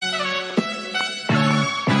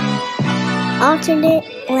Alternate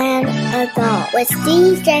Land Adult with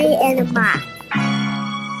DJ and Mike.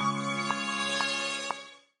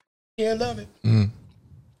 I love it.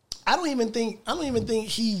 I don't even think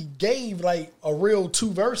he gave like a real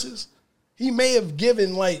 2 verses. He may have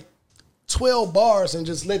given like 12 bars and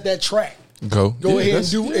just let that track go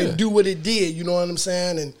ahead and do what it did. You know what I'm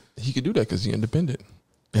saying? And he could do that because he's independent.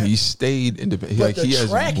 And he stayed independent. But the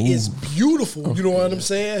track is beautiful. You know what I'm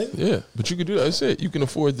saying? Yeah, but you can do that. I said you can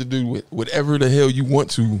afford to do whatever the hell you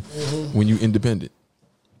want to when you independent.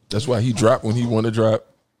 That's why he dropped when he want to drop.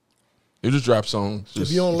 He'll just drop songs. If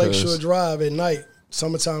you're on Lakeshore Drive at night,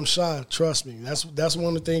 Summertime Shy, trust me, that's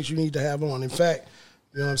one of the things you need to have on. In fact,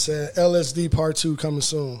 you know what I'm saying? LSD Part 2 coming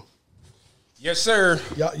soon. Yes, sir.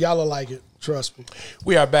 Y'all will like it. Trust me.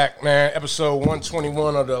 We are back, man. Episode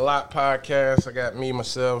 121 of the Lot Podcast. I got me,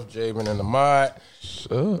 myself, Javen, and the Mod. What's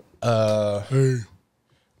up? Hey.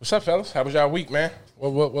 What's up, fellas? How was y'all week, man?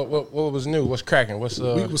 What was new? What's cracking? What's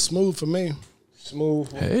week was smooth for me.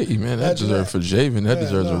 Smooth. Hey, man, that deserves for Javen. That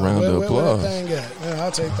deserves a round of applause. Yeah,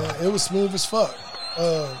 I'll take that. It was smooth as fuck.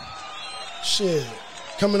 Shit.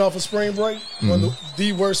 Coming off a spring break, one of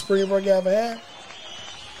the worst spring break I ever had.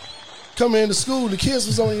 Coming into school, the kids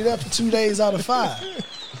was only there for 2 days out of 5.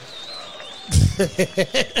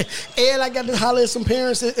 And I got to holler at some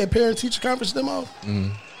parents at parent-teacher conference demo. You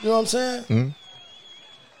know what I'm saying?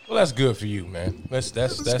 Well, that's good for you, man. That's.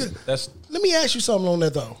 Let me ask you something on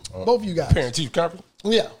that, though. Both of you guys. Parent-teacher conference?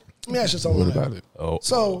 Yeah. Let me ask you something What about it?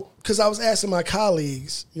 So, because I was asking my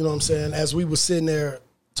colleagues, you know what I'm saying, as we were sitting there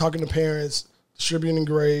talking to parents, distributing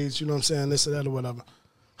grades, you know what I'm saying, this or that or whatever.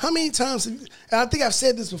 How many times, and I think I've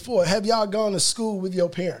said this before, have y'all gone to school with your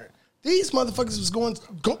parent? These motherfuckers was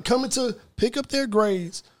coming to pick up their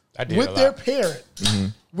grades with their parent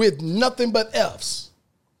with nothing but F's.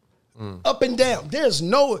 Up and down. There's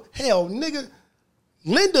no, hell, nigga,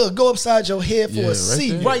 Linda will go upside your head for a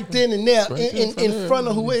C right then and there in front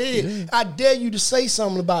of who it is. Yeah. I dare you to say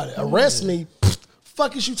something about it. Arrest me.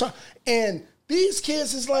 Fuck is you talking? And these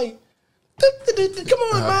kids is like, come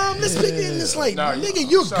on, mom, let's pick it. And it's like, nigga,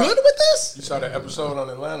 you good with this? You saw that episode on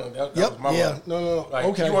Atlanta. That was my mom. No. Like,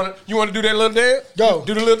 okay. You want to do that little dance? Go.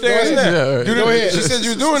 Do the little dance now. Yeah, right. Go ahead. She said you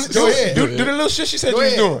was doing it. Go ahead. Do the little shit she said you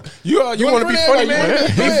was doing. You want to be funny, man?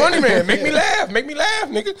 Be funny, man. Make me laugh,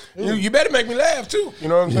 nigga. You better make me laugh, too. You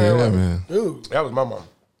know what I'm saying? Yeah, man. Dude. That was my mom.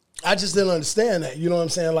 I just didn't understand that. You know what I'm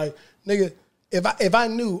saying? Like, nigga, if I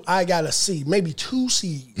knew I got a C, maybe 2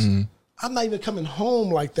 C's, I'm not even coming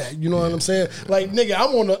home like that. You know what I'm saying? Like, nigga,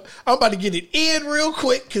 I'm about to get it in real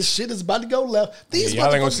quick because shit is about to go left. These y'all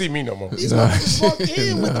ain't gonna see me no more. These motherfuckers walked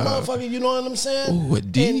in with the motherfucker. You know what I'm saying? Ooh, a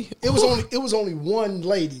D. And it was only one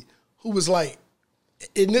lady who was like,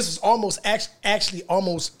 and this was actually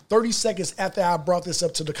almost 30 seconds after I brought this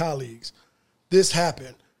up to the colleagues. This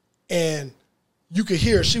happened, and you could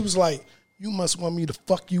hear she was like, "You must want me to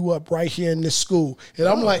fuck you up right here in this school." And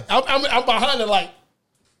I'm like, I'm behind her like.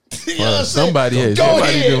 You know what somebody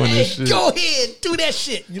doing this shit. Go ahead, do that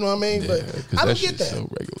shit. You know what I mean? Yeah, but I don't get that. So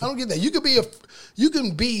I don't get that. You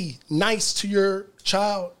can be nice to your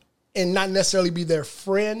child and not necessarily be their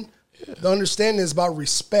friend. Yeah. The understanding is about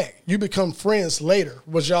respect. You become friends later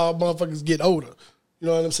once y'all motherfuckers get older. You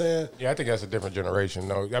know what I'm saying? Yeah, I think that's a different generation,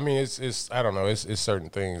 though. I mean, it's I don't know. It's certain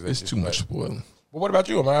things. It's too much spoiling. But what about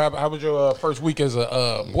you, man? How was your first week as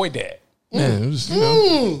a boy dad? Man, it was,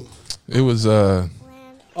 it was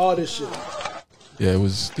all this shit. Yeah, it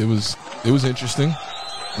was interesting.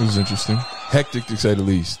 It was interesting. Hectic to say the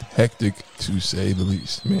least.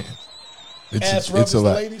 Man. As rough as the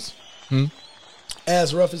ladies?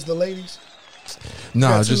 As rough as the ladies?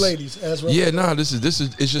 Nah, just ladies. As rough. Yeah, nah. This is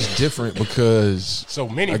it's just different because so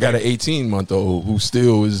many. I got an 18-month-old who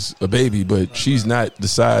still is a baby, but she's not the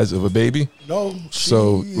size of a baby. No,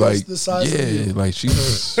 so like the size of you. Like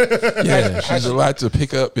she's she's a lot to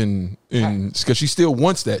pick up and because she still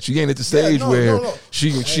wants that. She ain't at the stage where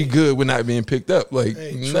she good with not being picked up. Like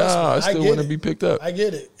I still want to be picked up. I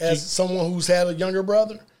get it. As someone who's had a younger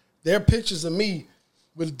brother, there are pictures of me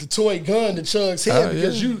with the toy gun to Chug's head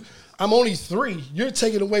because I'm only 3. You're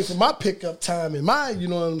taking away from my pickup time and mine. You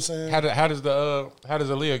know what I'm saying? How does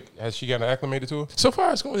Aaliyah, has she gotten acclimated to it? So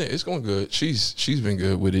far, it's going good. She's been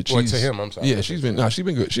good with it. To him, I'm sorry. Yeah, she's been good.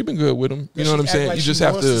 She's been good with him. You know what I'm saying? Like you just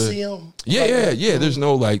have to see him? Yeah. There's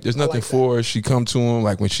nothing for her. She come to him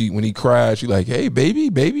like when he cried. She like, hey, baby,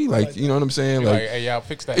 like you know what I'm saying? Like, hey, y'all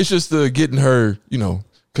fix that. It's just getting her,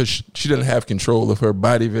 because she doesn't have control of her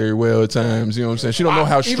body very well at times. You know what I'm saying? She don't know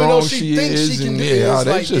how strong she is.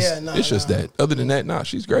 It's just that. Other than that,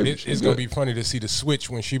 she's great. It's going to be funny to see the switch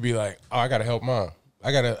when she be like, oh, I got to help mom.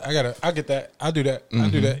 I get that. I do that. I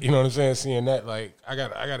do that. You know what I'm saying? Seeing that, like, I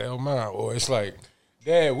gotta help mine. Or it's like,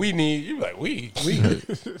 Dad, we need you. Like we.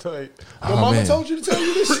 Like, your mama told you to tell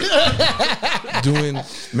you this shit.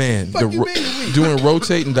 Doing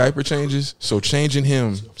rotating diaper changes. So changing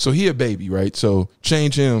him. So he a baby, right? So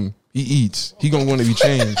change him. He eats. He gonna want to be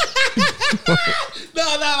changed. No,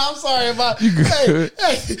 I'm sorry about. Hey,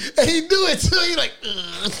 he do it too. He like.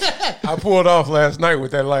 I pulled off last night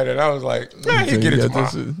with that lighter, and I was like, man, he get it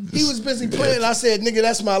tomorrow. He was busy playing. I said, nigga,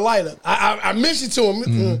 that's my lighter. I mentioned to him,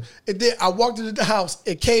 and then I walked into the house.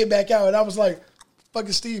 It came back out, and I was like,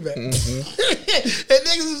 fucking Steve at. And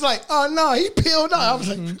niggas was like, oh no, he peeled out. I was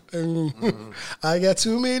like, I got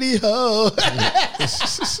too many hoes. I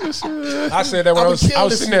said that when I was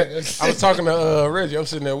sitting there. I was talking to Reggie. I was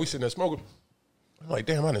sitting there. We sitting there smoking. I'm like,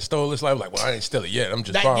 damn, I done stole this life. Like, well, I ain't steal it yet. I'm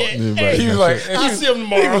just borrowing. Yeah, he was like, I'll see him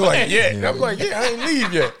tomorrow. He was like, yeah. I'm like, yeah, I ain't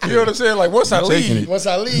leave yet. You know what I'm saying? Like, once I leave,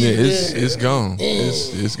 it's gone.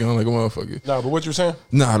 It's gone like a motherfucker. Nah, but what you saying?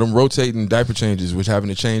 Nah, them rotating diaper changes, which having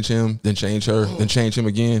to change him, then change her, then change him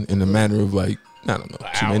again in a matter of like, I don't know,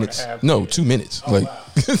 2 minutes. No, 2 minutes. Like,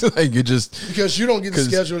 like it just because you don't get to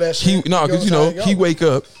schedule that shit. Because he wake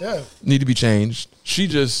up, need to be changed. She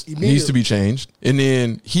just needs to be changed, and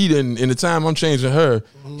then he didn't. In the time I'm changing her,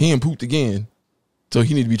 he ain't pooped again, so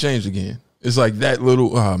he need to be changed again. It's like that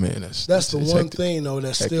little. Oh man, that's the one thing though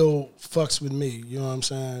that still fucks with me. You know what I'm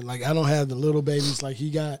saying? Like I don't have the little babies like he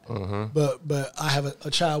got, but I have a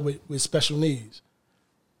child with special needs.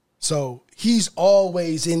 So he's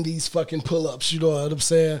always in these fucking pull-ups, you know what I'm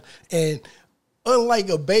saying? And unlike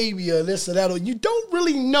a baby or this or that, you don't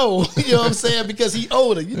really know, you know what I'm saying, because he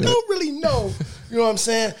older. You don't really know, you know what I'm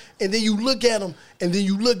saying? And then you look at him, and then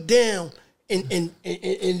you look down, and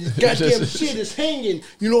goddamn shit is hanging,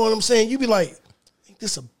 you know what I'm saying? You be like, ain't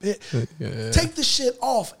this a bit? Yeah. Take the shit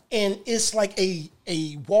off, and it's like a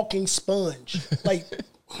walking sponge.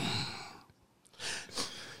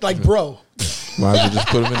 Like bro. Might as well just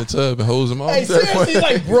put him in the tub and hose him off. Hey, seriously,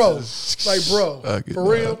 like bro, for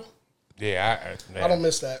real. Yeah, I don't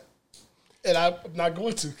miss that, and I'm not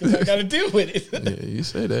going to because I got to deal with it. Yeah, you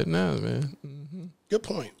say that now, man. Good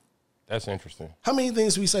point. That's interesting. How many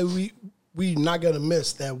things we say we not gonna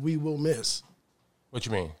miss that we will miss? What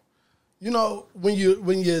you mean? You know, when you're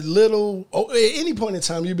little, at any point in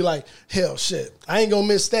time, you'd be like, hell, shit, I ain't gonna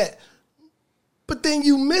miss that. But then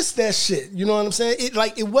you miss that shit. You know what I'm saying?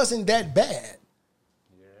 It wasn't that bad.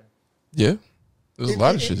 Yeah. There's a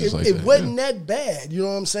lot of shit that's like that. It wasn't that bad. You know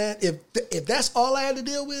what I'm saying? If that's all I had to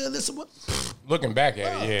deal with, listen, what? Looking back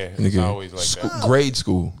at it, it's always like that. Grade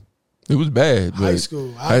school. It was bad. High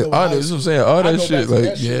school. That's what I'm saying. All that shit.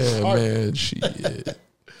 Like, man, shit.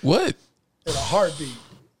 What? In a heartbeat.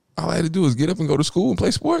 All I had to do was get up and go to school and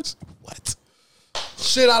play sports. What?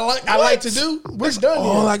 Shit I like to do. We're done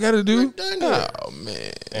here. All I got to do? We're done here. Oh,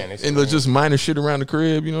 man. And just minor shit around the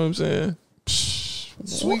crib, you know what I'm saying?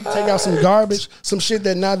 Sweet, take out some garbage, some shit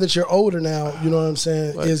that now that you're older now, you know what I'm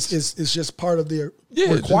saying, is just part of the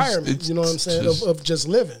requirement, you know what I'm saying, of just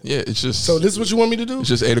living. Yeah, it's just. So this is what you want me to do? It's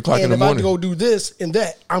just 8 o'clock in the morning. And if I have to go do this and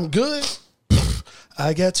that, I'm good.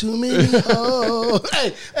 I got too many hoes.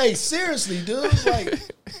 Hey, seriously, dude. Like,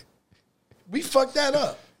 we fucked that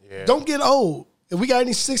up. Yeah. Don't get old. If we got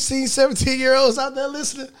any 16, 17-year-olds out there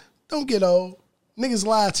listening, don't get old. Niggas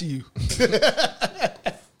lie to you.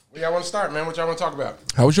 Where y'all want to start, man? What y'all want to talk about?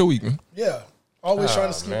 How was your week, man? Yeah. Always trying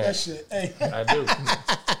to skip that shit. Hey. I do.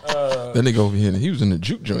 That nigga over here, he was in the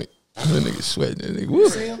juke joint. That nigga sweating. That nigga, you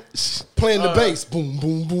see him? Playing the bass. Boom,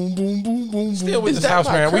 boom, boom, boom, boom, boom. Still with this house,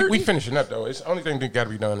 man. We finishing up, though. It's the only thing that got to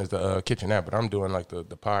be done is the kitchenette, but I'm doing, like, the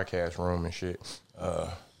podcast room and shit.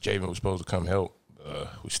 Javen was supposed to come help.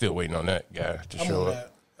 We're still waiting on that guy to show up.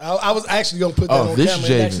 I was actually going to put that on camera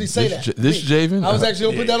and actually say that. This Javen? I was actually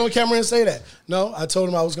going to put that on camera and say that. No, I told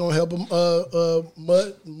him I was going to help him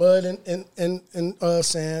mud and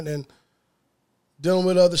sand and dealing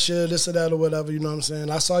with other shit, this or that or whatever, you know what I'm saying?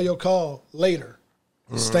 I saw your call later.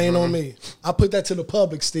 Staying on me. I put that to the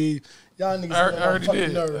public, Steve. Y'all niggas I already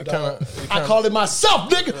did. Nerve, I called it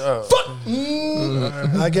myself, nigga. Fuck.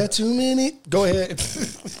 I got too many. Go ahead.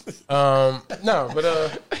 No, but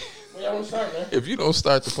y'all want to start, man? If you don't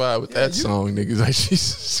start the pod with that song, niggas, like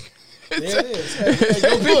Jesus. There it is.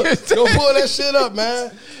 Hey, go pull that shit up,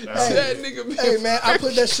 man. Hey, man, I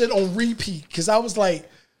put that shit on repeat because I was like,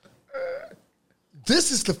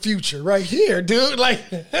 this is the future right here, dude. Like,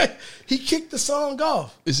 he kicked the song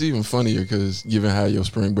off. It's even funnier because given how your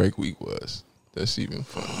spring break week was, that's even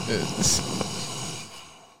funny.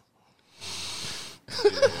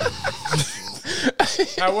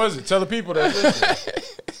 How was it? Tell the people that listen.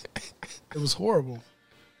 It was horrible.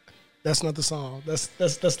 That's not the song. That's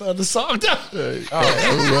the other song.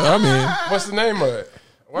 I mean, what's the name of it?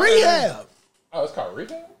 Rehab. Oh, it's called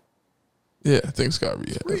Rehab? Yeah, I think it's called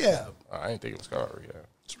Rehab. Rehab. Oh, I didn't think it was called Rehab.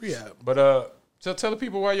 It's Rehab. But tell the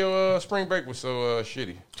people why your spring break was so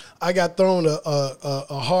shitty. I got thrown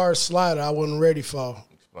a hard slider I wasn't ready for.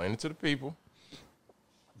 Explain it to the people.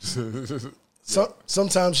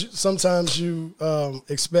 Sometimes you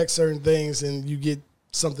expect certain things and you get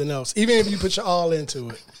something else. Even if you put your all into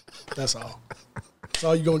it. That's all. That's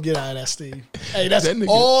all you're going to get out of that, Steve. Hey, that's that nigga,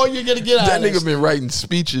 all you're going to get out of that. That nigga been writing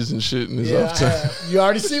speeches and shit in his off time. You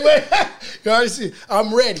already see what? You already see.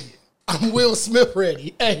 I'm ready. I'm Will Smith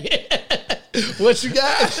ready. Hey, what you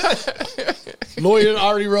got? Lawyer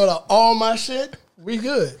already wrote out all my shit. We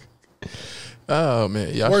good. Oh,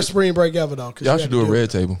 man. Worst spring break ever, though. Y'all should do a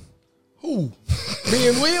red table. Who? Me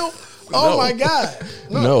and Will? Oh, my God.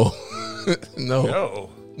 No. No.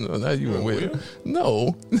 No, not you and Will.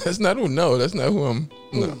 No, that's not who. No, that's not who I'm.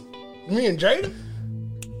 No, me and Jada.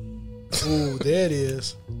 Ooh, there it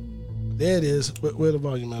is. There it is. Where the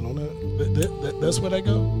volume at on that? That's where that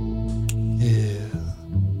go. Yeah.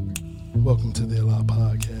 Welcome to the LI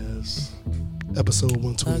Podcast, episode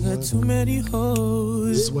 121. I got too many hoes.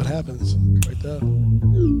 This is what happens right there.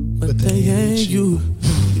 But they ain't you.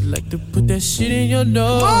 You like to put that shit in your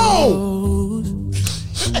nose.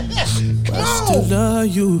 I still love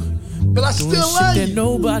you, but I still love you. That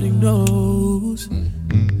nobody knows.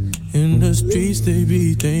 In the streets, they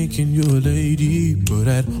be thinking you're a lady, but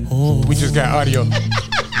at home we just got audio.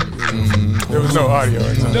 There was no audio.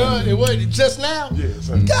 Done. It wasn't just now. Yeah,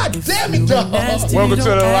 God damn it, dog. Welcome to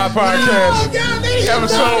the Live Podcast,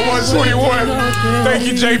 episode 121. Thank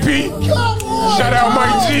you, JP. Shout out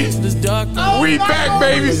Mike G. We back,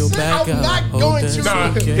 baby. I'm not going to.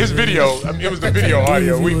 Nah, his video. It was the video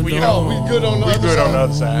audio. We good on the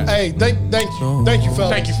other side. Hey, thank you, fellas.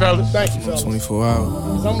 Thank you, fellas. Thank you, fellas. 24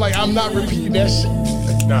 hours. I'm not repeating that shit.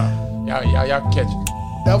 Nah, y'all can catch it.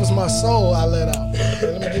 That was my soul I let out.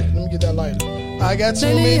 Let me get that lighter. I got too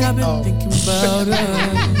many. I've been thinking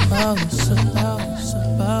about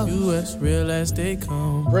you as real as they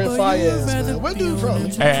come. Brent Fayez, man. Where do you from?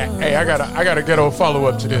 Hey, I got a ghetto follow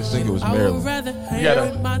up to this. I think it was Maryland. You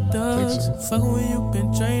gotta.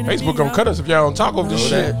 Facebook gonna cut us if y'all don't talk over this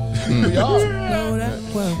shit.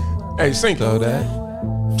 Hey, sync. So that.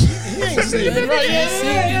 He ain't singing, right? Yeah.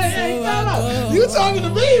 You talking to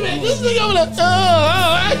me, man? This nigga over there.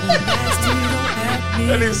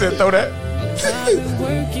 That nigga said throw that.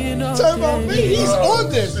 Talking about me. He's on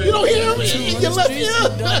this. You don't hear me in your left ear.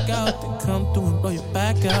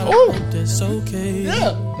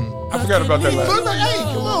 Yeah. I forgot about that last. Hey,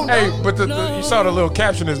 come on. Hey, but you saw the little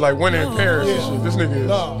caption is like winning in Paris and shit. This nigga is.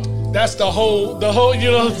 No, that's the whole, you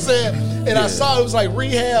know what I'm saying? And I saw it was like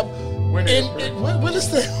Rehab. When is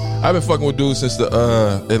that? I've been fucking with dudes since the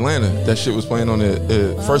Atlanta. That shit was playing on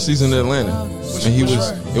the first season of Atlanta, and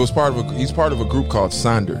he's part of a group called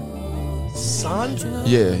Sonder. Sonder?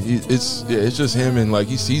 Yeah, it's just him and like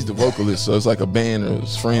he's the vocalist, so it's like a band or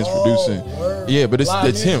his friends producing. Word. Yeah, but it's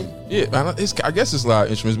music. him. Yeah, I guess it's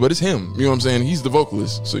live instruments, but it's him. You know what I'm saying? He's the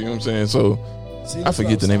vocalist, so you know what I'm saying. So I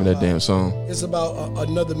forget the name of that damn song. It's about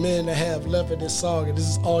another minute and a half left of this song, and this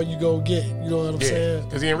is all you gonna get. You know what I'm saying?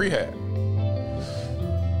 Because he in rehab.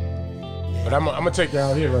 But I'm gonna take you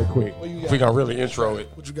out here right quick. If we gonna really intro it.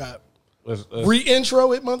 What you got? Let's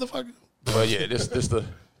re-intro it, motherfucker. But yeah, this the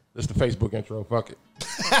Facebook intro. Fuck it.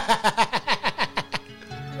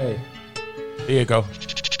 Hey, here you go.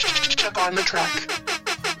 Check on the track.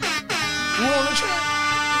 Who on the track?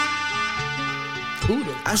 Who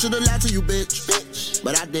the? I should have lied to you, bitch,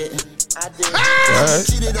 but I didn't.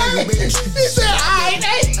 Cheated on you, bitch. He said, I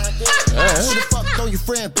should have fucked on your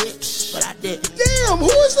friend, bitch, but I didn't. Damn, who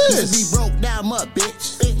is this? You be broke down, up,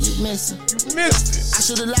 bitch. You missing. You missed it. I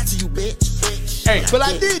should have lied to you, bitch. Hey, but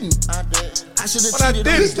I didn't. I should have cheated on you.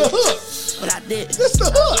 This the hook. But I didn't. This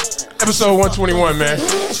the hook. Episode 121, man.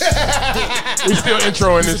 We still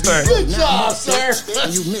introing this thing. Good job, sir.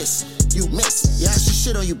 You miss. Yeah, I should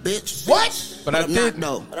shit on you, bitch. What? But I did.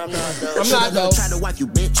 No. I'm not, though. Try to wipe you,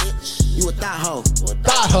 bitch. You a thought hoe.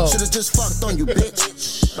 Thought hoe. Should have just fucked on you,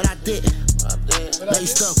 bitch. But I didn't. Now you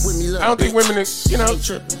stuck with me, look. I don't think women, the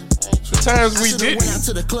times we did. Went out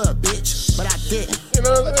to the club, bitch. But I didn't. You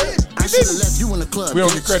know what I'm saying? I should have left you in the club. We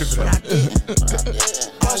don't get credit for that. But I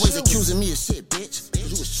didn't. Always accusing me of shit, bitch. You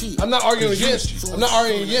was cheating. I'm not arguing against you.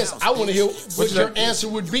 I want to hear what your answer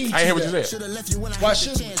would be. I hear what you said. Why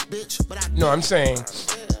shouldn't you? No, I'm saying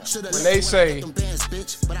when they say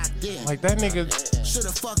like that nigga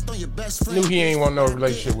knew he ain't want no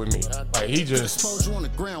relationship with me. Like he just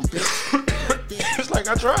it's like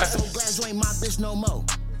I tried.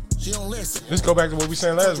 She don't listen. Let's go back to what we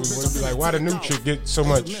saying last week. When we be like, why the new chick get so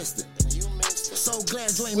much? So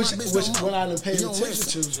glad you ain't Which my bitch. when I done paid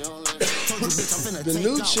attention to, the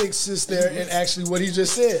new chick sits there and actually what he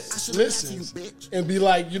just said, listens and be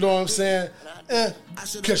like, you know what I'm saying?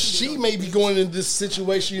 Because she may be going in this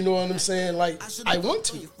situation, you know what I'm saying? Like, I want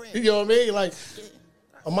to. You know what I mean? Like,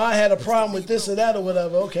 I might had a problem with this or that or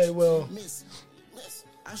whatever. Okay, well,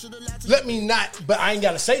 let me not, but I ain't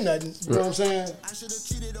got to say nothing. You know what I'm saying?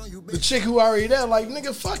 The chick who already there, like,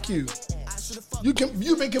 nigga, fuck you.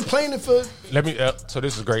 You've been complaining for. Let me. So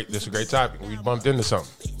this is great. This is a great topic. We bumped into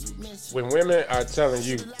something. When women are telling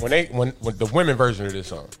you, when the women version of this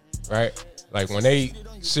song, right? Like when they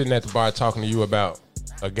sitting at the bar talking to you about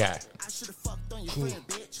a guy,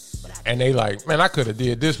 and they like, man, I could have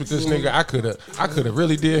did this with this nigga. I could have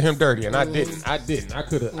really did him dirty, and I didn't. I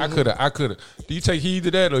could have. Do you take heed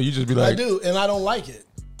to that, or you just be like, I do, and I don't like it.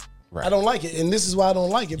 Right. I don't like it, and this is why I don't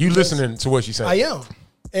like it. You listening to what she's saying? I am.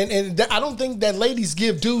 And I don't think that ladies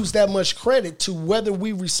give dudes that much credit to whether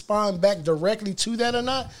we respond back directly to that or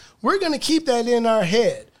not. We're going to keep that in our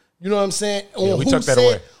head. You know what I'm saying? Yeah, we took that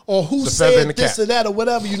away. On who said this or that or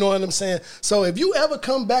whatever, you know what I'm saying? So if you ever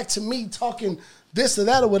come back to me talking this or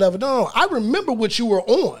that or whatever, no, I remember what you were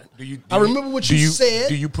on. I remember what you said.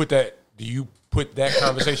 Do you put that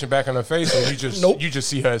conversation back in her face, or you just you just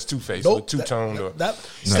see her as two-faced or two-toned?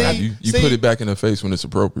 You put it back in her face when it's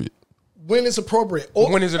appropriate. When it's appropriate.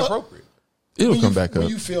 When is it appropriate? It'll come back up. When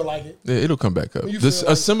you feel like it. Yeah, it'll come back up.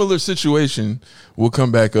 A similar situation will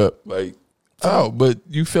come back up. Like, but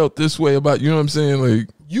you felt this way about, you know what I'm saying? Like,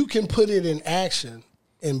 you can put it in action,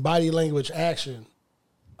 in body language action,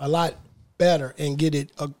 a lot better and get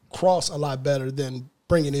it across a lot better than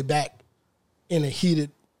bringing it back in a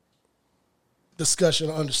heated discussion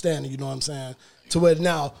or understanding, you know what I'm saying? To where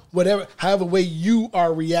now, however way you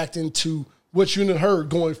are reacting to what you heard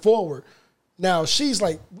going forward. Now she's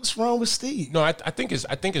like, "What's wrong with Steve?" No, I think it's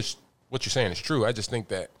what you're saying is true. I just think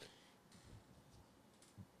that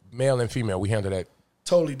male and female, we handle that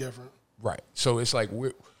totally different. Right. So it's like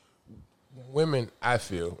women, I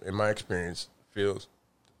feel, in my experience, feels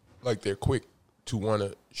like they're quick to want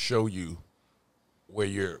to show you where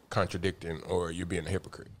you're contradicting or you're being a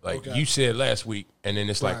hypocrite. Like you said last week, and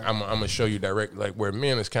then it's like I'm gonna show you direct. Like where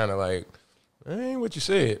men is kind of like, that ain't what you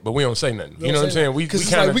said, but we don't say nothing. You know what I'm saying? We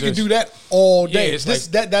kind of we can do that all day.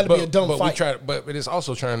 Yeah, that'd be a dumb fight. But it's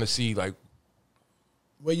also trying to see like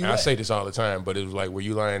where you. I say this all the time, but it was like, were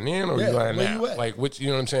you lying then or were you lying now? Like which, you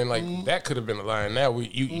know what I'm saying? Like that could have been a line. Now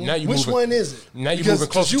now you. Which one is it? Now you're moving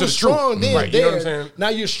closer to the strong truth. Then, right? You know what I'm saying? Now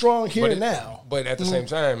you're strong here now. But at the same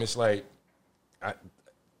time, it's like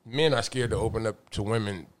men are scared to open up to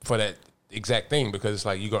women for that exact thing because it's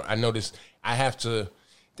like I know this. I have to.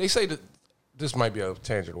 They say that. This might be a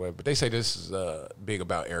tangent away, but they say this is big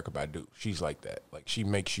about Erykah Badu. She's like that. Like she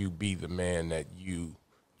makes you be the man that you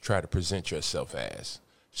try to present yourself as.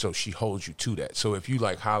 So she holds you to that. So if you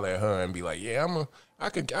like holler at her and be like, "Yeah,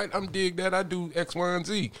 I'm dig that. I do X, Y, and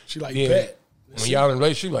Z." She like that. When y'all in a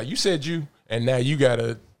relationship, like you said and now you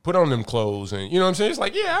gotta put on them clothes and you know what I'm saying. It's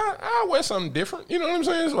like I'll wear something different. You know what I'm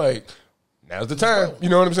saying? It's like now's the time. You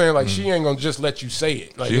know what I'm saying? Like she ain't gonna just let you say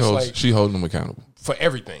it. Like she holding them accountable for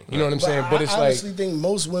everything. You know what I'm saying? But it's I honestly think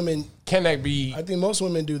most women can that be. I think most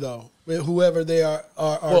women do though. With whoever they are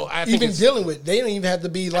I think even dealing with, they don't even have to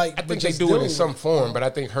be like. I think they do it in some form, but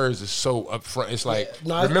I think hers is so upfront. It's like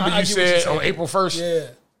remember you said on April 1st.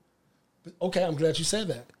 Yeah. Okay, I'm glad you said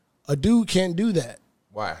that. A dude can't do that.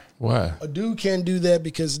 Why? A dude can't do that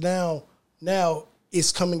because now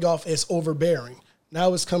it's coming off as overbearing.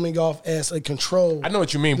 Now it's coming off as a control. I know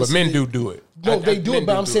what you mean, but men do it. No, they do it,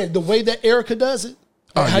 but I'm saying the way that Erykah does it,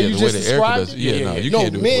 how you just described it. You no,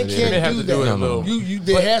 can't do it. Men can't do that. No.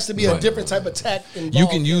 There has to be a different type of tact involved. You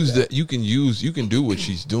can use that. You can do what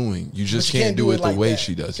she's doing. You just can't do it the way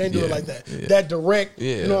she does it. Can't do it like that. That direct.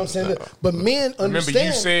 You know what I'm saying? But men understand. Remember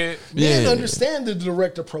you said men understand the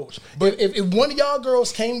direct approach. But if one of y'all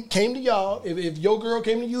girls came to y'all, if your girl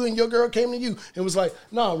came to you and your girl came to you, and was like,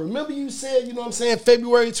 "No, remember you said, you know what I'm saying,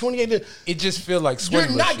 February 28th." It just feel like you're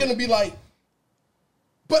not gonna be like,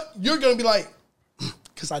 but you're gonna be like.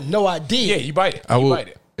 Because I know I did. Yeah, you bite it. I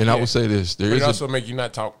will say this: it also make you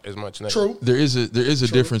not talk as much. True. There is a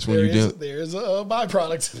difference when you're dealing. There is a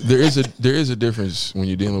byproduct. there is a difference when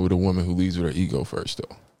you're dealing with a woman who leads with her ego first,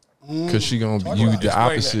 though, because she gonna use the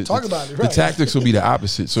opposite. Talk about it. Right. The tactics will be the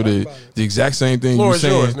opposite. So the exact same thing Floor you is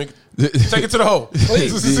saying. yours, nigga. Take it to the hole.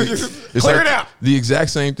 Please. Clear it out. The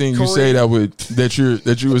exact same thing you say that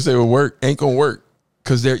you would say would work ain't gonna work.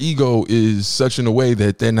 Because their ego is such in a way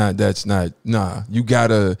that they're not. That's not. Nah, you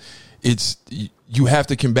gotta. you have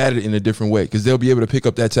to combat it in a different way because they'll be able to pick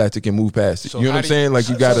up that tactic and move past it. You know what I'm saying? Like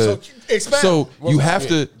you gotta. So you have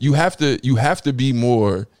to be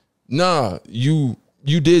more. Nah, you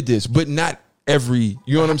did this, but not every.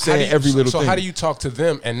 You know what I'm saying? Every little thing. So how do you talk to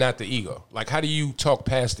them and not the ego? Like how do you talk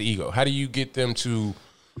past the ego? How do you get them to?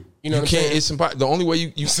 You know, what I'm saying? It's impossible. The only way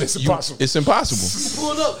you it's impossible. It's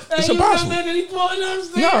impossible. Pull up. It's impossible.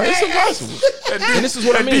 No, it's impossible. And this is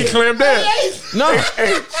what I mean. Clam down. No,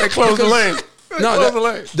 they close the lane.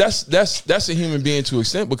 No, that's a human being to an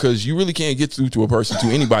extent because you really can't get through to a person to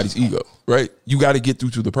anybody's ego, right? You got to get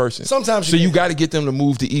through to the person. Sometimes you got to get them to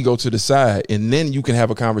move the ego to the side, and then you can have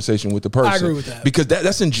a conversation with the person. I agree with that because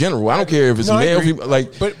that's in general. I don't care if it's male, female,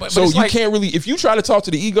 like. But so you can't really if you try to talk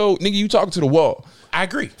to the ego, nigga, you talking to the wall. I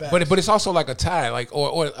agree, but it's also like a tie, like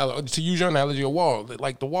or to use your analogy, a wall.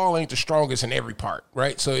 Like the wall ain't the strongest in every part,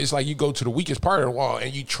 right? So it's like you go to the weakest part of the wall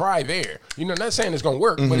and you try there. You know, not saying it's gonna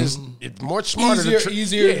work, but it's much smarter. It's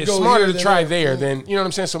smarter to try there than you know what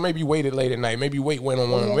I'm saying. So maybe you wait it late at night, maybe you wait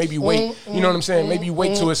 1-on-1, maybe you wait. You know what I'm saying? Maybe you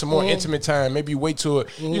wait till it's a more intimate time. Maybe you wait till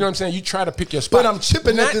it. You know what I'm saying? You try to pick your spot. But I'm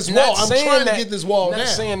chipping at this wall. I'm trying to get this wall down. Not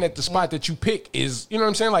saying that the spot that you pick is, you know what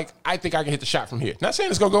I'm saying? Like I think I can hit the shot from here. Not saying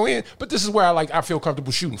it's gonna go in, but this is where I feel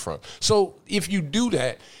comfortable shooting from. So if you do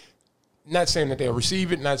that, not saying that they'll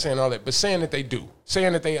receive it, not saying all that, but saying that they do,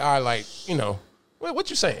 saying that they are like, you know,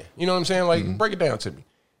 what you saying? You know what I'm saying? Like, break it down to me.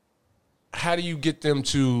 How do you get them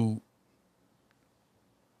to,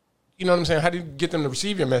 you know what I'm saying? How do you get them to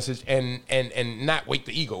receive your message and not wake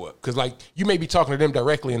the ego up? Because like you may be talking to them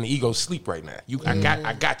directly and the ego's asleep right now.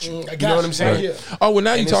 I got you. You know what I'm saying? Right. Oh well,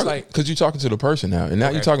 now you talking because you're talking to the person now, and now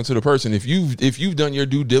you're talking to the person. If you've done your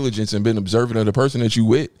due diligence and been observant of the person that you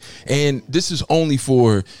with, and this is only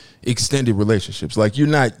for extended relationships. Like you're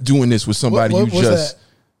not doing this with somebody you just. That?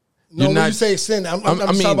 No, when you say extended, I'm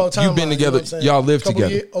talking about time. You've been together. You know y'all live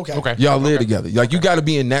together. Okay. Y'all live together. Like you got to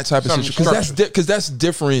be in that type of situation because that's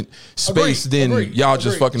different space than y'all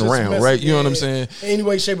just fucking around, right? You know what I'm saying? Any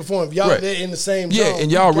way, shape, or form. If y'all they're in the same zone, and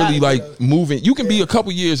y'all really like moving. You can be a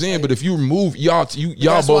couple years in, but if you move, y'all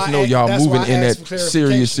both know y'all moving in that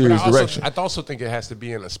serious direction. I also think it has to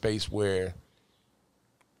be in a space where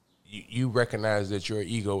you recognize that your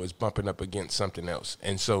ego is bumping up against something else,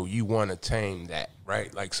 and so you want to tame that,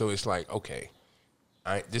 right? Like, so it's like, okay,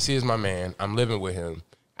 this is my man. I'm living with him.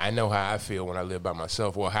 I know how I feel when I live by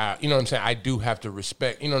myself, or how, you know what I'm saying? I do have to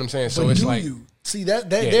respect, you know what I'm saying? So but it's do like, you see that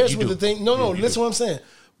there's what the thing. No, listen what I'm saying.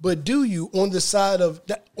 But do you on the side of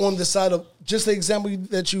just the example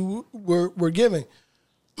that you were giving?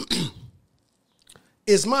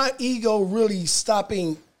 Is my ego really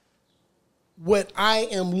stopping what I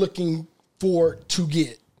am looking for to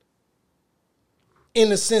get? In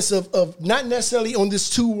the sense of not necessarily on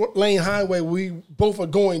this 2-lane highway, we both are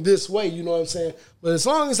going this way, you know what I'm saying? But as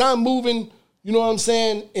long as I'm moving, you know what I'm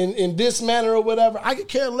saying, in this manner or whatever, I could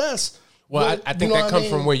care less. Well, I think that comes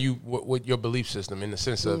from where what your belief system, in the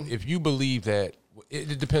sense of if you believe that,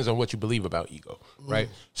 it depends on what you believe about ego, right?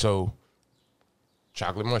 So,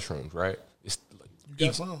 chocolate mushrooms, right? It's you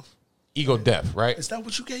got some. Ego death, right? Is that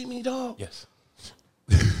what you gave me, dog? Yes.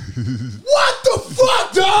 What the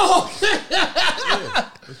fuck, dog?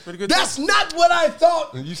 It's pretty good. That's not what I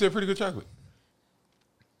thought. You said pretty good chocolate.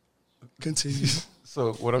 Continue.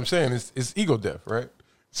 So what I'm saying is it's ego death, right?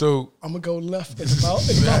 So I'm gonna go left in about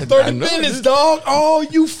 30 minutes, dog. Oh,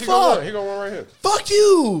 you fuck. He got one right here. Fuck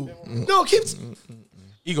you. No, keep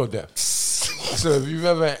ego death. So if you've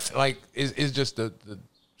ever like, it's just the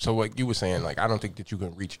so like you were saying, like I don't think that you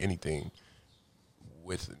can reach anything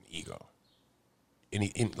with an ego.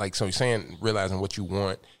 Like so, you're saying realizing what you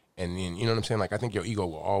want, and then you know what I'm saying. Like I think your ego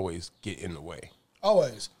will always get in the way.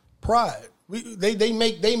 Always pride. They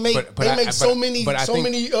make so many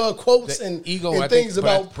quotes and ego and things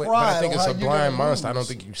about pride. But I think it's a blind monster. I don't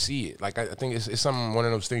think you see it. Like I think it's one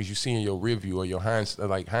of those things you see in your rear view or your hindsight's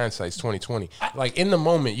 20/20. Like in the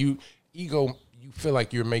moment, you feel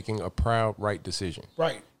like you're making a proud right decision.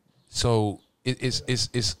 Right. So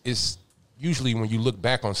it's usually when you look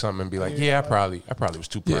back on something and be like, I probably was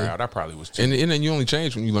too proud. Yeah. I probably was too. And then you only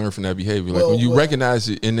change when you learn from that behavior. Like when you recognize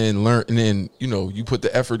it and then learn, and then you put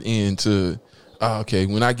the effort into. Okay,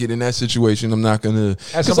 when I get in that situation, I'm not gonna.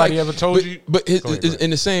 Has somebody ever told you? But in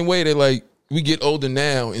the same way that like we get older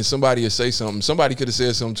now, and somebody will say something. Somebody could have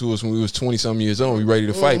said something to us when we was 20-some years old. We ready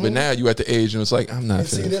to fight, but now you at the age and it's like I'm not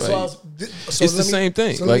finna fight. It's the same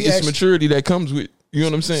thing. Like it's maturity that comes with. You know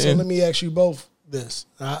what I'm saying? So let me ask you both this,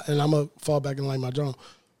 and I'm gonna fall back and like my drum.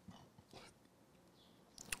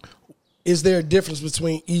 Is there a difference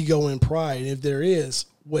between ego and pride? If there is,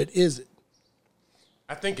 what is it?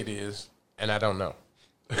 I think it is, and I don't know.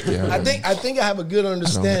 Yeah, I think I have a good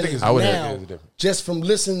understanding now, just from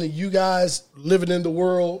listening to you guys living in the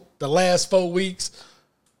world the last 4 weeks.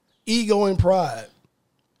 Ego and pride.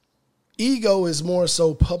 Ego is more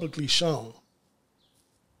so publicly shown.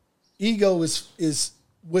 Ego is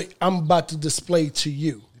what I'm about to display to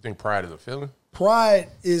you. You think pride is a feeling? Pride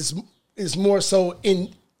is more so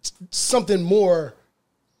in something more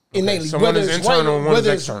innately. So whether it's internal and one is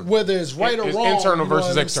external. Whether it's right or wrong. Internal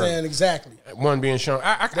versus external. Exactly. One being shown.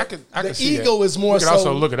 I could see ego that. is more we could so.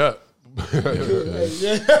 also look it up. That's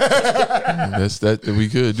that. We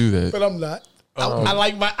could do that. But I'm not. I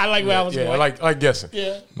like where I was going. I like guessing.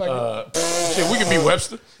 Yeah. Shit, we could be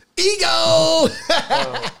Webster. Ego.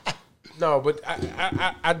 No, but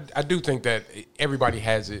I do think that everybody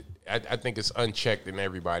has it. I think it's unchecked in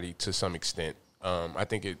everybody to some extent. I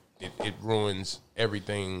think it ruins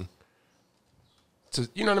everything.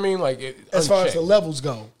 You know what I mean? Like as far as the levels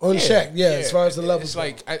go, unchecked. Yeah. As far as the levels, it's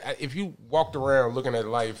like if you walked around looking at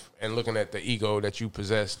life and looking at the ego that you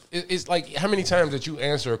possess, it's like how many times that you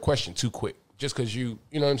answer a question too quick. Just because you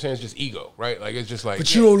know what I'm saying, it's just ego, right? Like it's just like.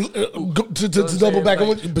 But you don't to double back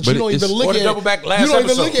on. But you don't even look at it. Double back last you don't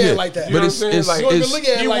episode. even look at it like that. You know what I'm saying? Like, you don't even look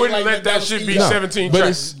at it you like wouldn't let that shit be 17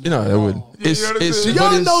 tracks. But that wouldn't. Do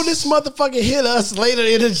y'all know this motherfucker hit us later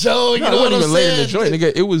in the show? You know what I'm saying? Later in the joint,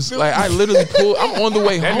 nigga. It was like I literally pulled. I'm on the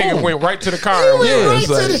way home. That nigga went right to the car. Right to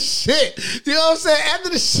the shit. You know what I'm saying? After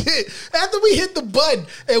the shit, after we hit the button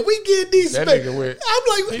and we get these. That nigga went. I'm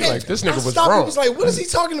like, this nigga was wrong. wrong. I was like, what is he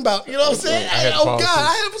talking about? You know what I'm saying? Oh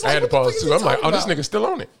God, I had to pause too. I'm like, oh, this nigga's still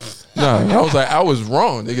on it. Nah, I was like, I was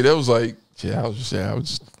wrong, nigga. That was like, I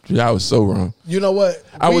was so wrong. You know what?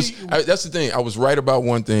 That's the thing. I was right about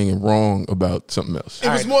one thing and wrong about something else. It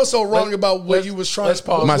was more so wrong about what you was trying. Let's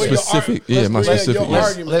pause. My specific.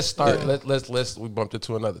 Let's start. Let's. We bumped it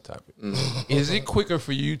to another topic. Is it quicker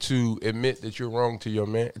for you to admit that you're wrong to your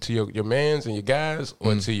man, to your mans and your guys,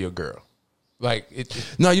 or to your girl? Like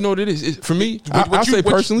no, you know what it is. For me, I'll say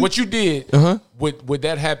personally, what you did. Would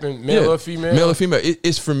that happen, male or female? Male or female?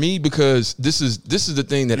 It's for me because this is the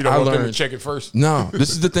thing that you don't I want learned. them to check it first. No,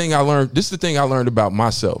 this is the thing I learned. This is the thing I learned about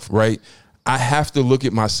myself. Right, I have to look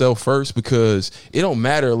at myself first because it don't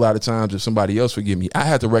matter a lot of times if somebody else forgive me. I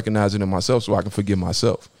have to recognize it in myself so I can forgive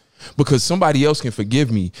myself. Because somebody else can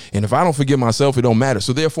forgive me. And if I don't forgive myself, it don't matter.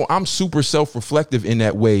 So therefore, I'm super self-reflective in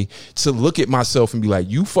that way to look at myself and be like,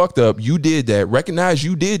 you fucked up. You did that. Recognize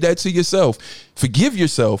you did that to yourself. Forgive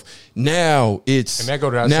yourself. Now it's and that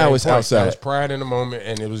go to that now same it's point. outside. That was pride in the moment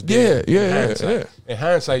and it was dead. Yeah. In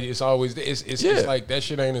hindsight, it's always it's like that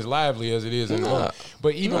shit ain't as lively as it is in the moment.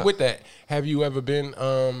 But even with that, have you ever been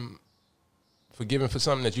forgiven for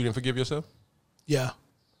something that you didn't forgive yourself? Yeah.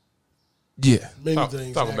 Yeah. Many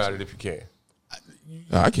things. Talk about it if you can.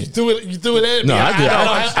 No, I can't. You threw it at me. No,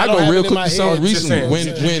 I go real quick to something recently.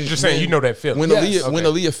 When just saying, you know that feeling. When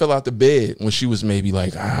Aaliyah fell out the bed when she was maybe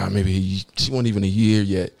like maybe she wasn't even a year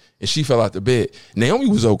yet, and she fell out the bed. Naomi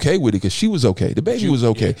was okay with it because she was okay. The baby was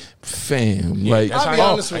okay. Fam, like I'll be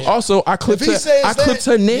honest with you. Also I clipped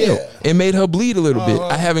her nail and made her bleed a little bit.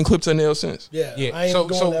 I haven't clipped her nail since. Yeah. I ain't going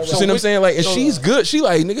that route. See what I'm saying? Like, and she's good. She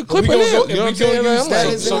like nigga clip her nail. You know what I'm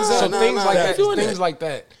saying? So things like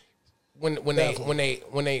that. When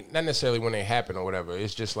they not necessarily when they happen or whatever,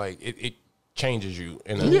 it's just like it changes you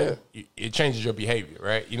and it changes your behavior,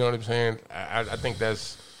 right? You know what I'm saying? I think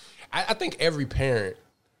I think every parent,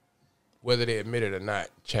 whether they admit it or not,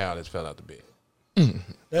 child has fell out the bed.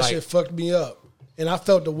 That shit fucked me up, and I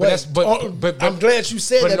felt the way. But I'm glad you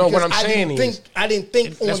said that. No, because what I'm saying I didn't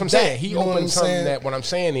think. That's what I'm saying. He opened something that what I'm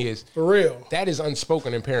saying is for real. That is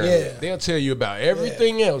unspoken in parenthood. They'll tell you about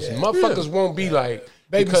everything else. Motherfuckers won't be like.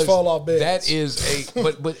 Babies fall off beds. That is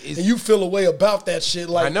but and you feel a way about that shit.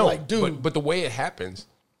 Like I know, like, dude. But the way it happens,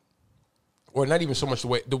 or not even so much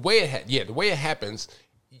the way it happens.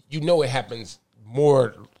 You know, it happens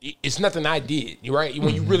more. It's nothing I did. You right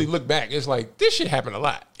when you really look back, it's like this shit happened a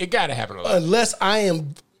lot. It gotta happen a lot. Unless I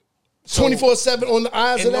am 24/7 on the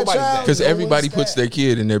eyes of that child. Because everybody puts their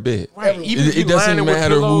kid in their bed. Right. It doesn't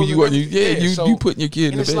matter who you are. You putting your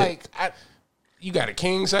kid in the bed. It's like you got a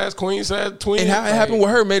king size, queen size, twin. And how it happened with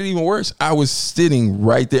her made it even worse. I was sitting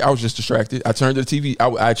right there. I was just distracted. I turned to the TV.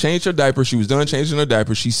 I changed her diaper. She was done changing her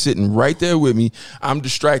diaper. She's sitting right there with me. I'm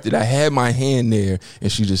distracted. I had my hand there,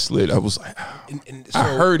 and she just slid. I was like,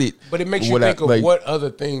 I heard it. But it makes you think of what other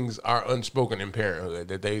things are unspoken in parenthood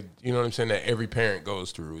that they, you know what I'm saying, that every parent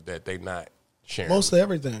goes through that they not sharing. Most of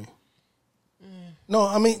everything. No,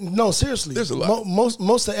 I mean, no, seriously. There's a lot.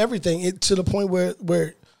 Most of everything, to the point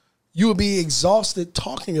where you will be exhausted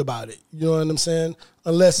talking about it. You know what I'm saying?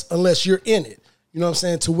 Unless you're in it. You know what I'm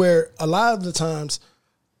saying? To where a lot of the times,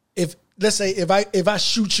 if let's say if I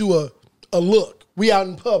shoot you a look, we out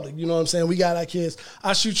in public, you know what I'm saying? We got our kids.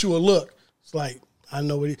 I shoot you a look. It's like, I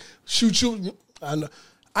know what shoot you. I know.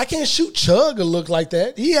 I can't shoot Chug a look like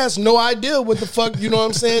that. He has no idea what the fuck, you know what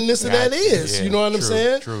I'm saying, this or that is. Yeah, you know what I'm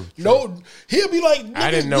saying? True. No, he'll be like,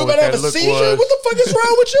 I didn't know you what better have that a look seizure? was. What the fuck is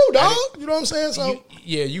wrong with you, dog? You know what I'm saying? So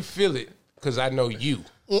you feel it because I know you,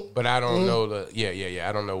 but I don't know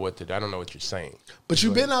I don't know what to do. I don't know what you're saying. But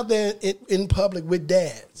you've been out there in public with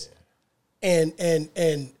dads, and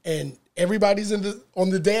everybody's on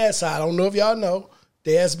the dad side. I don't know if y'all know.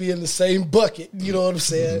 Dads be in the same bucket, you know what I'm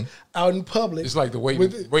saying, out in public. It's like the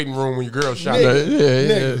waiting room when your girl shot.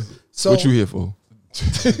 Yeah. So what you here for?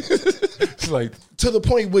 It's like to the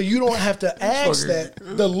point where you don't have to ask that.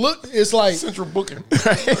 The look is like central booking.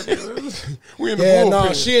 We in the yeah, bullpen.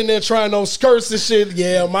 no, she in there trying on skirts and shit.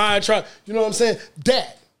 Yeah, mine trying. You know what I'm saying?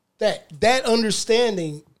 That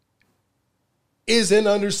understanding is an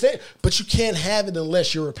understanding, but you can't have it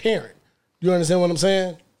unless you're a parent. You understand what I'm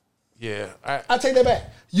saying? Yeah, I take that back.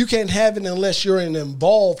 You can't have it unless you're an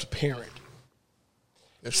involved parent.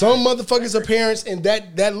 Some motherfuckers are parents, and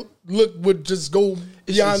that look would just go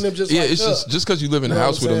beyond them. Just it's just because you live in a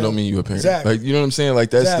house with them don't mean you're a parent. Exactly. Like, you know what I'm saying? Like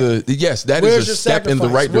that's that Where's is your a step in the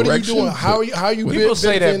sacrifice? right what direction. What are you doing? How you people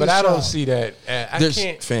say that, but I don't child? see that. I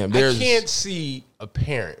can't see a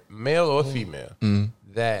parent, male or female,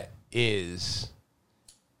 that is,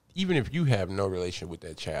 even if you have no relation with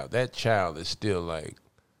that child is still like,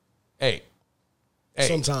 hey.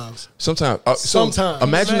 Sometimes.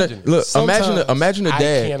 Imagine a dad.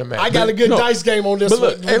 I can't imagine. I got a good dice game on this.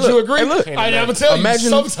 Look, one. Would you agree? I never tell you.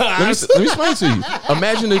 Sometimes. Let me explain to you.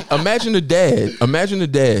 Imagine a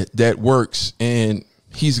dad that works and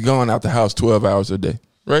he's gone out the house 12 hours a day,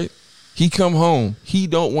 right? He come home. He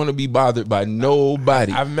don't want to be bothered by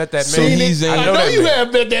nobody. I've met that So man. I know you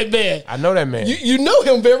have met that man. I know that man. You know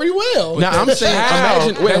him very well. Now I'm saying,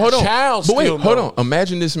 imagine. Wait, hold on. Hold on.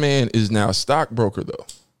 Imagine this man is now a stockbroker though,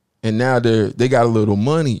 and now they got a little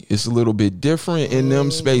money. It's a little bit different in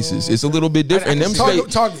them spaces. It's a little bit different in them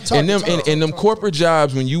spaces. In them corporate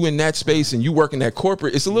jobs, when you in that space and you work in that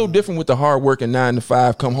corporate, it's a little different with the hard working 9 to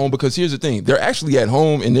 5 come home, because here's the thing: they're actually at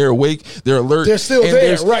home and they're awake, they're alert, they're still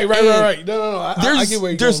there. Right. No. I get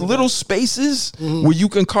where you're there's going little spaces where you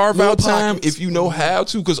can carve out time if you know how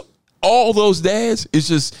to, because all those dads, it's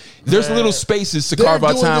just there's little spaces to carve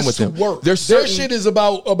out time with them. Their shit is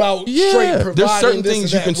about straight providing. There's certain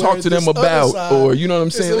things you can talk to them about, or you know what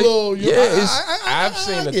I'm saying. I've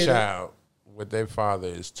seen a child with their father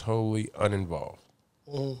is totally uninvolved.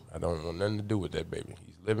 I don't want nothing to do with that baby.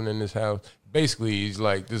 He's living in this house. Basically, he's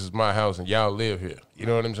like, this is my house and y'all live here. You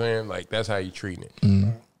know what I'm saying? Like, that's how you treating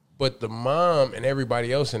it. But the mom and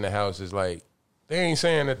everybody else in the house is like, they ain't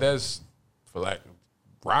saying that that's for like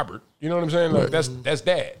Robert. You know what I'm saying? Like, that's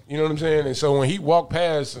dad. You know what I'm saying? And so when he walked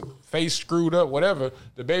past, face screwed up, whatever,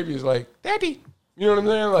 the baby is like, Daddy. You know what I'm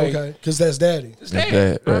saying? Like, okay, because that's daddy. It's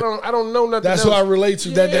dad. Right. I don't know nothing. That's else. who I relate to.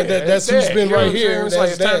 That's who's been right here. It's like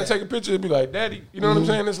it's time to take a picture and be like, Daddy. You know what I'm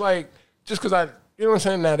saying? It's like, just because you know what I'm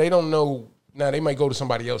saying? Now they don't know. Now they might go to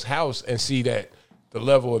somebody else's house and see that the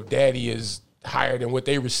level of daddy is higher than what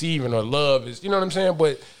they receiving, or love is. You know what I'm saying?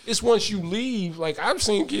 But it's once you leave. Like, I've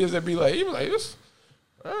seen kids that be like, this.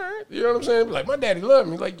 All right, you know what I'm saying? Like, my daddy loved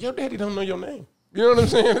me. Like, your daddy don't know your name. You know what I'm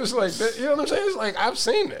saying? It's like that. You know what I'm saying? It's like, I've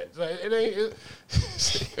seen that. It's like, it ain't.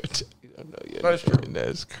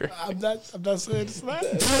 That's crazy. I'm not saying it's not.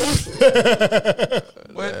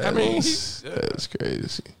 But I mean, that's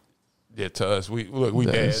crazy. Yeah, to us, we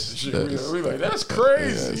dads. We like, that's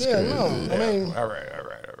crazy. Yeah, no. I mean, all right.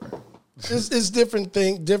 It's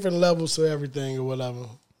different levels to everything or whatever.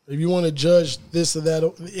 If you want to judge this or that,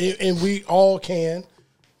 and we all can,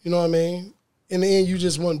 you know what I mean? In the end, you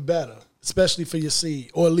just want better, especially for your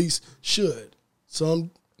seed, or at least should.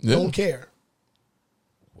 Some don't care.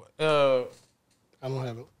 I don't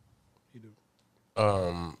have it. You do.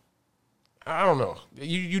 I don't know.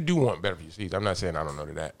 You do want better for your seeds. I'm not saying I don't know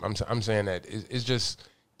that. I'm saying that it's just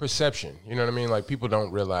perception. You know what I mean? Like, people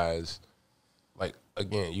don't realize. Like,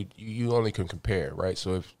 again, you only can compare, right?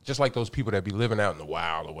 So if just like those people that be living out in the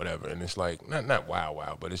wild or whatever, and it's like not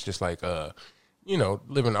wild, but it's just like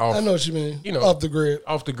living off. I know what you mean. Off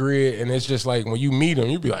the grid, and it's just like when you meet them,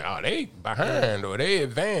 you be like, oh, they behind, or they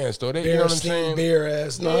advanced, or they, you know what I'm saying? Bare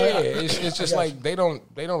ass. No, it's just like they don't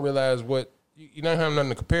realize what you don't have nothing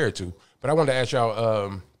to compare it to. But I wanted to ask y'all,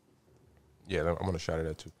 I'm gonna shout at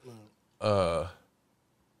that too.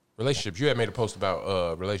 Relationships. You had made a post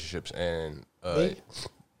about relationships, and I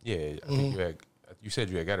think you said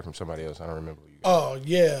you had got it from somebody else. I don't remember who you got. Oh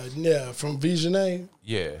yeah, from Visionet.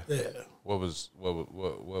 Yeah. Yeah. What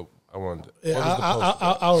I wanted.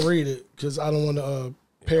 I'll read it because I don't want to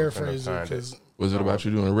paraphrase it. Cause was it about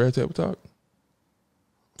you doing a red table talk?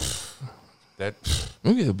 That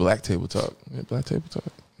we get a black table talk. Black table talk.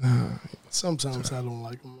 Sometimes I don't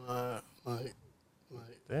like him. Like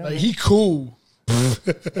he cool.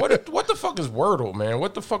 What the fuck is Wordle, man?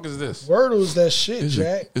 What the fuck is this? Wordle is that shit,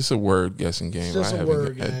 Jack. It's a word guessing game. It's just a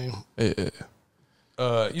word game.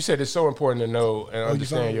 You said it's so important to know and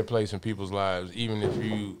understand your place in people's lives, even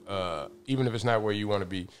if it's not where you want to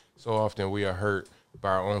be. So often we are hurt by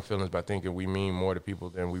our own feelings by thinking we mean more to people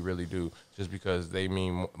than we really do, just because they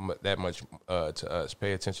mean that much to us.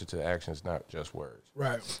 Pay attention to the actions, not just words.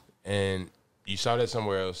 Right. And you saw that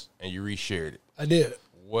somewhere else, and you reshared it. I did.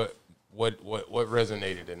 What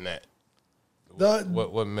resonated in that?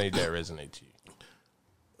 What made that resonate to you?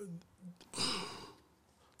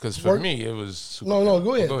 Because for me, it was super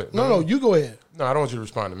go ahead. No, you go ahead. No, I don't want you to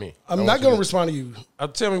respond to me. I'm not going to respond to you.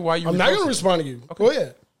 Tell me why you. I'm not going to respond to you. Okay. Go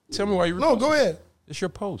ahead. Tell me why you. No, go ahead. It's your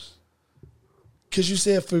post. Because you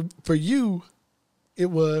said for you, it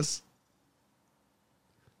was.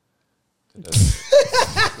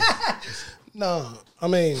 No, I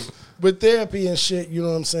mean, with therapy and shit, you know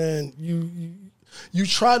what I'm saying? You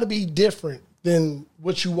try to be different than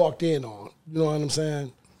what you walked in on. You know what I'm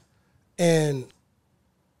saying? And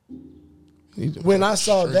when I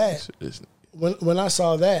saw that, when I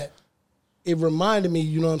saw that, it reminded me,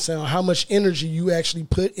 you know what I'm saying, how much energy you actually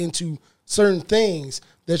put into certain things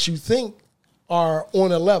that you think are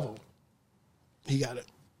on a level. He got it.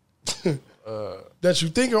 That you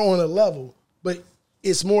think are on a level, but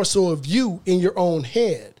it's more so of you in your own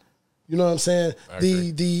head. You know what I'm saying?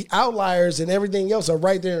 The outliers and everything else are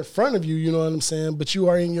right there in front of you, you know what I'm saying? But you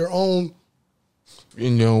are in your own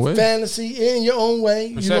way. Fantasy, in your own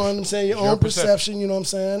way. Perception. You know what I'm saying? Your own perception, you know what I'm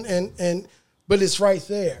saying? And but it's right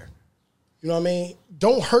there. You know what I mean?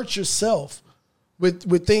 Don't hurt yourself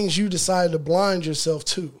with things you decide to blind yourself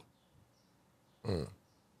to.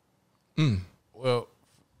 Well,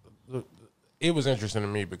 it was interesting to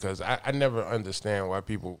me because I never understand why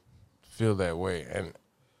people feel that way. And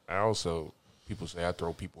I also, people say I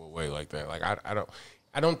throw people away like that. Like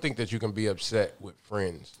I don't think that you can be upset with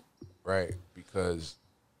friends, right? Because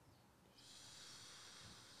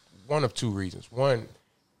one of two reasons. One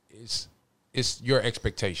is it's your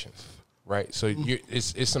expectations, right? So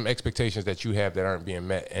it's some expectations that you have that aren't being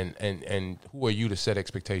met. And who are you to set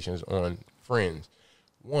expectations on friends?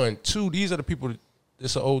 One. Two, these are the people,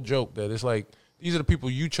 it's an old joke that it's like, these are the people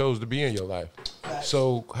you chose to be in your life.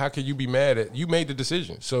 So how can you be mad at, you made the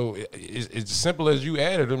decision. So it's as simple as you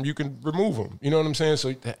added them, you can remove them. You know what I'm saying?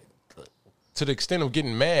 So to the extent of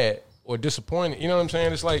getting mad or disappointed, you know what I'm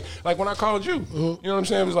saying? It's like when I called you, you know what I'm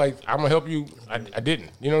saying? It was like, I'm going to help you. I didn't,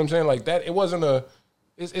 you know what I'm saying? Like that, it wasn't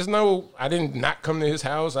it's no, I did not come to his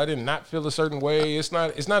house. I did not feel a certain way. It's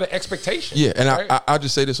not an expectation. Yeah, and right? I'll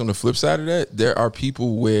just say this on the flip side of that. There are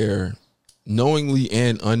people where knowingly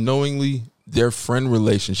and unknowingly, their friend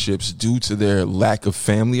relationships, due to their lack of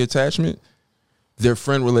family attachment, their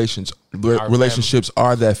friend relationships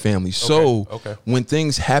are that family. So when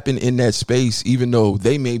things happen in that space, even though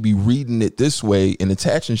they may be reading it this way and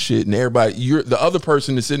attaching shit, and everybody, the other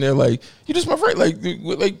person is sitting there like, you're just my friend, like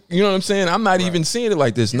you know what I'm saying? I'm not even seeing it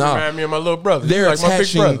like this. You remind me of my little brother. They're like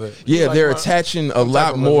attaching, my big brother. yeah, like they're attaching a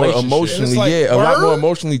lot more emotionally, a lot more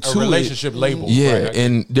emotionally to a relationship label. Yeah, right?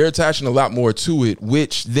 And they're attaching a lot more to it,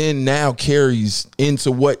 which then now carries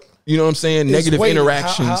into what. You know what I'm saying? It's negative weighted.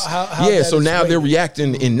 interactions. How so now weighted. they're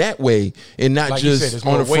reacting in that way and not like just you said,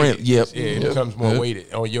 on a friend. It becomes more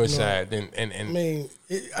weighted on your side. I mean,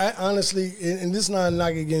 I honestly, and this is not a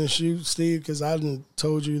knock against you, Steve, because I done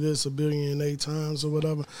told you this 1,000,000,008 times or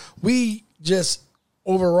whatever. We just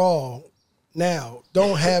overall now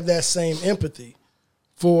don't have that same empathy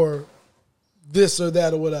for this or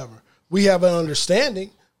that or whatever. We have an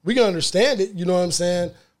understanding. We can understand it, you know what I'm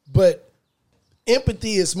saying? But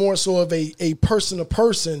empathy is more so of a person to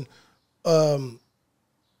person. I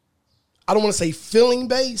don't want to say feeling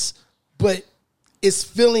based, but it's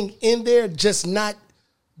feeling in there, just not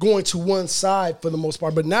going to one side for the most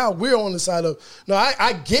part. But now we're on the side of, no,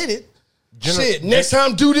 I get it. Next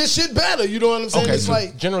time do this shit better. You know what I'm saying? Okay, it's so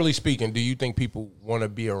like, generally speaking, do you think people want to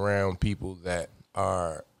be around people that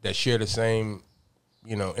share the same,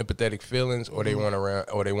 empathetic feelings, or they want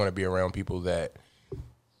to be around people that,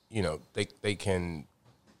 they can,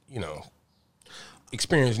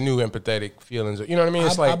 experience new empathetic feelings. You know what I mean?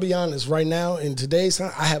 It's I'll be honest. Right now, in today's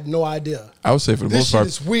time, I have no idea. I would say for the most part,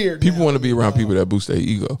 it's weird. People want to be around people that boost their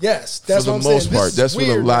ego. Yes, that's for what I'm the most saying. part. That's what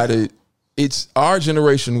a lot of it's our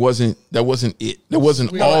generation wasn't it. That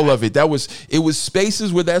wasn't all of it. It was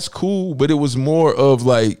spaces where that's cool, but it was more of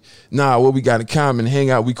like, nah, what we got in common, hang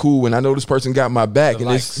out, we cool, and I know this person got my back.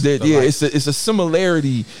 It's a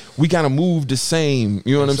similarity. We kind of move the same.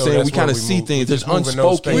 You know what I'm saying? We kind of see things. There's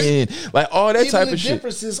unspoken, like all that type of shit. The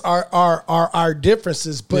differences are our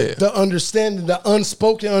differences, but the understanding, the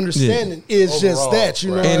unspoken understanding is just that.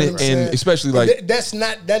 You know what I'm saying? And especially like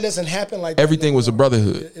that doesn't happen like everything was a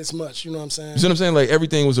brotherhood. It's much. You know what I'm saying? You see what I'm saying? Like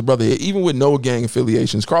everything was a brotherhood, even with no gang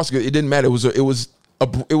affiliations. It didn't matter. It was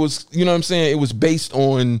you know what I'm saying? It was based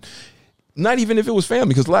on not even if it was family,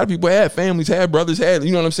 because a lot of people had families, had brothers, had,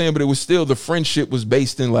 you know what I'm saying? But it was still, the friendship was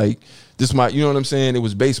based in like this. You know what I'm saying? It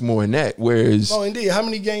was based more in that. Whereas, oh, indeed, how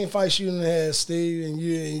many gang fights you done had, Steve? And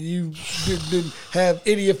you didn't have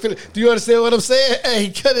any affiliate. Do you understand what I'm saying? Hey,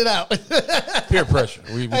 cut it out. Peer pressure.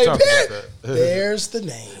 We talked about that. There's the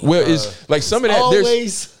name. Well, it's like some of that.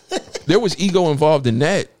 Always. There was ego involved in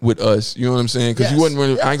that with us. You know what I'm saying? Because you wasn't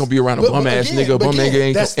really, I ain't gonna be around a bum ass nigga, bum nigga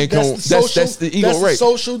ain't that's the ego, that's right? The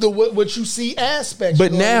social, what you see aspect.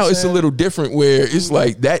 But now it's a little different where it's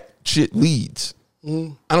like that shit leads.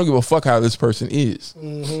 I don't give a fuck how this person is.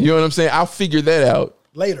 You know what I'm saying? I'll figure that out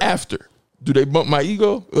later. After, do they bump my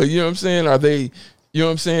ego? You know what I'm saying? Are they? You know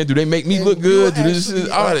what I'm saying? Do they make me look good? Do this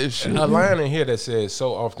all that shit? A line in here that says,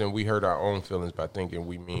 so often we hurt our own feelings by thinking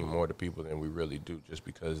we mean more to people than we really do just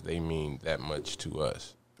because they mean that much to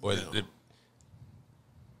us. Or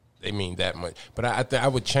they mean that much. But I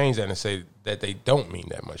would change that and say that they don't mean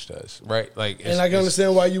that much to us, right? Like, and I can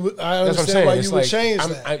understand why you would. I understand why you would change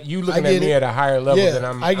that. You looking at me at a higher level than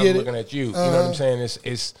I'm looking at you. You know what I'm saying?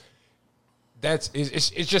 It's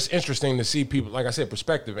just interesting to see people, like I said,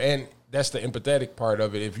 perspective, and that's the empathetic part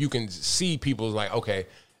of it. If you can see people's like, okay,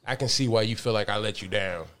 I can see why you feel like I let you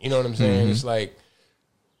down. You know what I'm saying? It's like,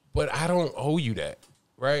 but I don't owe you that,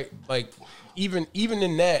 right? Like, even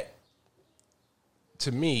in that,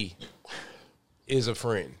 to me, is a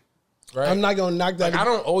friend, right? I'm not gonna knock that. Like, I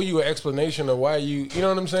don't owe you an explanation of why you know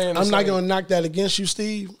what I'm saying? I'm not gonna knock that against you,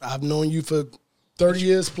 Steve. I've known you for 30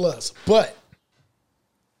 years plus, but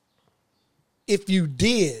if you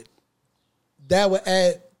did, that would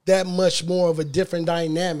add that much more of a different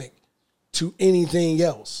dynamic to anything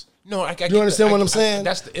else. No, I you understand what I'm saying?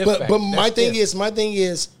 That's the if but fact. But my thing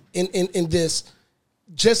is in this,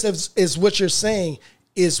 just as what you're saying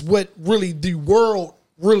is what really the world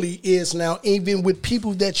really is now. Even with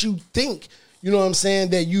people that you think, you know what I'm saying,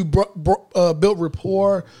 that you built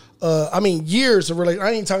rapport. I mean, years of relationship.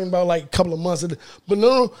 I ain't talking about like a couple of months, but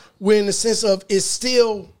no, we're in the sense of it's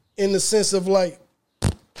still in the sense of like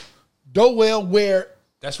Dowell, where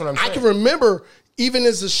that's what I'm saying. I can remember even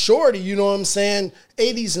as a shorty, you know what I'm saying,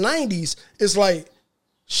 80s, 90s, it's like,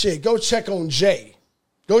 shit, go check on Jay.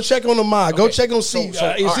 Go check on Ahmad. Okay. Go check on C.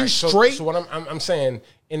 Is he straight? So what I'm saying,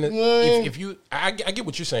 if you, I get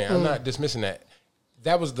what you're saying. I'm not dismissing that.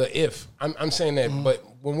 That was the if. I'm saying that, but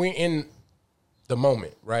when we're in the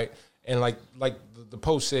moment, right? And like the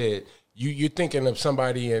post said, you're thinking of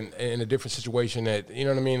somebody in a different situation that, you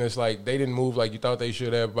know what I mean? It's like they didn't move like you thought they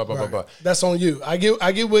should have, blah, blah, blah, blah. That's on you. I get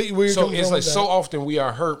where you're coming from. So it's like so often we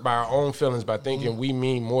are hurt by our own feelings by thinking we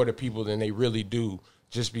mean more to people than they really do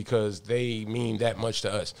just because they mean that much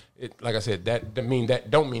to us. Like I said, that don't mean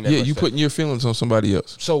that much. Yeah, you putting your feelings on somebody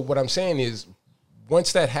else. So what I'm saying is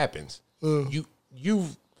once that happens,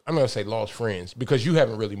 you've, I'm going to say lost friends because you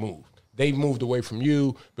haven't really moved. They moved away from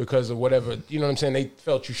you because of whatever, you know what I'm saying? They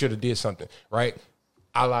felt you should have did something, right?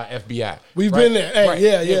 A la FBI. We've been there. Hey, right.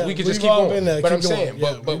 Yeah. We can just keep going. Been there. But keep I'm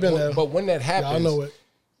saying, but when that happens, I know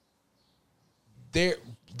it.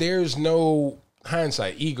 There's no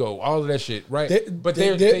hindsight, ego, all of that shit, right?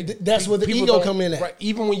 That's where the ego come in at. Right?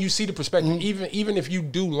 Even when you see the perspective, even if you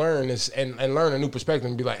do learn this and learn a new perspective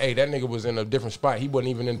and be like, hey, that nigga was in a different spot. He wasn't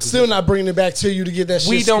even in position. Still not bringing it back to you to get that shit.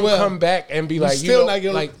 We don't come back and be like, still not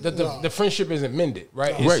gonna, like the friendship isn't mended,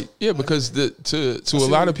 right? Right. Yeah, because to a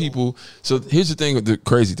lot of people, so here's the thing, the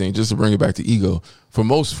crazy thing, just to bring it back to ego. For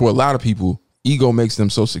a lot of people, ego makes them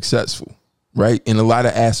so successful. Right, in a lot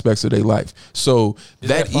of aspects of their life. So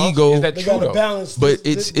that ego, is that true though? But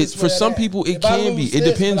it's for some people it can be. It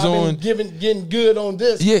depends on getting good on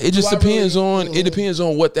this. Yeah, it just depends on it depends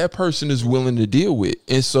on what that person is willing to deal with.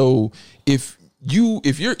 And so if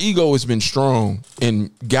your ego has been strong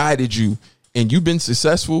and guided you and you've been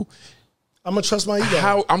successful, I'm gonna trust my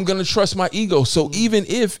ego. I'm gonna trust my ego. So even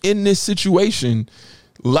if in this situation,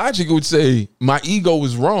 logic would say my ego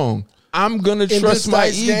is wrong, I'm gonna trust my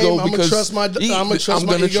ego because I'm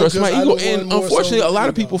gonna trust my ego. And unfortunately, a lot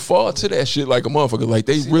of people fall to that shit like a motherfucker. Like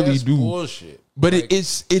they really do. Bullshit. But like,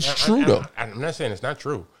 it's true though. I'm not saying it's not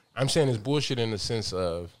true. I'm saying it's bullshit in the sense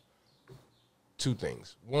of two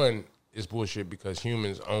things. One is bullshit because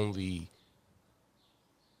humans only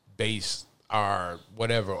base our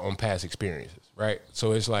whatever on past experiences, right?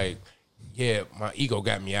 So it's like, yeah, my ego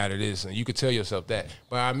got me out of this, and you could tell yourself that,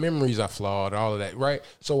 but our memories are flawed, all of that, right?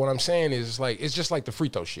 So what I'm saying is, it's just like the free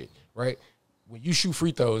throw shit, right? When you shoot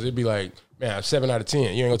free throws, it'd be like, man, 7 out of 10. You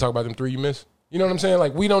ain't gonna talk about them 3 you missed. You know what I'm saying?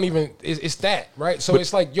 Like, we don't even, it's that, right? So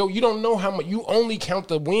it's like, yo, you don't know how much, you only count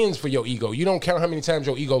the wins for your ego. You don't count how many times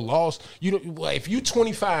your ego lost. You don't, if you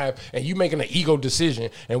 25 and you making an ego decision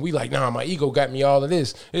and we like, nah, my ego got me all of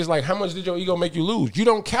this. It's like, how much did your ego make you lose? You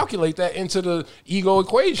don't calculate that into the ego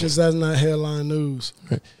equation. Because that's not headline news.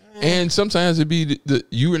 Right. And sometimes it'd be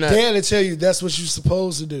you and I. Dad tell you that's what you're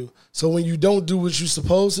supposed to do. So when you don't do what you're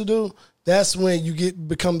supposed to do, that's when you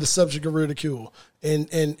become the subject of ridicule. And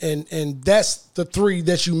that's the 3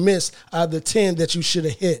 that you missed out of the 10 that you should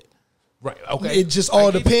have hit. Right. Okay. It just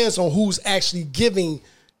all depends on who's actually giving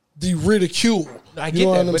the ridicule. I get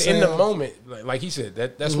that, but in the moment, like he said,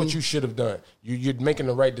 that's what you should have done. You're making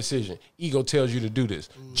the right decision. Ego tells you to do this.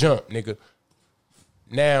 Jump, nigga.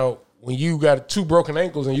 Now, when you got 2 broken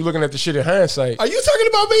ankles and you're looking at the shit in hindsight. Are you talking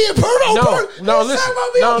about me in Perdo? No, listen.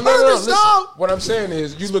 No. What I'm saying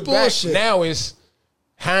is, you look back, now it's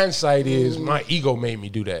hindsight is my ego made me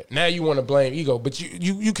do that. Now you want to blame ego, but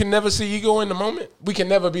you can never see ego in the moment. We can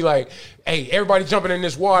never be like, hey, everybody jumping in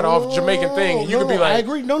this water off Jamaican thing. And you can be like, I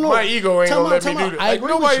agree. No. My ego ain't going to let me do that. Like,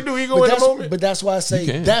 nobody do ego in the moment. But that's why I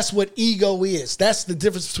say that's what ego is. That's the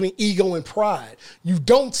difference between ego and pride. You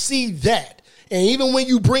don't see that. And even when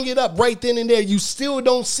you bring it up right then and there, you still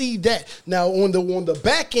don't see that. Now, on the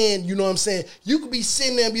back end, you know what I'm saying, you could be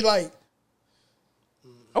sitting there and be like,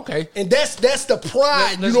 okay. And that's the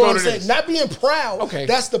pride, you know what I'm saying? Not being proud. Okay.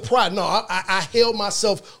 That's the pride. No, I held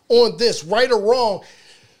myself on this, right or wrong.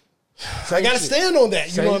 So I got to stand on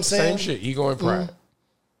that, you know what I'm saying? Same shit, ego and pride.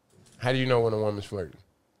 How do you know when a woman's flirting?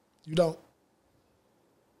 You don't.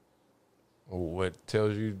 Well, what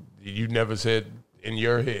tells you, you never said in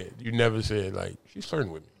your head, you never said, like, she's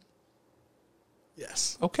flirting with me.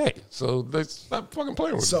 Yes. Okay, so let's stop fucking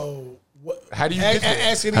playing with me. So, what? How do you get that?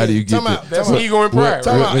 Ask it again. How do you get that? That's ego and pride.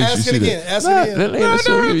 Ask it again. Ask it again. That ain't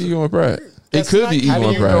necessarily ego and pride. It could be ego and pride.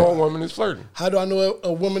 How do you know a woman is flirting? How do I know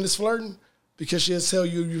a woman is flirting? Because she'll tell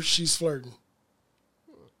you she's flirting.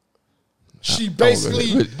 She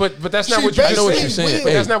basically, but that's not what you just said. What you're saying.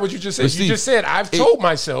 That's not what you just said. Steve, you just said I've told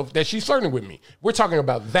myself that she's flirting with me. We're talking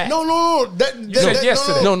about that. No. You said yes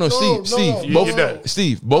to that. No,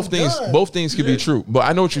 Steve. Both things could be true. But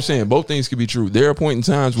I know what you're saying. Both things could be true. There are points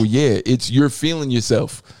in times where it's you're feeling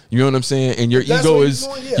yourself. You know what I'm saying? And your ego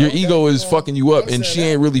is fucking you up, and she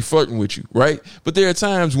ain't really flirting with you, right? But there are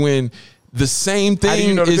times when the same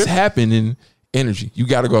thing is happening. Energy. You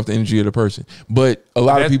got to go off the energy of the person. But a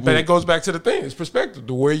lot of people. But that goes back to the thing. It's perspective.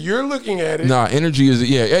 The way you're looking at it. Nah, energy is,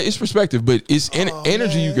 it's perspective, but it's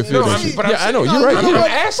energy you can feel. I know. You're right. I'm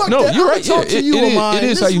asking. No, you're right. Yeah, it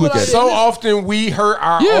is how you look at it. So often we hurt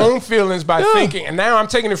our own feelings by thinking, and now I'm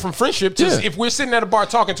taking it from friendship to if we're sitting at a bar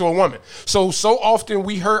talking to a woman. So often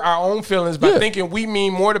we hurt our own feelings by thinking we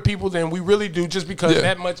mean more to people than we really do just because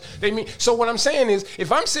that much they mean. So what I'm saying is, if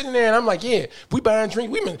I'm sitting there and I'm like, we buying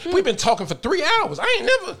drink, we've been talking for 3 hours. I ain't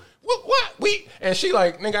never and she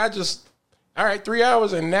like, nigga, I just all right, 3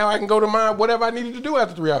 hours, and now I can go to my whatever I needed to do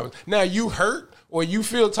after 3 hours. Now you hurt or you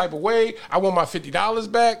feel type of way. I want my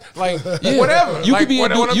 $50 back. Like whatever. You like, could be.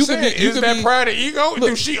 What I'm saying is that be, pride of ego. Look,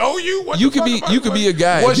 do she owe you? What you could be. You could be a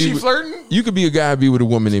guy. Was she flirting? You could be a guy, be with a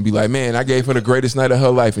woman, and be like, man, I gave her the greatest night of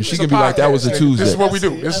her life, and she could be like, that was a Tuesday. This is what we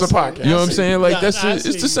do. This is a podcast. You know what I'm saying? Like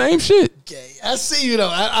it's the same shit. Okay, I see you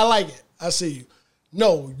though. I like it. I see you.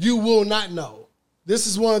 No, you will not know. This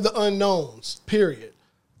is one of the unknowns, period.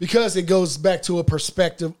 Because it goes back to a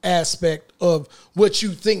perspective aspect of what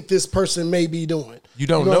you think this person may be doing. You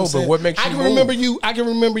don't know, but what makes you I can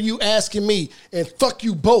remember you asking me, and fuck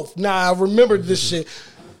you both. Now I remember this shit.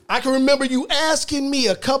 I can remember you asking me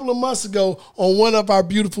a couple of months ago on one of our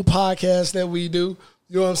beautiful podcasts that we do.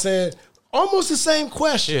 You know what I'm saying? Almost the same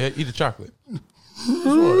question. Yeah, eat the chocolate.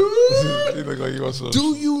 You look like you want some.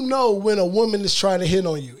 Do you know when a woman is trying to hit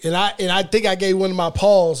on you? And I think I gave one of my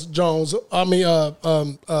Paul's Jones.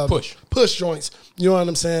 Push joints. You know what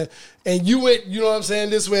I'm saying? And you went, you know what I'm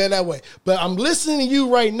saying, this way and that way. But I'm listening to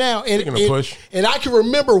you right now, and I can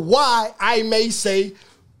remember why I may say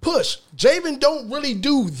push. Javen don't really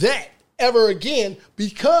do that ever again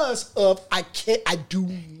because of I do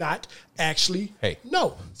not actually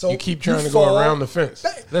know. So you keep trying to go around the fence.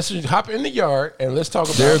 Let's just hop in the yard and let's talk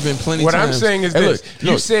about. There have been plenty. What times. I'm saying is this: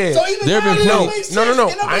 you said so there have been no.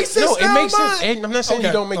 It makes sense. I'm not saying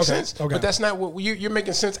you don't make sense, but that's not what you're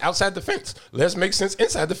making sense outside the fence. Let's make sense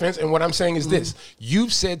inside the fence. And what I'm saying is this: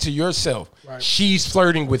 you've said to yourself, "She's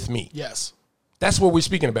flirting with me." Yes. That's what we're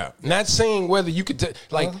speaking about. Not saying whether you could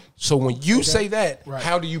So when you say that,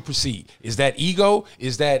 how do you proceed? Is that ego?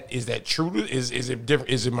 Is that true? Is it different?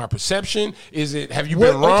 Is it my perception? Is it have you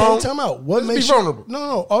been wrong? Okay, time out. What Let's makes be vulnerable? You,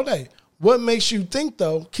 no, all day. What makes you think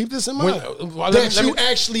though? Keep this in mind.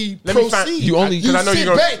 Actually proceed. You only because I know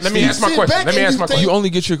you're going. Let me ask my question. You only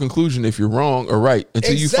get your conclusion if you're wrong or right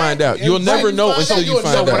until you find out. You'll never know until you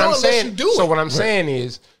find out. So what I'm saying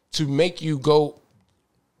is to make you go.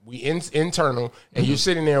 Internal, and you're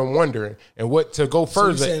sitting there and wondering, and what to go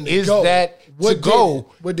further is that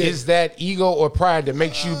ego or pride that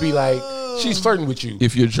makes you be like, she's flirting with you.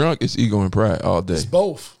 If you're drunk, it's ego and pride all day. It's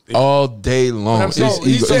both. All day long. It's ego.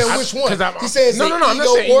 He's saying which one? He says no. I'm not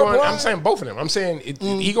saying ego. I'm saying both of them. I'm saying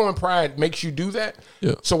ego and pride makes you do that.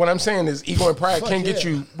 Yeah. So what I'm saying is ego and pride can get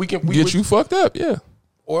you. We get you fucked up. Yeah.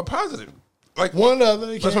 Or positive. Like one other,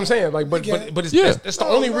 that's what I'm saying. Like, but that's the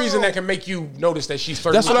only reason that can make you notice that she's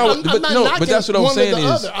flirting. That's what that's what I'm saying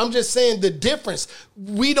is. I'm just saying the difference.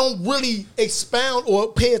 We don't really expound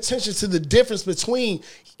or pay attention to the difference between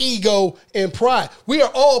ego and pride. We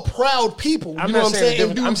are all proud people. You know what I'm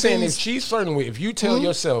saying? I'm saying if she's flirting with, if you tell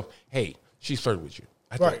yourself, "Hey, she's flirting with you,"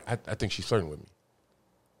 I think she's flirting with me.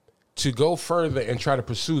 To go further and try to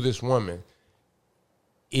pursue this woman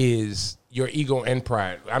is your ego and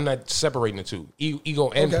pride. I'm not separating the two.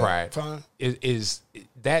 Ego and pride is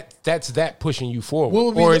that pushing you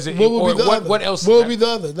forward, or is it? What else? What would be the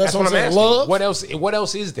other? That's what I'm saying. Love. What else? What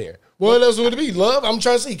else is there? What else would it be? Love. I'm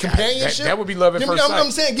trying to see companionship. That would be love at first sight. I'm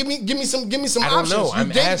saying, give me some options. I don't know.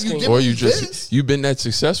 I'm asking. Or you've been that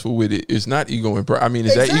successful with it. It's not ego and pride. I mean,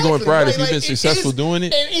 is that ego and pride if you've been successful doing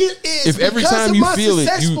it? If every time you feel it,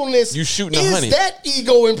 you shooting 100. Is that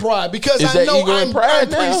ego and pride? Because I know I'm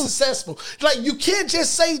pretty successful. Like you can't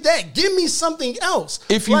just say that. Give me something else.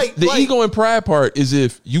 If you the ego and pride part is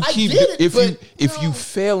if you keep if you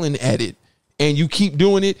failing at it. And you keep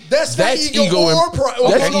doing it. That's ego and pride.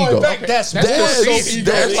 That's ego. That's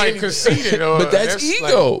like conceited. But that's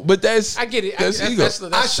ego. But that's I get it. That's ego.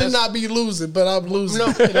 I should not be losing, but I'm losing.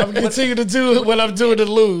 No, and I'm continue to do what I'm doing to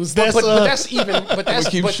lose. But that's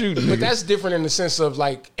different in the sense of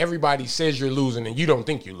like everybody says you're losing and you don't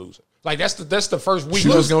think you're losing. Like that's the first week.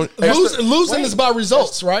 Losing is by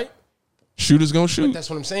results, right? Shooters gonna shoot. But that's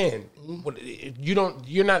what I'm saying.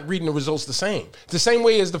 You're not reading the results the same. It's the same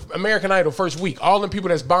way as the American Idol first week. All the people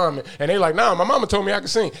that's bombing and they're like, nah, my mama told me I could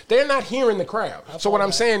sing. They're not hearing the crowd. So what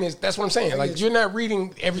I'm saying is, that's what I'm saying. Like you're not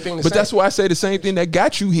reading everything the same. But that's why I say the same thing that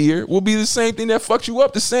got you here will be the same thing that fucked you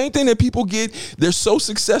up. The same thing that people get. They're so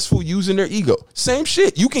successful using their ego. Same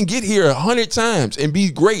shit. You can get here 100 times and be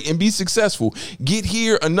great and be successful. Get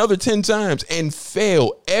here another 10 times and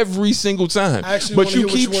fail every single time. But you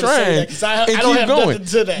keep trying and keep going.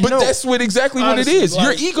 But that's exactly what it is.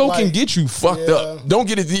 Your ego can get you fucked up. Don't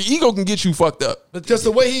get it. The ego can get you fucked up. Because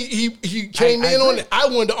the way he came in on it, I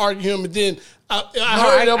wanted to argue him, and then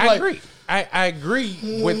I agree. I agree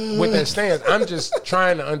with that stance. I'm just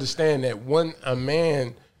trying to understand that when a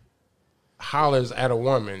man hollers at a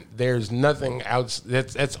woman, there's nothing else.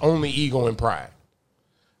 That's only ego and pride.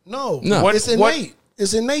 No. It's innate.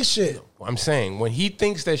 It's innate shit. I'm saying when he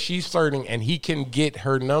thinks that she's flirting and he can get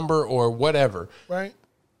her number or whatever, right?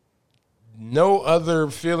 No other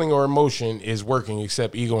feeling or emotion is working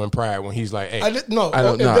except ego and pride when he's like, "Hey, I don't know." I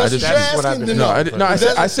said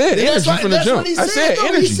energy from the jump. I said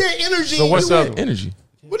energy. He said energy. So what's up? Energy.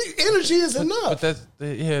 Energy is enough. But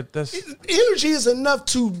that's energy is enough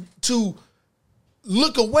to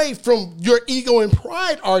look away from your ego and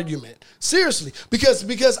pride argument. Seriously, because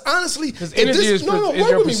honestly, energy is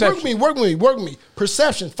your perception. Work with me.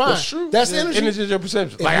 Perception, fine. That's true. That's energy. Energy is your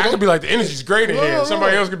perception. Like I could be like, the energy's great in here.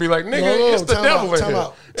 Somebody else could be like, nigga, it's the devil in here.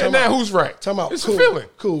 And now who's right? It's a feeling.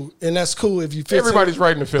 Cool. And that's cool if you 15. Everybody's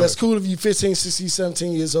right in the feeling. That's cool if you're 15, 16,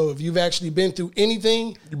 17 years old. If you've actually been through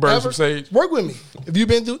anything, you burn some sage. Work with me. If you've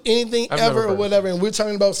been through anything ever or whatever, and we're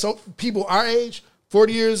talking about some people our age,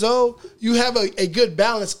 40 years old, you have a good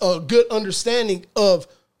balance, a good understanding of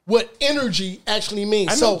what energy actually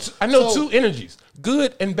means. I know two energies.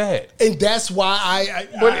 good and bad. And that's why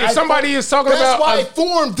But if somebody is talking that's about, why I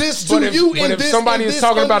formed this to you. But if somebody is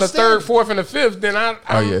talking about a third, fourth, and a fifth, then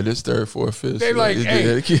this third, fourth, fifth. They like,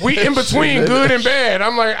 hey, we in between good and bad.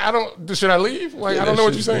 I'm like, should I leave? Like, I don't know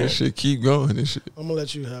what you're saying. That shit keep going. This shit. I'm gonna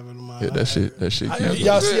let you have it. Yeah, that shit keep going.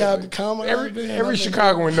 Y'all see how common every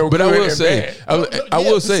Chicagoan know. But good I will and say, bad. I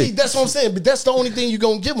will say, see, that's what I'm saying. But that's the only thing you're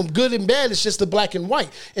gonna give them. Good and bad is just the black and white,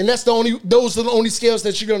 and those are the only scales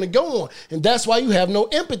that you're gonna go on, and that's why you have no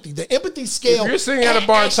empathy. The empathy scale. If you're sitting at a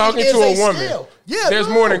bar talking to a woman, there's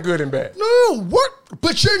more than good and bad. No, what?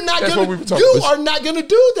 But you're not That's gonna. what we were talking You about. are not gonna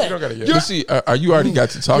do that. You don't gotta get but see, are you already got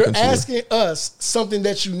to talking You're to her? asking us something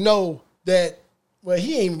that you know that. Well,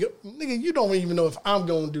 he ain't. Nigga, you don't even know if I'm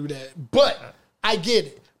gonna do that. But I get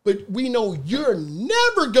it. But we know you're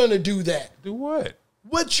never gonna do that. Do what?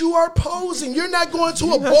 What you are posing. You're not going to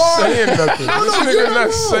a bar. Saying nothing. No, This nigga you're not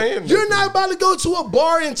wrong. saying nothing. You're not about to go to a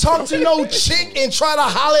bar and talk to no chick and try to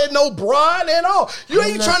holler at no broad at all. You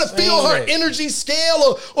ain't not trying to feel her saying that. energy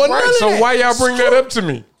scale or none Right. of So that. why y'all bring that up to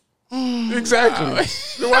me? Exactly.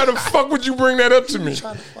 Then why the fuck would you bring that up to me?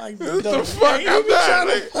 What the fuck? I'm not.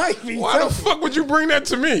 Why the fuck would you bring that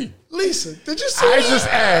to me? Lisa, did you see I that? just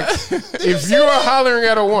asked if you are hollering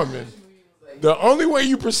at a woman. The only way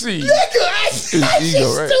you proceed Nigga, Is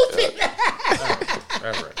ego, right? stupid.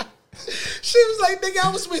 All right. She was like, nigga,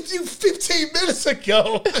 I was with you 15 minutes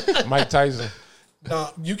ago. Mike Tyson.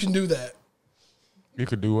 Nah, you can do that. You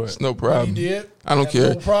could do what? It's no problem. He did. I don't Have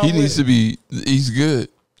care. no problem He needs with to be. He's good.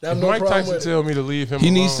 Have If no Mike problem Tyson with it. tell me to leave him He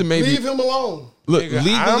alone, needs to maybe Leave him alone. look Nigga,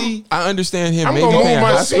 legally. I understand him I'm maybe gonna move paying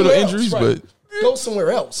my hospital Somewhere injuries, else, right. but Go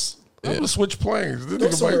somewhere else. I'm gonna switch planes. This Go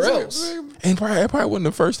nigga somewhere Mike else. Tyson. and that probably wasn't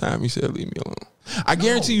the first time he said leave me alone. I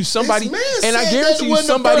guarantee you somebody, This man and I said guarantee that you wasn't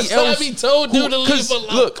the somebody first time else. he told you to leave 'cause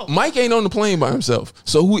alone. Look, Mike ain't on the plane by himself,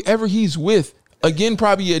 so whoever he's with again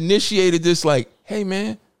probably initiated this. Like, hey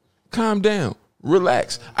man, calm down.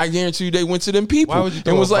 Relax. I guarantee you they went to them people Why would you and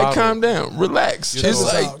throw was a like, bottle? calm down, relax. Check It's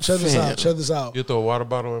this like, out. Check this fam. out. Check this out. You throw a water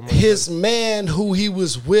bottle in my His man who he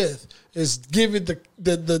was with is giving the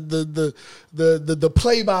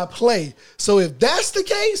play by play. So if that's the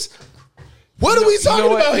case, what are we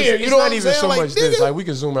talking about here? It's You know not what I'm even saying? so Like, much this. nigga, Like we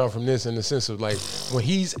can zoom out from this in the sense of like when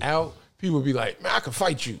he's out, people be like, "Man, I can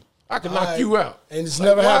fight you. I can knock you out." And it's Like,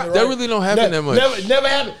 never why? happened. That right? really don't happen that much. Never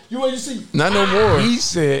happened. You see? Not no more. He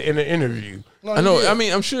said in an interview, No, I know. he did. I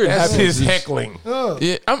mean, I'm sure it "That's happens. his heckling."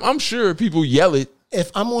 Yeah, I'm sure people yell it,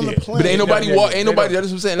 If I'm on the plane, but ain't nobody yeah, walk. yeah, Ain't they nobody. don't.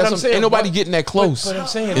 That's what I'm saying. But That's I'm saying, ain't nobody but- getting that close. But I'm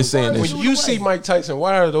saying, and saying when this you see Mike Tyson,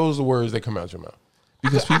 why are those the words that come out your mouth?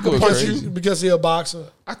 because people are punch crazy. you. because he a boxer.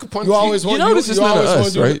 I could punch You always You want. know this is you none of always us,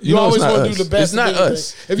 wanna do- right? You You know always it's not want to do us. the best. It's not of anything.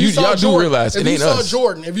 us. If you Y'all saw do Jordan, realize if it you ain't saw us.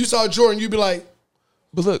 Jordan, if you saw Jordan, you'd be like,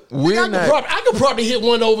 But look, we're not. I could probably hit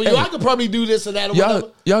one over you. Hey. I could probably do this or that or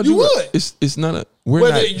whatever. Y'all you do would. It's not a. We're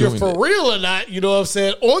Whether not you're doing for that. real or not, you know what I'm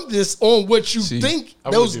saying? On what you See, think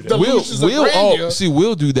I those wouldn't do that. delusions of We'll grandeur.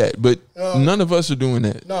 we'll do that, but none of us are doing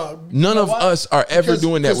that. No, None you know of why? us are ever Because-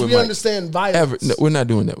 doing that because with we Mike. understand violence. Ever, no, we're not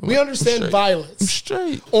doing that. With We Mike. I'm understand straight. violence. I'm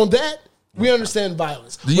straight. On that, we understand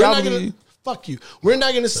violence. Do We're y'all not gonna believe- fuck you. We're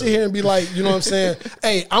not gonna sit here and be like, you know what I'm saying?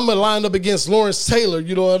 Hey, I'm gonna line up against Lawrence Taylor.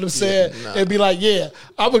 You know what I'm saying? And be like, yeah,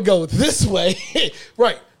 I would go this way,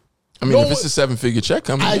 right? I mean, No if it's one- a 7-figure check,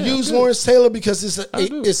 I use Lawrence Taylor because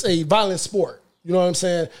it's a violent sport. You know what I'm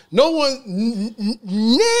saying? No one,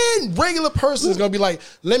 regular person is gonna be like,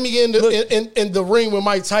 let me get in the ring with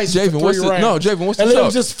Mike Tyson Javen, for what's 3 the rounds. no, Javen? What's the and let him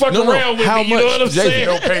talk? just fuck No, around with how me. You much? know what I'm Javen, saying?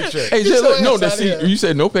 No paycheck. Hey, Get Jay, your look, no, ass that's out of here. you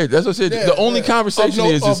said no pay. That's what I said. Yeah, the only yeah. conversation Of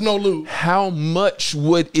no- is of no loot. how much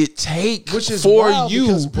would it take Which is for wild you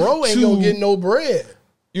because bro ain't to, gonna get no bread.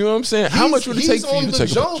 You know what I'm saying? How much would it take for you to He's on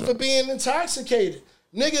take the a joint picture? for being intoxicated.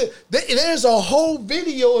 Nigga, there's a whole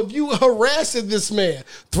video of you harassing this man,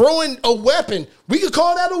 throwing a weapon. We could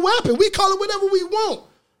call that a weapon. We call it whatever we want.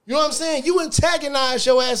 You know what I'm saying? You antagonize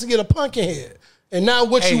your ass to get a pumpkin head. And now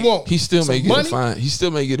what you want? He still Some may get money? a fine. He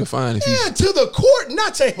still may get a fine if Yeah, he's to the court,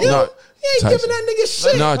 not to him. No, He ain't Tyson. giving that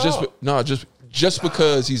nigga shit. just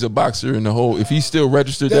because he's a boxer in the whole. If he still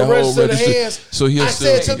registered That that whole register the register, hands. so he'll I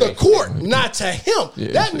still said to the court, not to him.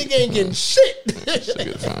 Yeah, that he nigga should ain't getting shit. still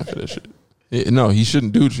get a fine for that shit. Yeah, no, he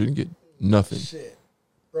shouldn't do. Shouldn't get nothing. Shit.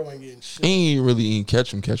 Bro ain't getting shit. He ain't really even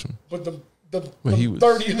catch him. But the But he was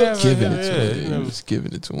 30 hooks. giving it to Yeah, him. He was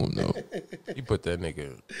giving it to him though. He put that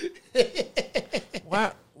nigga.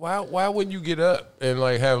 Why wouldn't you get up and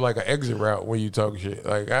like have like an exit route when you talk shit?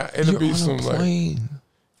 Like it'll You're be on some a like. plane.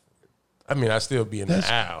 I mean, I still be in That's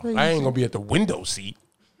the aisle. crazy. I ain't gonna be at the window seat.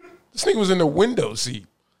 This nigga was in the window seat.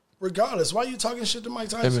 Regardless, why you talking shit to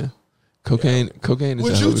Mike Hey Tyson? man, cocaine is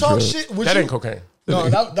Would a hell you of a talk drug. shit? Would That you, ain't cocaine. No,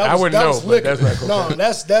 that I was, wouldn't that know, was but liquor. that's not cocaine.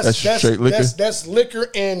 No, that's straight liquor? That's liquor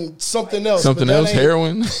and something else. Something but that else, ain't-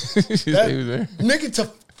 heroin. That,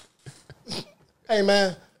 nigga, hey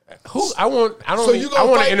man, I want So you I gonna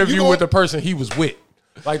want fight- to interview you gonna- with the person he was with.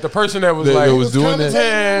 Like the person that was that like was doing that.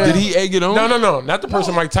 commentating? Did he egg it on? No, not the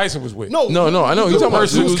person Mike Tyson was with. no, No, I know. He's talking about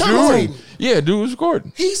person dude. was commentating. Yeah, dude was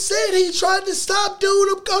recording. He said he tried to stop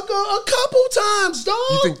dude a couple times,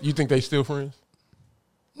 dog. You think they still friends?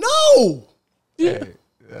 No. Yeah.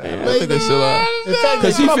 I think they still are. In fact,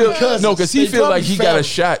 Because they he probably feel cousins. because he They feel like probably he got a family.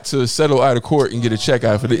 shot to settle out of court and get a check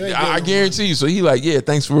out for it. I guarantee you. So he like, yeah,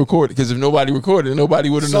 thanks for recording. Because if nobody recorded, nobody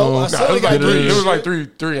would have So, known. I saw It was got like three. three. It was like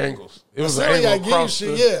three angles. It was an Somebody angle gotta give you across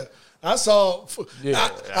shit. the. Yeah, I saw. Yeah,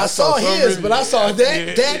 I saw some his, video. but I saw that.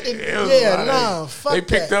 Yeah, that. it was Yeah, like- nah. Fuck They that.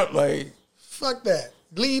 picked up like. Fuck that.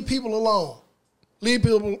 Leave people alone. Leave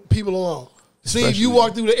people alone. See, if Especially- you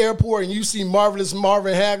walk through the airport and you see Marvelous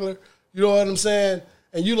Marvin Hagler, you know what I'm saying?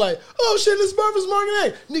 And you like, oh shit, this Marvelous Marvin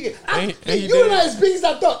Hagler. Nigga, Ain't he you dead? not as big as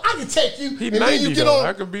I thought. I can take you. He and then 90 you get though. on.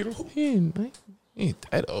 I could beat him. He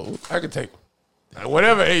ain't that old. I could take him.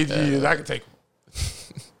 Whatever age he is, I could take him.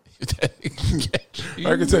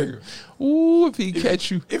 I could take him. Ooh, if he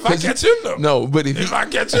catch you. If I catch him though. No, but if I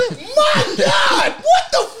catch him. My God,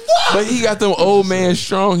 what the fuck? but he got them old man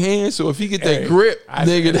strong hands, so if he get that grip,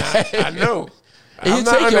 nigga, I know. He'll I'm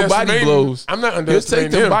not take your body underestimating- blows. I'm not He'll take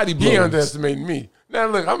underestimating them him. body He blows. underestimating me. Now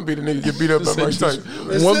look, I'm gonna be the nigga get beat up by Mike Tyson.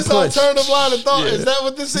 Is One this punch. alternative line of thought? Yeah. Is that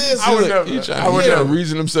what this is? I would never. He I trying would to never.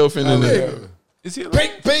 reason himself into nigga. the Is he alive?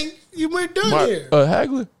 Pink, pink. You went done here.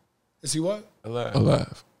 Hagler Is he what? Alive.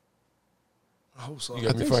 alive. I hope so. You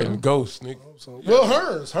got me think fighting so. ghosts, nigga. Well,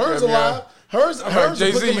 Hearns got me alive. out. Hearns I'm like, will put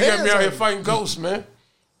Jay-Z, them you got hands me out on here you. fighting ghosts, man.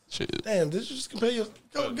 Shit. Damn, did you just compare your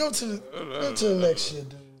go to the next shit,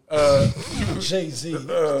 dude? Jay-Z. What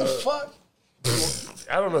the fuck?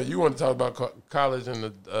 I don't know. You want to talk about college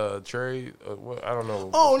and the trade? What? I don't know.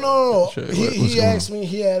 Oh no. Shit, He what's going asked me.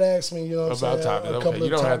 He had asked me. You know what I'm About saying? topics. A Okay, couple you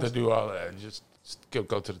of don't have times. to do all that. Just go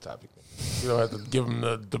to the topic. You don't have to give them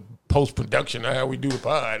the post production of how we do the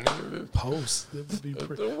pod. nigga. Post. It would be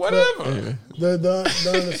pretty. Whatever.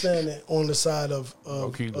 The understanding on the side of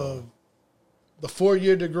Okay, the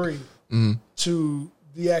 4-year degree to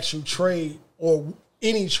the actual trade or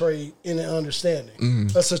any trade in an understanding.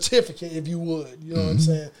 A certificate, if you would. You know what I'm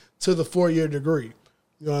saying? To the 4-year degree.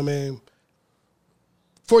 You know what I mean?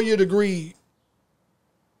 4-year degree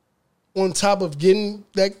on top of getting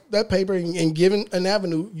that paper and giving an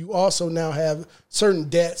avenue, you also now have certain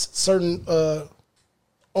debts, certain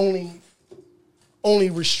only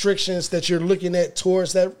restrictions that you're looking at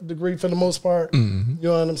towards that degree for the most part. You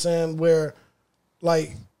know what I'm saying? Where,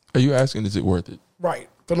 like, Are you asking, is it worth it? right,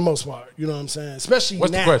 for the most part. You know what I'm saying? Especially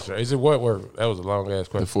What's now. the question? Is it what word? That was a long ass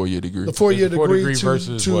The question. 4-year degree. The 4-year The 4 degree, degree to,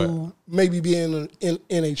 versus to what? maybe being in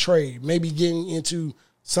a trade, maybe getting into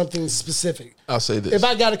something specific. I'll say this. If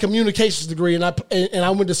I got a communications degree and I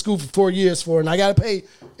went to school for 4 years for it, and I got to pay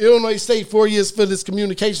Illinois State 4 years for this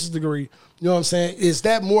communications degree, you know what I'm saying? Is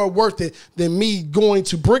that more worth it than me going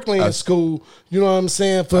to Brickland school? You know what I'm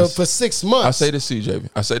saying for 6 months? I say this to you, JV.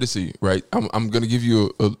 I say this to you, right? I'm going to give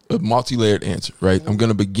you a multi-layered answer, right? I'm going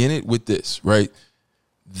to begin it with this, right?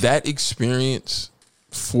 That experience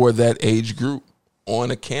for that age group on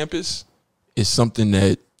a campus is something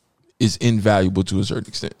that is invaluable to a certain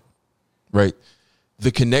extent, right? The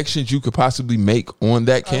connections you could possibly make on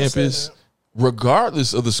that campus,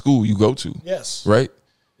 regardless of the school you go to, Yes. right,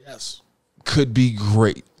 Yes. could be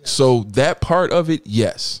great. So that part of it,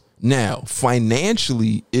 yes. Now,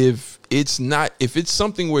 financially, if it's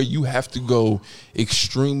something where you have to go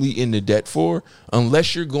extremely into debt for,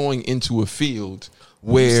 unless you're going into a field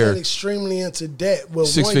You where said extremely into debt. Well,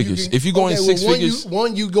 Six one, figures. You can, if you go in six figures,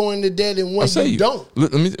 one you go into debt and one I'll say you don't.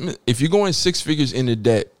 Let me, if you're going 6 figures into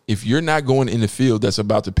debt, if you're not going in the field that's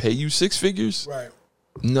about to pay you 6 figures, Right.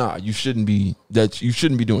 nah, you shouldn't be. You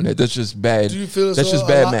shouldn't be doing that. That's just bad. Do you feel as that's though just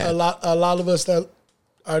bad a math. lot of us that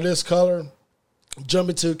are this color jump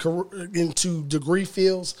into degree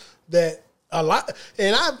fields that a lot,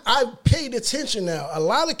 and I paid attention now. A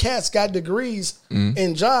lot of cats got degrees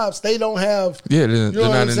and jobs they don't have. Yeah, they're you know not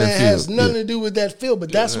what I'm in saying? that It has field. nothing Yeah. to do with that field,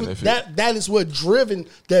 but that's they're what in that that is what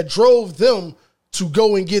drove them to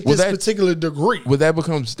go and get Well, this that- particular degree. Well,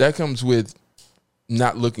 that comes with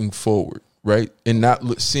not looking forward, right, and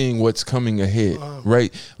not seeing what's coming ahead,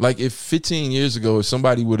 right. Like if 15 years ago, if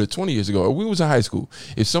somebody would have 20 years ago, or we was in high school,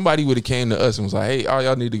 if somebody would have came to us and was like, "Hey, all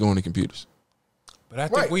y'all need to go into computers," But I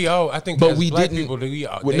think Right. I think But as we black didn't- people,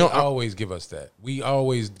 they no, always give us that. We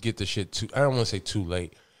always get the shit too. I don't want to say too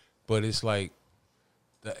late, but it's like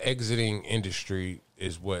the exiting industry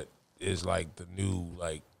is what is like the new,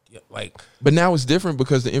 like, But now it's different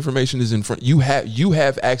because the information is in front. You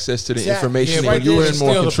have access to the information, right, and you're in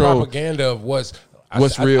more still control. The propaganda of what's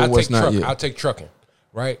real, what's not yet. I'll take trucking,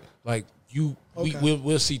 right? Like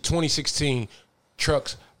we'll see 2016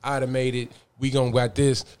 trucks automated. We gonna got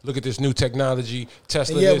this. Look at this new technology.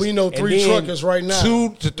 Tesla. And we know 3 truckers right now.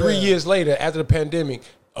 2 to 3 years later, after the pandemic,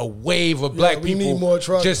 a wave of black people. Need more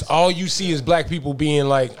truckers. Just all you see is black people being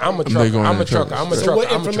like, "I'm a trucker. I'm a trucker. I'm a trucker." So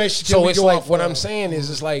what information can So we it's go like off what of? I'm saying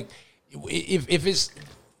is, it's like if it's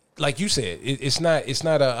like you said, it's not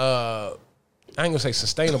a. I ain't gonna say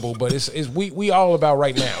sustainable, but it's we all about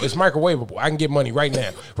right now. It's microwavable. I can get money right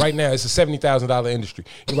now. Right now, it's a $70,000 industry.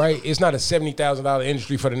 Right? It's not a $70,000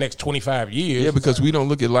 industry for the next 25 years. Yeah, because we don't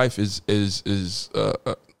look at life as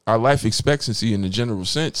our life expectancy in the general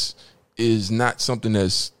sense is not something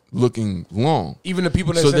that's looking long. Even the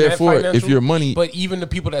people that's so in therefore, that financial, if your money, but even the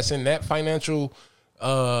people that's in that financial,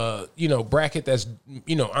 bracket, that's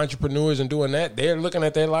entrepreneurs and doing that, they're looking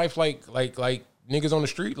at their life like niggas on the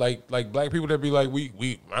street, like black people that be like,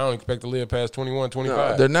 I don't expect to live past 21, 25.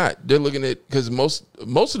 No, they're not. They're looking at, because most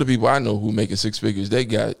of the people I know who making 6 figures,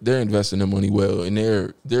 they're investing their money well, and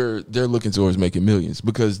they're looking towards making millions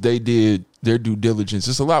because they did their due diligence.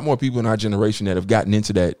 There's a lot more people in our generation that have gotten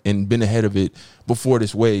into that and been ahead of it before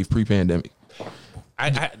this wave pre-pandemic.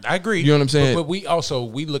 I agree. You know what I'm saying? But we also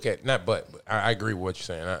look at I agree with what you're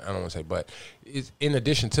saying. I don't want to say but. It's, in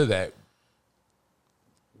addition to that,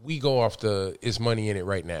 we go off it's money in it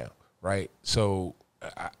right now, right? So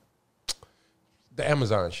the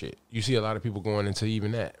Amazon shit, you see a lot of people going into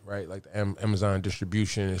even that, right? Like the Amazon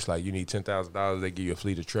distribution, it's like you need $10,000, they give you a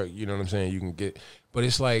fleet of truck. You know what I'm saying? You can get, but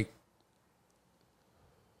it's like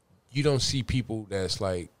you don't see people that's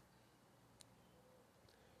like,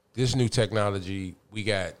 this new technology, we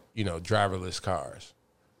got, driverless cars.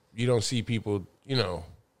 You don't see people,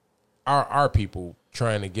 our people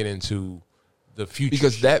trying to get into the future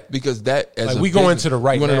because that as like a we business, go into the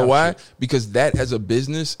right. You want to know why? Shit. Because that as a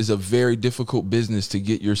business is a very difficult business to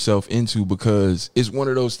get yourself into because it's one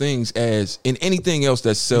of those things as in anything else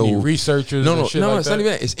that's sold. Researchers, no, and shit like it's that. not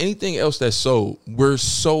even that. It's anything else that's sold. We're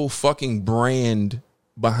so fucking brand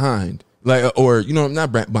behind. Like, or,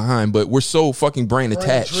 not brand behind, but we're so fucking brand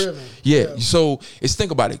attached. Driven. Yeah. So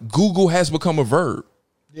think about it. Google has become a verb.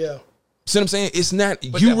 Yeah. See what I'm saying? It's not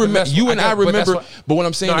but you. I Remember, but what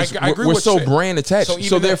I'm saying is we're so brand attached.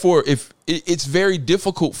 So therefore, if it's very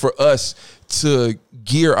difficult for us to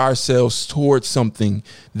gear ourselves towards something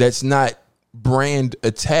that's not brand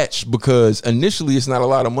attached, because initially it's not a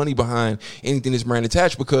lot of money behind anything that's brand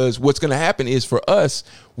attached. Because what's going to happen is for us,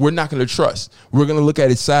 we're not going to trust. We're going to look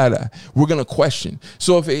at it side eye. We're going to question.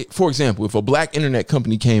 So for example, if a black internet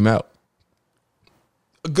company came out,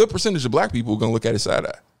 a good percentage of black people are going to look at it side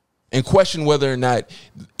eye and question whether or not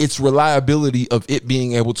its reliability of it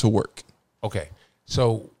being able to work. Okay.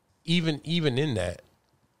 So even in that,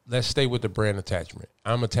 let's stay with the brand attachment.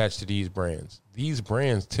 I'm attached to these brands. These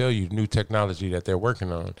brands tell you new technology that they're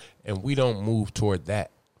working on, and we don't move toward that,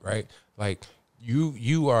 right? Like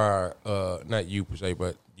you are not you per se,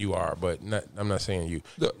 but you are, but I'm not saying you.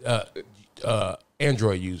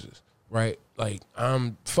 Android users, right? Like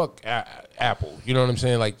fuck Apple. You know what I'm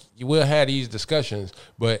saying? Like you will have these discussions,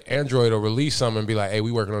 but Android will release something and be like, "Hey,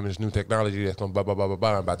 we working on this new technology that's gonna blah blah blah blah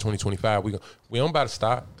blah." And by 2025, we don't about to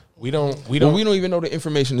stop. We don't even know the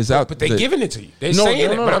information is out. But they giving it to you. They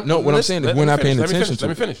saying it. What I'm saying is we're not paying attention to it.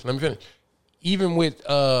 Let me finish. Even with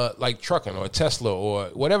like trucking or Tesla or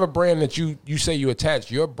whatever brand that you say you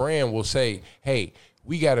attach, your brand will say, "Hey,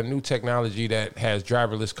 we got a new technology that has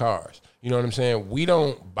driverless cars." You know what I'm saying? We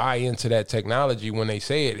don't buy into that technology when they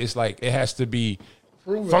say it. It's like it has to be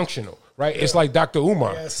functional, right? Yeah. It's like Dr.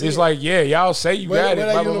 Umar. Yeah, it's like, y'all say you got it,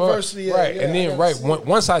 blah, blah, blah. Right. Yeah, and then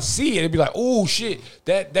once I see it, it'd be like, oh shit,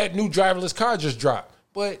 that new driverless car just dropped.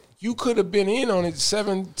 But you could have been in on it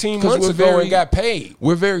 17 months ago and got paid.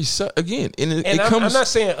 We're very again, and I'm not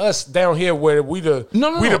saying us down here where we the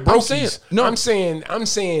brokies. I'm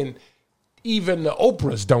saying even the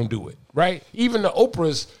Oprahs don't do it, right? Even the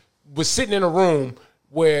Oprahs was sitting in a room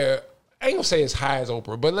where I ain't gonna say as high as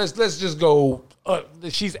Oprah, but let's just go.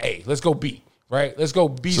 She's A. Let's go B. Right. Let's go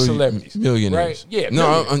B celebrities. Millionaires. Right. Yeah.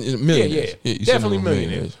 No, millionaires. Yeah. Definitely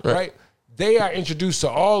millionaires. Right. They are introduced to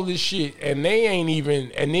all this shit, and they ain't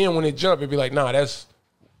even. And then when it jump, it'd be like, nah, that's.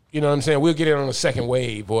 You know what I'm saying? We'll get it on the second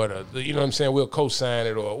wave, or you know what I'm saying? We'll co-sign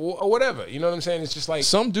it, or whatever. You know what I'm saying? It's just like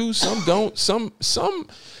some do, some don't. Some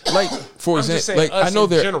like for example, like us I know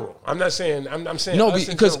in general. I'm not saying. I'm saying no, us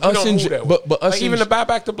because in us in but us like even to buy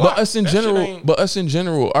back the block. But us in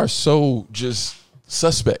general are so just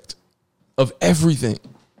suspect of everything.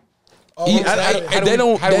 How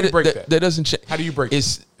do we break that? That doesn't change. How do you break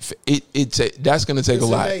It's that's going to take a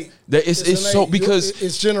lot. It's so because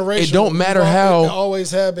it's generational. It don't matter how. It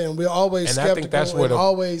always have been. We're always and skeptical. I think that's what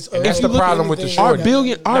always. And that's the problem with the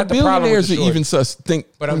shorties. Our billionaires are even think.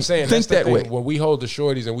 But I'm saying think that way. When we hold the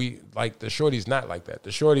shorties and we like the shorties, not like that.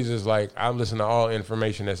 The shorties is like, I'm listening to all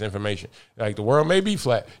information that's information. Like the world may be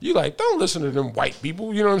flat. You like, don't listen to them white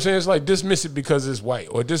people. You know what I'm saying? It's like dismiss it because it's white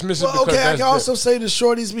or dismiss it because okay. that's I can also say the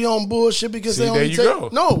shorties be on bullshit because they only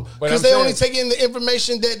only take in the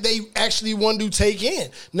information that they actually want to take in.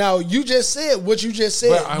 Now you just said what you just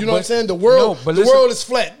said. You know what I'm saying? The world, world is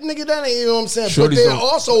flat, nigga. That ain't, you know what I'm saying. Shorties but they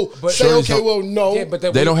also say, okay, well, no, yeah, but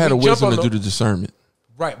they don't have the wisdom to do the discernment,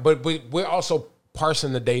 right? But we're also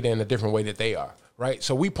parsing the data in a different way that they are, right?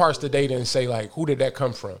 So we parse the data and say like, who did that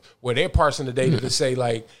come from? Where they're parsing the data to say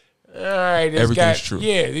like, all right, this everything's guy, true.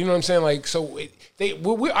 Yeah, you know what I'm saying? Like, so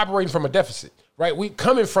we're operating from a deficit, right? We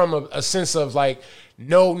coming from a sense of like,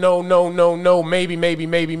 no, maybe,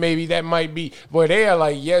 that might be. Boy, they are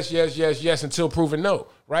like, yes, until proven no,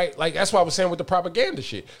 right? Like, that's what I was saying with the propaganda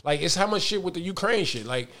shit. Like, it's how much shit with the Ukraine shit.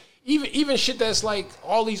 Like, even shit that's like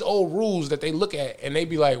all these old rules that they look at and they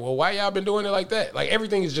be like, well, why y'all been doing it like that? Like,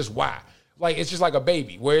 everything is just why. Like, it's just like a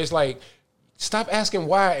baby where it's like, stop asking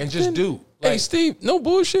why and just do. Like, hey, Steve, no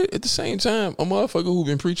bullshit. At the same time, a motherfucker who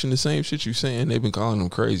been preaching the same shit you saying, they've been calling him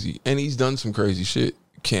crazy. And he's done some crazy shit.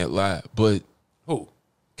 Can't lie. But who?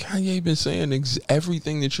 Kanye been saying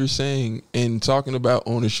everything that you're saying and talking about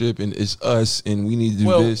ownership and it's us and we need to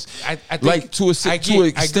do this. I think, like to an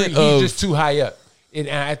extent he's just too high up. And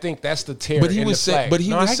I think that's the terror. But he was saying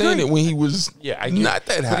it when he was not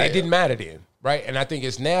that high. But it didn't matter then, right? And I think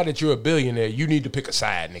it's now that you're a billionaire, you need to pick a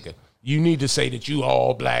side, nigga. You need to say that you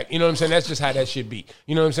all black. You know what I'm saying? That's just how that should be.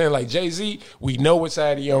 You know what I'm saying? Like Jay-Z, we know what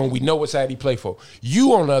side he on. We know what side he play for.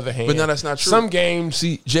 You, on the other hand. But no, that's not true. Some games.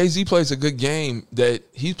 See, Jay-Z plays a good game that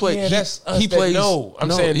he plays. Yeah, that's us. He plays. No, I'm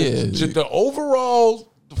saying the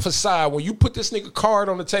overall facade, when you put this nigga card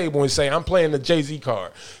on the table and say, I'm playing the Jay-Z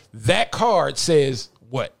card, that card says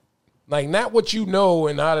what? Like, not what you know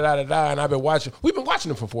and and I've been watching. We've been watching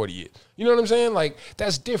him for 40 years. You know what I'm saying? Like,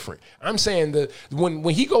 that's different. I'm saying when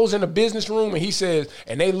he goes in a business room and he says,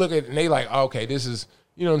 and they look at and they like, oh, okay, this is,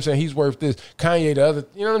 you know what I'm saying? He's worth this. Kanye, the other,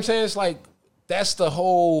 you know what I'm saying? It's like, that's the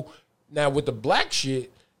whole, now with the black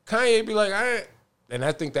shit, Kanye be like, and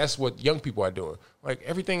I think that's what young people are doing. Like,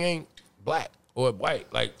 everything ain't black or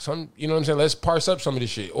white. Like, some, you know what I'm saying? Let's parse up some of this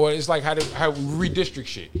shit. Or it's like how we redistrict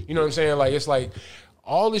shit. You know what I'm saying? Like, it's like,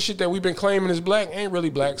 all this shit that we've been claiming is black ain't really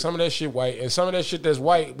black. Some of that shit white. And some of that shit that's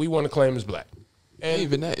white, we want to claim is black. And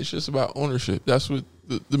even that, it's just about ownership. That's what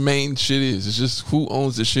the main shit is. It's just who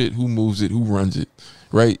owns the shit, who moves it, who runs it,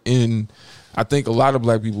 right? And I think a lot of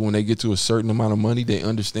black people, when they get to a certain amount of money, they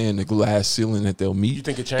understand the glass ceiling that they'll meet. You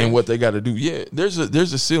think it changed? And what they got to do. Yeah, there's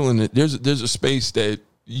a ceiling. There's a space that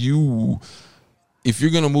you, if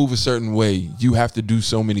you're going to move a certain way, you have to do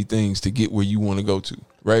so many things to get where you want to go to.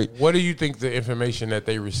 Right. What do you think the information that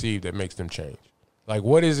they receive that makes them change? Like,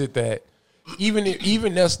 what is it that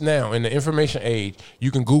even us now in the information age,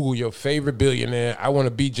 you can Google your favorite billionaire. I want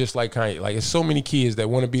to be just like Kanye. Like, there's so many kids that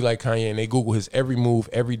want to be like Kanye and they Google his every move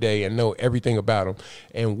every day and know everything about him.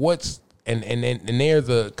 And they're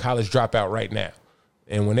the college dropout right now.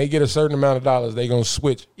 And when they get a certain amount of dollars, they gonna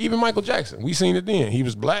switch. Even Michael Jackson, we seen it then. He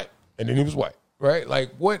was black and then he was white. Right?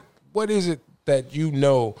 Like, what is it that you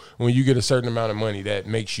know when you get a certain amount of money that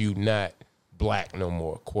makes you not black no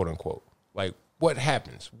more, quote unquote? Like, what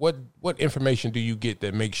happens? What information do you get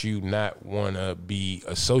that makes you not want to be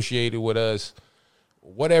associated with us?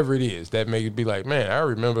 Whatever it is that makes you be like, man, I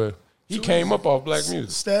remember he came up off black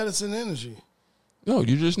music. Status and energy. No,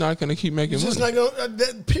 you're just not going to keep making money. Just not going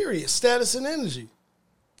to, period. Status and energy.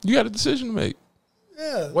 You got a decision to make.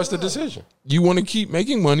 Yeah. What's the decision? You want to keep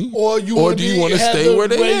making money, or do you want to stay where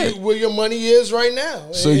they at? Where your money is right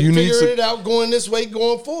now. So and you need figuring it out going this way,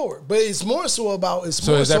 going forward. But it's more so about.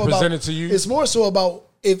 So is that presented to you? It's more so about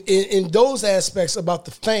if in those aspects about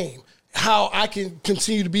the fame, how I can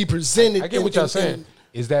continue to be presented. I get what y'all saying.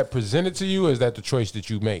 Is that presented to you, or is that the choice that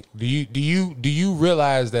you make? Do you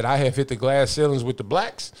realize that I have hit the glass ceilings with the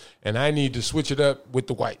blacks, and I need to switch it up with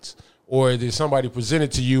the whites? Or did somebody present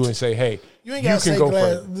it to you and say, hey, you can go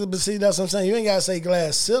further? But see, that's what I'm saying. You ain't got to say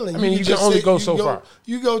glass ceiling. I mean, you can only go so far.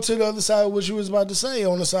 You go to the other side of what you was about to say,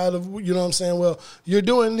 on the side of, you know what I'm saying, well, you're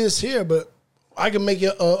doing this here, but I can make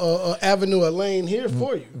it a avenue, a lane here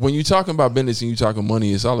for you. When you're talking about business and you're talking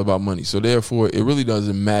money, it's all about money. So therefore, it really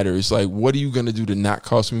doesn't matter. It's like, what are you going to do to not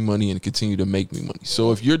cost me money and continue to make me money?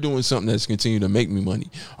 So if you're doing something that's continue to make me money,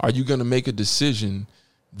 are you going to make a decision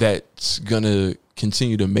that's going to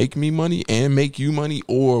continue to make me money and make you money,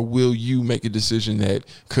 or will you make a decision that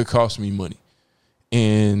could cost me money?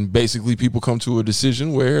 And basically people come to a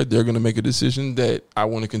decision where they're going to make a decision that I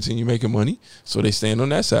want to continue making money. So they stand on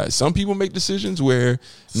that side. Some people make decisions where,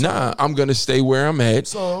 nah, I'm going to stay where I'm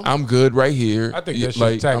at. I'm good right here. I think that shit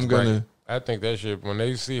like, tax I'm gonna, I think that shit, when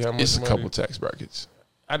they see how much it's money, a couple tax brackets.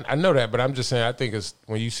 I know that, but I'm just saying, I think it's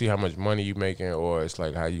when you see how much money you making, or it's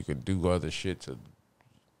like how you can do other shit to,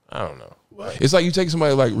 I don't know. It's like you take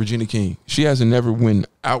somebody like Regina King. She hasn't never been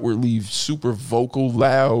outwardly super vocal,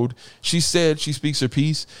 loud. She said she speaks her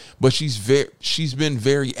piece, but she's been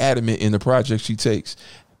very adamant in the project she takes,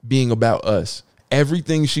 being about us.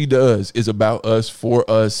 Everything she does is about us, for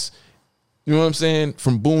us. You know what I'm saying?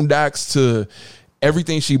 From Boondocks to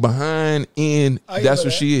everything she behind, and that's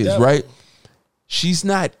what she is, definitely. Right? She's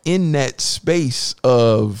not in that space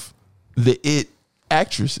of the it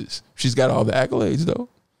actresses. She's got all the accolades though.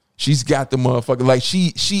 She's got the motherfucker. Like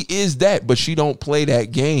she is that, but she don't play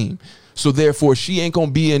that game. So therefore, she ain't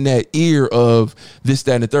gonna be in that ear of this,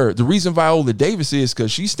 that, and the third. The reason Viola Davis is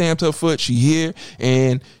because she stamped her foot. She here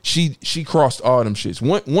and she crossed all them shits.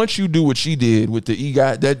 Once you do what she did with the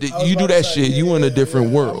EGOT, that you do that shit, you in a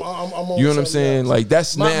different world. I'm you know what I'm saying? Like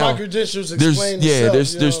that's now. My credentials explain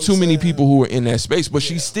there's too many people who are in that space, but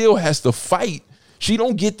she still has to fight. She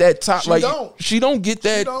don't get that top. She don't get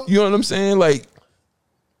that. You know what I'm saying? Like.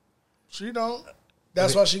 She don't.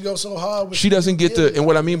 That's why she goes so hard. She doesn't get the, and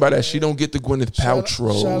what I mean by that, she don't get the Gwyneth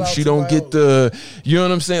Paltrow. She don't get the, you know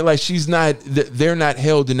what I'm saying? Like she's not, they're not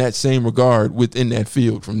held in that same regard within that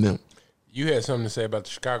field from them. You had something to say about the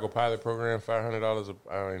Chicago pilot program, $500.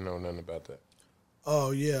 I don't know nothing about that.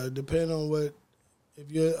 Oh yeah, depending on what,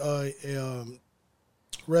 if you're a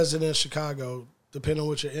resident of Chicago, depending on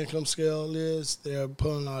what your income scale is, they're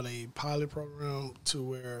pulling out a pilot program to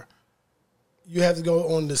where you have to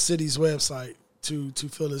go on the city's website to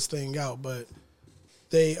fill this thing out, but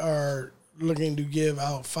they are looking to give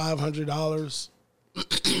out $500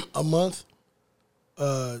 a month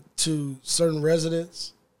to certain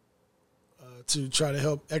residents to try to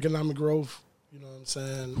help economic growth. You know what I'm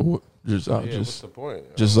saying? What's the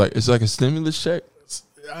point? Just like it's like a stimulus check.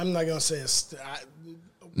 I'm not gonna say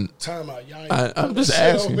time out. Y'all I'm just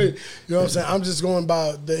asking. You know what I'm saying? I'm just going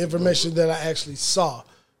by the information that I actually saw.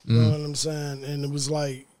 You know what I'm saying? And it was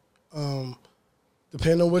like,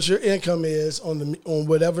 depending on what your income is on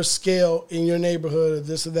whatever scale in your neighborhood or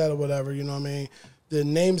this or that or whatever, you know what I mean? The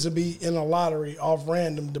names will be in a lottery off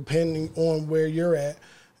random depending on where you're at.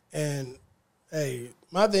 And hey,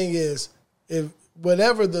 my thing is, if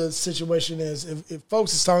whatever the situation is, if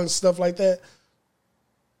folks is talking stuff like that,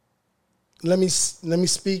 let me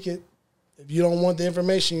speak it. If you don't want the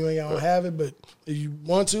information, you ain't gonna have it. But if you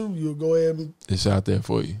want to, you'll go ahead and it's out there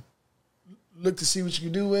for you. Look to see what you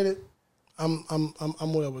can do with it. I'm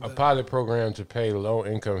well with that. A pilot program to pay low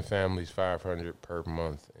income families $500 per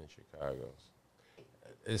month in Chicago.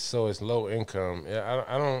 It's low income. Yeah,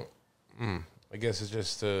 I don't. I guess it's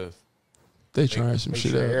just they trying some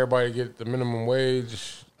shit out. Everybody get the minimum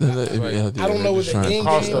wage. I don't know what the end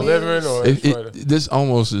cost of living or this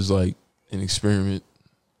almost is like an experiment.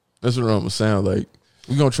 That's what it almost sound like.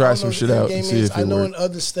 We're gonna try some shit out and see if it works. I know in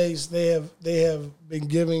other states they have been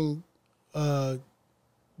giving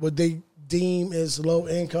what they deem as low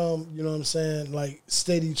income, you know what I'm saying, like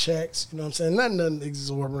steady checks, you know what I'm saying, not nothing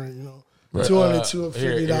exorbitant, you know. Right. $200 to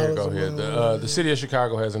 $50. The city of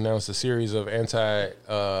Chicago has announced a series of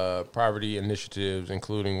anti-poverty initiatives,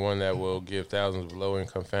 including one that will give thousands of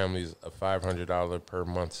low-income families a $500 per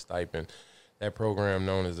month stipend. That program,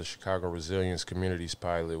 known as the Chicago Resilience Communities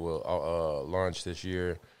Pilot, will launch this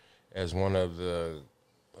year as one of the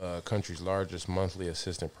country's largest monthly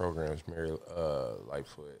assistance programs, Mary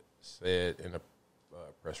Lightfoot said in a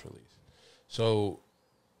press release. So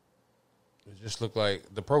it just looked like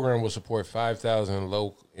the program will support 5,000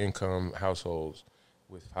 low-income households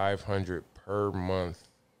with $500 per month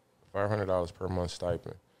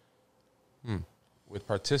stipend. With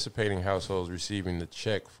participating households receiving the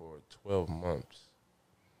check for 12 months.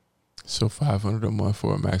 So $500 a month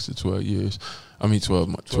for a max of 12 years. I mean 12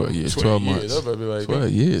 months. 12 years. 12 months. Like 12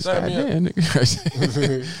 years. God damn,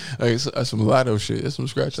 nigga. Like, that's some lotto shit. That's some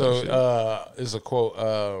scratch shit. It's a quote.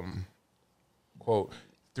 Quote,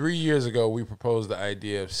 3 years ago, we proposed the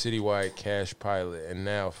idea of citywide cash pilot, and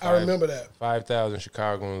now I remember that 5,000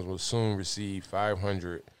 Chicagoans will soon receive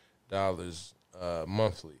 $500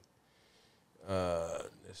 monthly.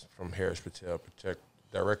 This from Harris Patel,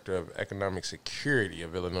 Director of Economic Security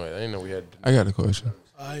of Illinois. I didn't know we had. I got a question.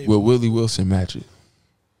 Will Willie Wilson match it?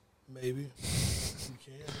 Maybe.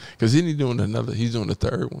 Because he's doing the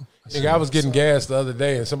third one. I was getting gas the other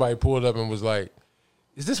day, and somebody pulled up and was like,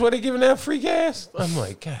 "Is this why they giving out free gas?" I'm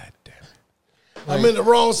like, God damn it! I'm in the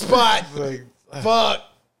wrong spot. Like, Fuck.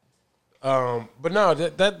 But no,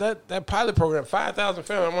 that pilot program, 5,000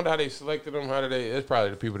 films. I wonder how they selected them. How did they? It's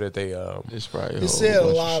probably the people that they. It's probably It said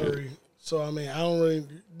lottery. So I mean, I don't really.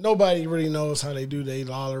 Nobody really knows how they do their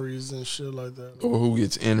lotteries and shit like that. Or who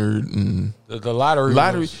gets entered and the lottery.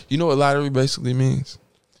 Lottery. You know what lottery basically means?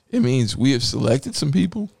 It means we have selected some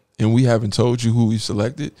people and we haven't told you who we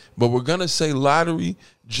selected, but we're gonna say lottery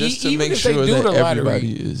just to make sure that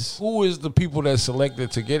everybody is. Who is the people that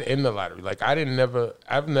selected to get in the lottery? Like I've never,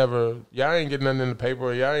 y'all ain't getting nothing in the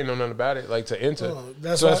paper. Y'all ain't know nothing about it. Like to enter.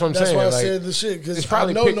 That's what I'm saying. That's why I like, said the shit because it's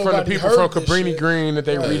probably picked from the people from Cabrini Green that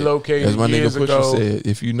they relocated As my years nigga Pusha ago. said,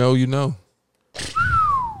 if you know, you know.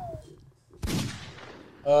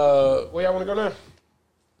 Where y'all want to go now?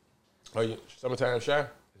 Oh, yeah, summertime shy.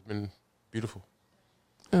 It's been beautiful.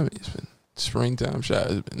 I mean, it's been springtime shot.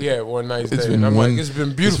 It's been, Yeah, one nice day. it's And been I'm one. like, it's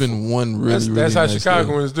been beautiful. It's been one really, That's really how nice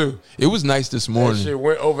Chicagoans day. do. It was nice this That morning. shit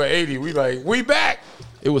went over 80. We like, we back.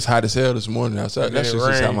 It was hot as hell this morning outside. And then That's it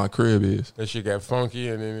just how rained. my crib is. That shit got funky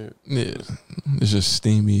and then it, Yeah, it's just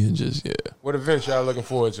steamy and just What events y'all looking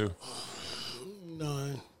forward to?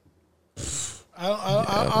 None.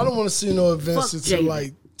 I don't want to see no events Fuck until Jada.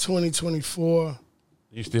 like 2024.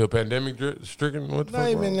 You still pandemic stricken? What the Not fuck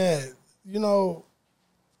even wrong? that. You know,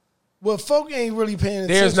 well, folk ain't really paying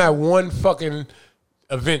attention. There's not one fucking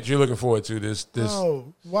event you're looking forward to. This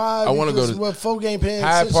No, why? I wanna go Because to what folk ain't paying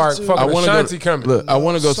Hyde attention Park to. fucking I want to Ashanti go. coming. Look, I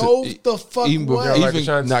want to go So to the fuck even, what? Y'all like even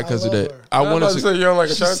Ashanti? not because of I love that. her. I want to say you don't like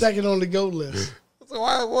She's Ashanti. second on the GOAT list. So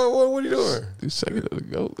what are you doing? do second of the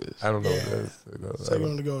goat list. I don't know. Yeah. That's Second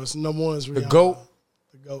on the GOAT. It's number one is Rihanna. The GOAT?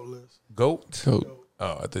 The GOAT list. Goat? Goat.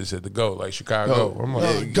 Oh, I thought you said the GOAT, like Chicago. I'm like,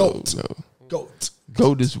 No, GOAT. Goat. GOAT.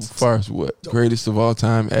 Goat is as far as what? Greatest of all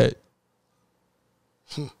time at.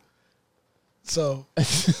 So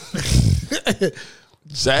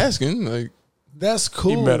Just asking, like, that's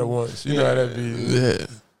cool. he better once. You know how that be. yeah.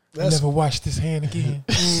 That's washed his hand again.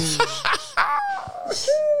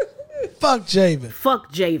 fuck Javen.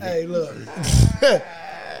 Fuck Javen. Hey, look.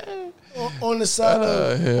 on the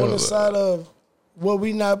side of what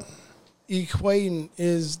we not equating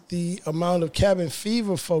is the amount of cabin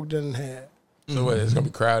fever folk done had. So what? It's gonna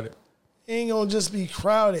be crowded. It ain't gonna just be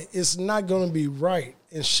crowded. It's not gonna be right,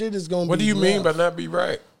 and shit is gonna. What be do you mean by left. not be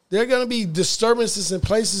right? There are gonna be disturbances in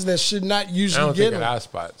places that should not I usually don't get think at them. our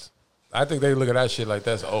spots. I think they look at that shit like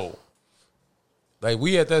that's old. Like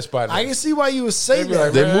we at that spot. I can see why you would say They be that.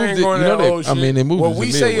 like, They man, I moved ain't it- going you to know that they- old I mean, shit. they moved What it to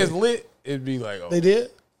we say Midway. is lit, it'd be like, oh, They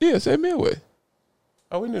did. Yeah, it's at Midway.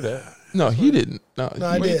 oh, we knew that. No, he didn't. No, No,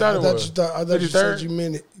 I What you did. thought I it thought was? you thought. I thought What you you said third? you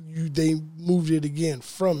meant it. They moved it again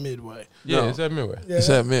from Midway. Yeah, No. it's at Midway. Yeah, It's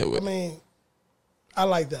at Midway. I mean, I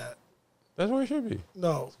like that. That's where it should be.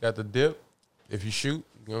 No, Got the dip. If you shoot,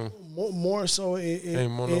 you know, more so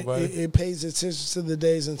Ain't more nobody. it pays attention to the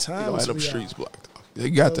days and They times. gonna have them we streets are. blocked off. They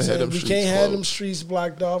got to You know have what them I'm saying? streets We can't have them closed. streets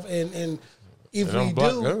blocked off, and if They don't we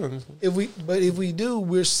block do, guns. if we do,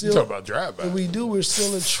 we're you still. talk about drive-by. If we do, we're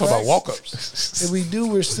still Talk attracting. about walk-ups. If we do,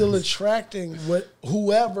 we're still attracting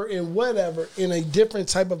whoever and whatever in a different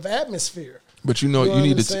type of atmosphere. But you know, You know you what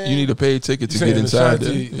need I'm to saying? you need to pay a ticket to Saying get inside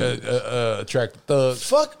Ashanti, there. attract the thugs.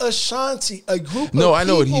 Fuck Ashanti, a group No, of I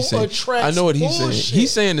know what people he's saying. attracts I know what he's saying. bullshit.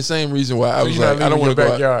 He's saying the same reason why I So was you're not like, I don't leaving want to your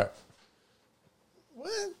go out. backyard.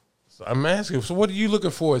 What? So I'm asking. So what are you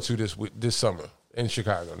looking forward to this summer in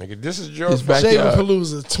Chicago, nigga? This is your. His fucking- backyard. Javen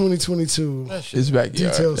Palooza 2022. His backyard.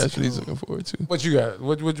 Details That's to what he's come. looking forward to. What you got?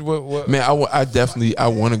 What? Man, I definitely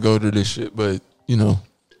want to go to this shit, but you know,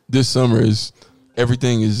 this summer is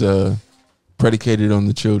everything is predicated on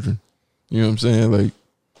the children. You know what I'm saying? Like,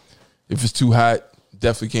 if it's too hot,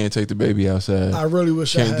 definitely can't take the baby outside. I really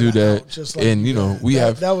wish I Can't had do an that. out just like And, you know, we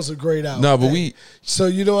have- that was a great out. No, but Hey, we- So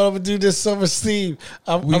you know what I'm gonna do this summer, Steve?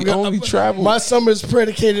 We travel. My summer is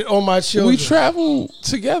predicated on my children. We travel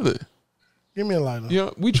together. Give me a lighter. You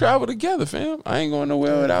know, we travel together, fam. I ain't going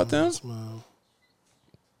nowhere without them. Smile.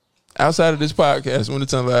 Outside of this podcast, when the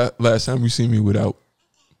time last time you see me without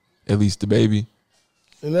at least the baby,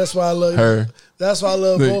 And that's why I love her. That's why I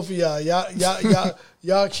love Look. both of y'all.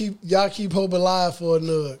 Y'all keep hope alive for a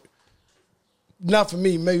nug. Not for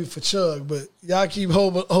me, maybe for Chug, but y'all keep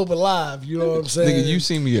hope alive. You know what I'm saying? Nigga, you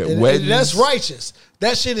see me at And weddings. that's righteous.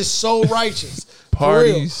 That shit is so righteous.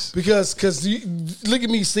 Parties. For real. Because look at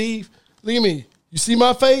me, Steve. Look at me. You see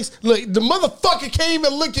my face? Look, the motherfucker can't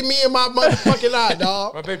even look at me in my motherfucking eye,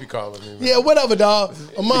 dog. My baby calling me. Man. Yeah, whatever, dog.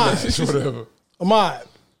 Ahmad. Whatever. Ahmad.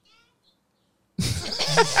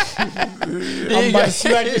 I'm about to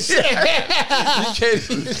smack this shit. You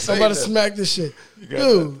can't even say I'm about to that. smack this shit. got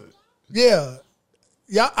Dude, yeah.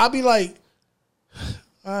 I'll be like,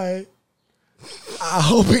 all right. I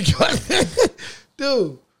hope it got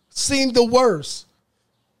dude, seen the worst.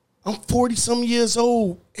 I'm 40-some years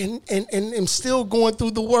old and I'm still going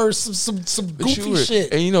through the worst of some goofy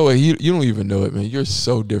shit. And you know what? You don't even know it, man. You're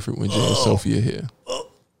so different when Jay and Sophie are here.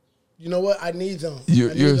 You know what? I need them.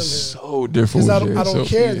 You're so different when Jay and I don't Sophie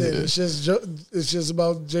care are then. here. It's just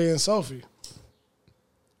about Jay and Sophie.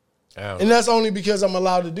 And And that's only because I'm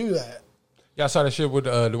allowed to do that. y'all saw that shit with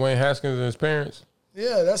Dwayne Haskins and his parents?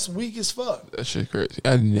 Yeah, that's weak as fuck. That shit crazy.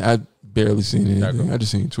 I barely seen anything. I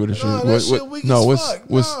just seen Twitter shit. that shit weak as fuck.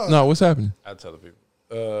 What's happening? I tell the people.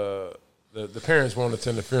 The parents won't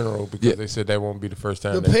attend the funeral because they said that won't be the first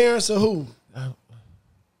time. The parents of who? I'm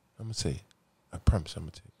gonna say it. I promise I'm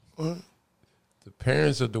gonna tell you. The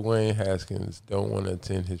parents of Dwayne Haskins don't want to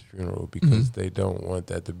attend his funeral because they don't want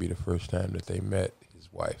that to be the first time that they met his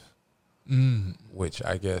wife, which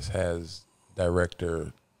I guess has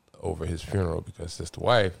director over his funeral because it's the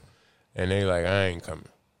wife, and they like, I ain't coming.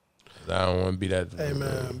 I don't want to be that. Hey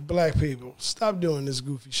man, black people, stop doing this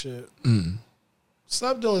goofy shit.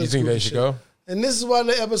 Stop doing You this think goofy they should shit. go? And this is why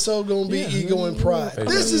the episode gonna be ego and pride.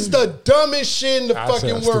 This is the dumbest shit in the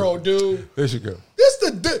fucking world, dude. They should go. This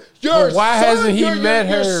your But why son, hasn't he your met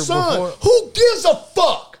her son. before? Who gives a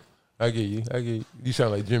fuck? I get you. You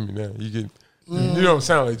sound like Jimmy now. You don't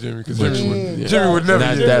sound like Jimmy because Jimmy would never.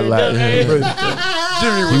 Not get that it. loud.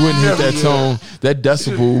 Jimmy He wouldn't hit never that yell. tone. That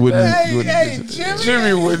decibel wouldn't. Hey, Jimmy.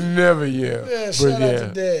 Jimmy would never yell. Yeah, shout out to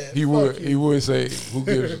Dad. He Fuck would. you. He would say,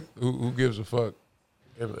 "Who gives a fuck?"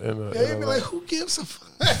 Yeah, he'd be like, who gives a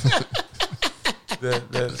fuck?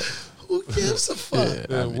 That's Who gives a fuck?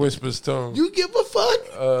 the whispers tone. You give a fuck?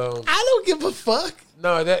 I don't give a fuck.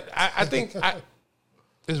 No, that I think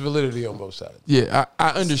there's validity on both sides. Yeah, I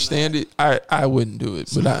understand it. I wouldn't do it,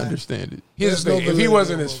 but I understand it. Here's the There's thing: no if he validity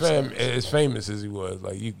wasn't on as famous as he was,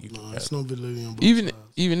 like you It's no validity on both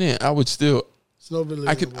Even then, I would still. It's no validity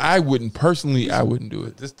I on could. both I wouldn't personally. I wouldn't do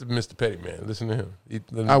it. this is Mr. Petty man. Listen to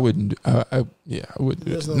him. I wouldn't. Yeah, I wouldn't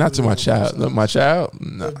do There's it. no Not to my validity on child. both Look, my child.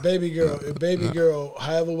 No. If baby girl,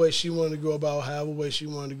 however way she wanted to go about, however way she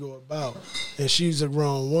wanted to go about, and she's a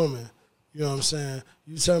grown woman, you know what I'm saying?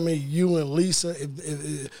 You tell me you and Lisa,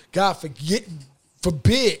 if God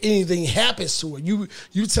forbid anything happens to her,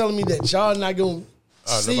 you telling me that y'all not gonna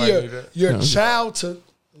see nobody do that? your child to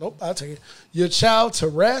I'll take it. Your child to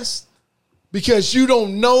rest because you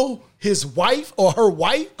don't know his wife or her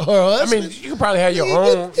wife or her I husband. mean, you could probably have your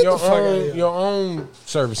Get the fuck out of here. your own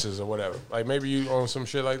services or whatever. Like maybe you own some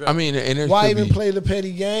shit like that. I mean, and there Why could even be- play the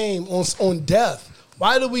petty game on death?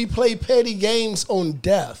 Why do we play petty games on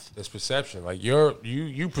death? it's perception. Like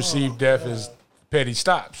you perceive death as petty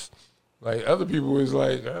stops. Like other people is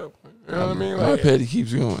like, you know what I mean? My Like, petty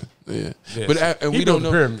keeps going. Yeah, Yes. but and He we don't built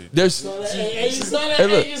know. the pyramid. There's Hey, you saw that? Hey,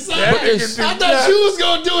 look, Hey, you saw but that? there's- I thought you was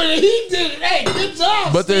gonna do it, and he did it. Hey, good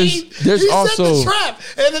job. But there's- Steve. there's he set also- the trap,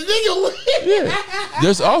 and the nigga went. yeah.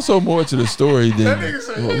 There's also more to the story than that nigga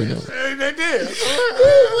said, what we know. hey, they did.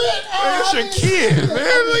 Oh, That's your kid, man.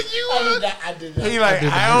 I did not. He like,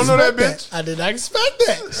 I don't know that bitch. I did not expect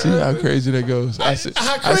that. See how crazy that goes. I said,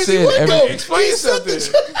 How I crazy said would every, go? Explain He set something.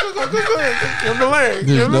 the Give him the leg. Give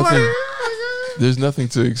there's him the nothing. leg. There's nothing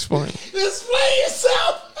to explain. Display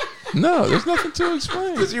yourself. No, there's nothing to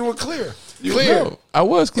explain. Because you were clear. Clear. No, I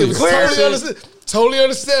was clear. was clear. I said- Totally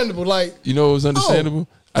understandable. Like, You know what was understandable?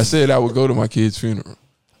 I said I would go to my kid's funeral.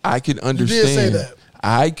 I could understand. say that.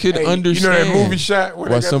 I could Hey, understand. You know that movie shot where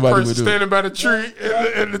why they got the somebody person would do it. standing by the tree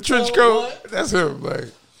in the trench coat? That's him, like,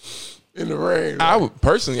 in the rain. I would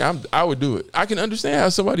personally. I would do it. I can understand how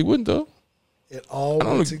somebody wouldn't though. it all don't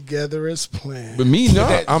went look- together as planned. But me, no.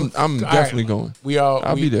 that- I'm all right, definitely going.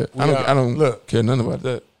 I'll be there. I don't look. care nothing about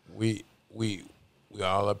that. We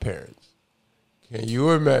all are parents. Can you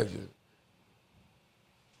imagine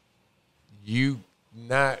you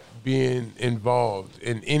not being involved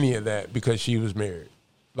in any of that because she was married?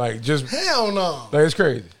 Like, just Hell no. like, it's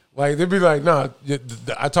crazy. Like, they'd be like, nah,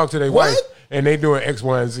 I talked to their What? wife and they doing X,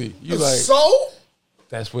 Y, and Z. You like, So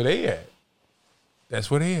that's where they at. That's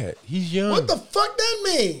where they at. He's young. what the fuck that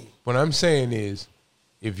mean? What I'm saying is,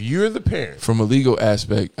 if you're the parent, From a legal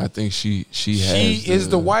aspect, I think she has. she is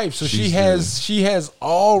the wife, so she has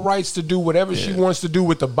all rights to do whatever she wants to do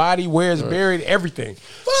with the body, where it's buried, everything.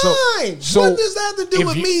 Fine. What does that have to do if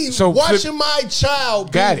with you- me so watching flip- my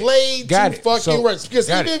child Got be it. laid Got to it. fucking So, rest? Because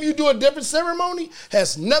got even it. if you do a different ceremony,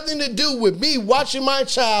 has nothing to do with me watching my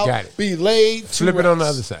child Got it. be laid to Flip it on the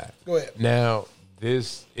rest. other side. Go ahead. Now,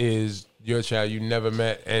 this is your child you never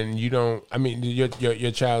met, and you don't. I mean,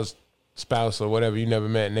 your child's spouse or whatever you never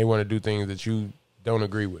met, and they want to do things that you don't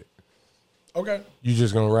agree with. Okay. You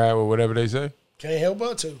just gonna ride with whatever they say? Can't help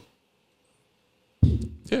but to.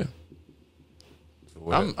 Yeah.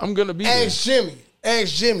 I'm gonna be there. Ask Jimmy.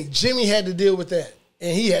 Ask Jimmy. Jimmy had to deal with that,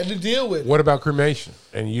 and he had to deal with it. What about cremation?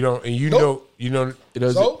 And you don't. And you Nope. know. It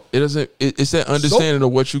doesn't. It's that understanding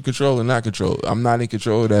of what you control and not control. I'm not in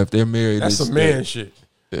control of that. If they're married, That's some man shit.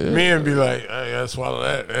 Yeah. Men be like, I gotta swallow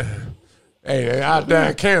that. Hey, I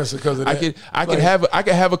died of cancer because of that. I can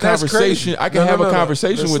have a conversation. I can have a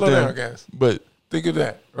conversation with them. Guys. But think of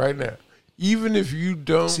that right now. Even if you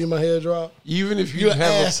don't see my hair drop. Even if you You're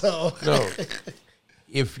have an asshole. No.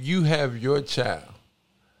 If you have your child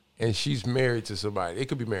and she's married to somebody, they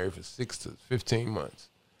could be married for 6 to 15 months,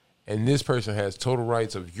 and this person has total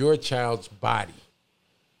rights of your child's body,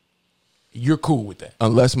 you're cool with that.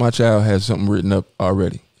 Unless my child has something written up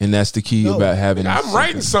already. And that's the key about having. I'm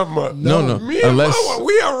writing something up. No. Me and Mama,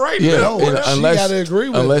 we are writing it up. Unless, she got to agree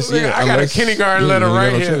with it. I got a kindergarten letter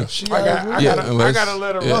right here. I got a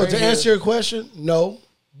letter right to here. answer your question, no.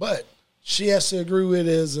 But she has to agree with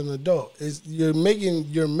it as an adult. You're making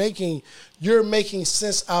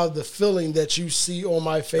sense out of the feeling that you see on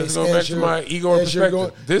my face. Let's go back to my ego and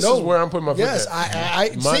perspective. This is where I'm putting my foot down. Yes, I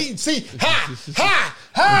see. Got him.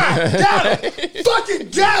 Fucking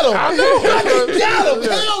got him. I know. Fucking got him.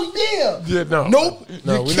 Hell yeah. Yeah, no. Nope.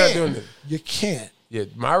 No, we're not doing this. You can't. Yeah,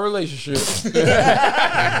 my relationship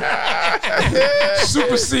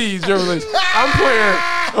supersedes your relationship.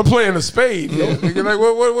 I'm playing a spade. Nope. Nigga, like,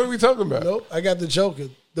 what are we talking about? Nope. I got the joker,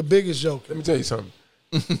 the biggest joker. Let me tell you something.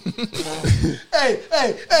 Hey, you uncle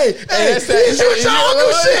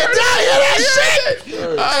shit. Hear that shit?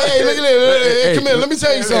 Hey, look at that. Come here, let me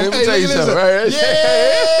tell you something. Let me tell you something. Right?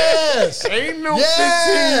 Yes. Ain't no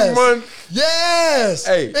 15 months. Yes.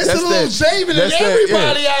 Hey, it's a little Javen in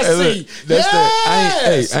everybody I see.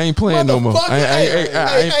 Yes. I ain't playing no more. I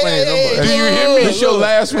ain't playing no more. Do you hear me? This your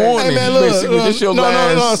last warning. Basically, this your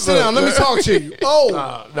last. No, sit down. Let me talk to you.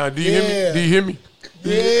 Oh. Nah, do you hear me? Do you hear me?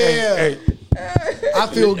 Yeah. Hey. I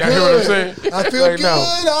feel good. You hear what I'm saying? I feel like, good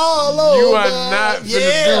no, all over. You are not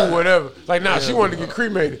finna do whatever. Like, nah, she wanted to get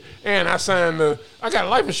cremated. And I got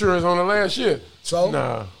life insurance on her last year. So?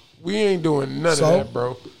 Nah, we ain't doing none of that,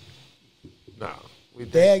 bro. Nah.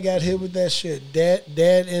 Dad got hit with that shit. Dad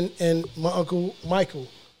and my uncle Michael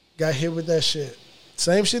got hit with that shit.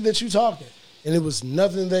 Same shit that you talking. And it was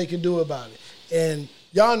nothing they could do about it. And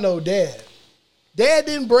y'all know Dad. Dad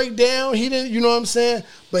didn't break down. He didn't, you know what I'm saying?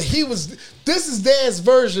 But this is Dad's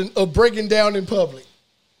version of breaking down in public.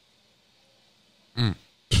 You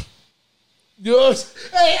know what I'm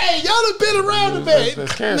saying? Hey, y'all done been around a bit.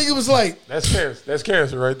 That's cancer. Nigga was like. That's cancer. That's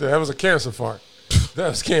cancer right there. That was a cancer fart.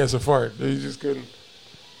 That's cancer fart. You just couldn't.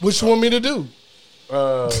 What you want me to do?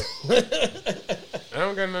 I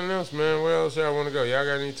don't got nothing else, man. Where else y'all want to go? Y'all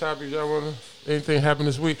got any topics y'all want to? Anything happened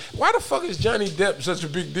this week? Why the fuck is Johnny Depp such a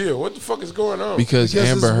big deal? What the fuck is going on? Because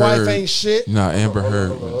Amber his Heard. wife ain't shit. Nah, Amber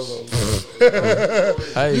Heard was.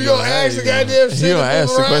 You gonna ask the goddamn shit? You gonna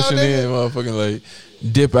ask the question then, motherfucking like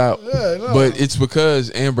dip out. Yeah, no. But it's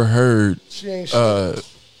because Amber Heard. She ain't shit.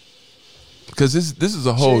 Because this is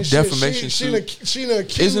a whole defamation suit. She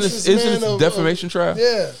accused isn't this it defamation trial?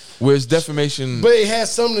 Yeah. Where it's defamation, but it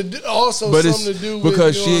has something to do. Also, something to do with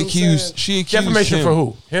because she accused defamation him. For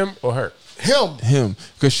who? Him or her? Him.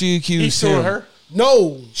 Because she accused He's suing her.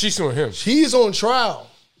 No, she's suing him. He's on trial.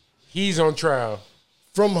 He's on trial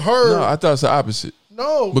from her. No, I thought it's the opposite.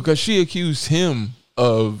 No, because she accused him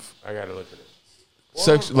of. I gotta look at it.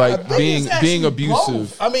 Sex, like being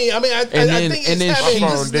abusive. Both. I think and then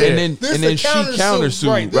she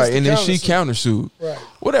countersued, right? And then she countersued, right?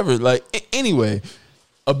 Whatever. Like anyway,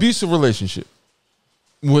 abusive relationship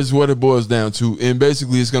was what it boils down to, and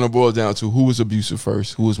basically it's gonna boil down to who was abusive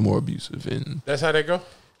first, who was more abusive, and that's how they go.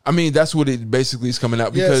 I mean, that's what it basically is coming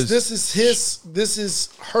out because this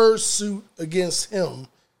is her suit against him,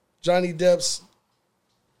 Johnny Depp's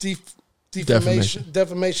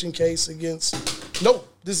defamation case against. No,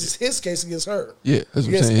 this is his case against her. Yeah, that's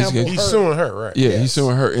what I'm saying. He's suing her, right? Yeah, he's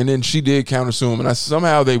suing her, and then she did countersue him, and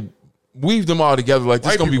somehow they weaved them all together like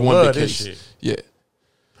this is gonna be one big case. Yeah,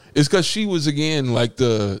 it's because she was again like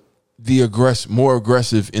more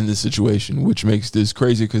aggressive in the situation, which makes this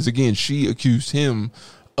crazy. Because again, she accused him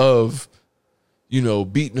of,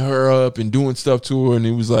 beating her up and doing stuff to her, and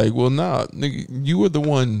he was like, "Well, nah, nigga, you were the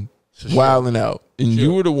one." Wilding out, and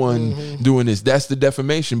you were the one doing this. That's the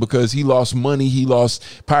defamation because he lost money. He lost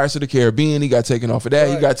Pirates of the Caribbean. He got taken off of that.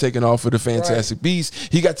 Right. He got taken off of the Fantastic Beasts.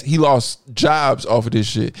 He lost jobs off of this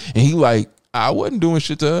shit, and he I wasn't doing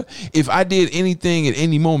shit to her. If I did anything at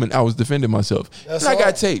any moment, I was defending myself. And I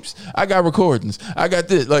got tapes. I got recordings. I got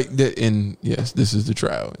this. And yes, this is the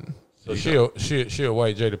trial. And so she a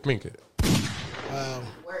white Jada Pinkett. Wow.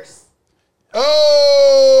 Worse. Oh.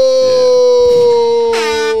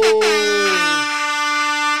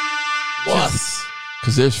 Yeah. What?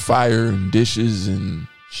 Because there's fire and dishes and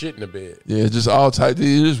shit in the bed. Yeah, just all types.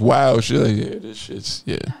 Just wild shit. Like, yeah, this shit's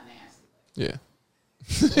yeah.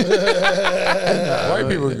 White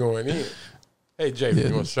people going in. Hey, Jay,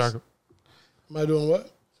 you want to shock him? Am I doing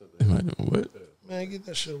what? Am I doing what? Man, get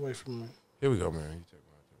that shit away from me. Here we go, man. You take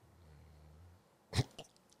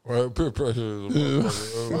my well, peer pressure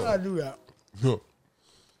is Why did I do that? No.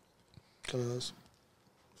 Because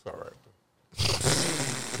it's all right.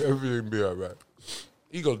 Everything be all right.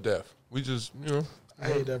 Ego death. We just, I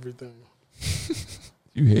hate everything.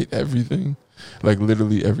 You hate everything? Like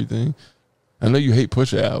literally everything? I know you hate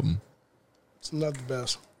Pusha album. It's not the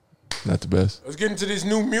best. Not the best. Let's get into this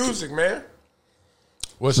new music, man.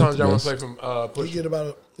 What songs y'all want to play from Pusha?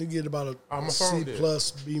 You get about a C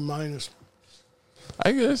plus, B minus.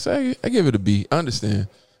 I guess I give it a B. I understand.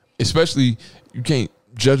 Especially you can't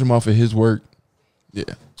judge him off of his work. Yeah.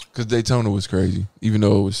 Because Daytona was crazy. Even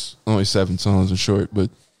though it was only 7 songs and short. But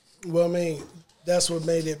well, I mean, that's what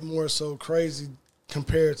made it more so crazy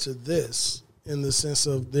compared to this, in the sense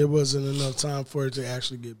of there wasn't enough time for it to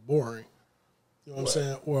actually get boring. You know what I'm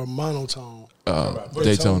saying? Or a monotone.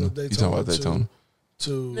 Daytona. You talking about Daytona?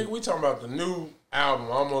 Nigga, we talking about the new album,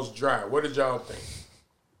 Almost Dry. What did y'all think?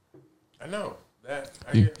 I know.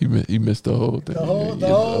 He missed the whole thing. The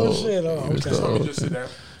whole shit. Oh, okay. Let me just sit down.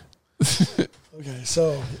 Okay,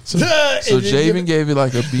 so Javen gave it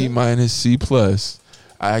like a B minus, C plus.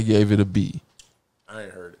 I gave it a B. I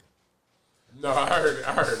ain't heard it. No, I heard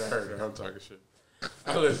it. I'm talking shit.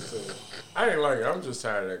 I listened to it. I ain't like it. I'm just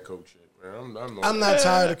tired of that coke shit, man. I'm not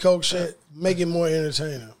tired of coke shit. Make it more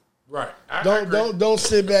entertaining. Right. Don't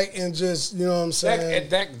sit back and just, you know what I'm saying?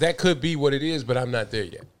 That could be what it is, but I'm not there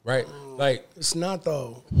yet. Right? Like, it's not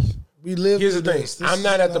though. We live. Here's the thing. This I'm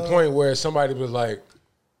not at the point where somebody was like,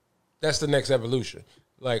 that's the next evolution.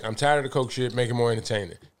 Like, I'm tired of the coke shit, make it more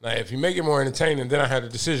entertaining. Now, if you make it more entertaining, then I have the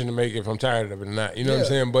decision to make it if I'm tired of it or not. You know what I'm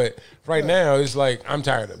saying? But right now, it's like, I'm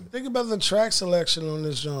tired of it. Think about the track selection on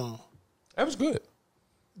this genre. That was good.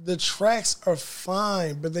 The tracks are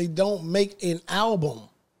fine, but they don't make an album.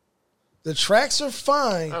 The tracks are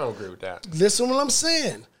fine. I don't agree with that. Listen to what I'm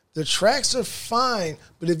saying. The tracks are fine,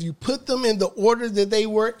 but if you put them in the order that they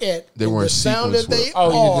were at, they weren't the sound that they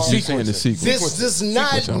are, the sequence. This does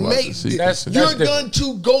not make. You're going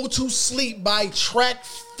to go to sleep by track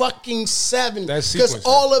fucking 7 because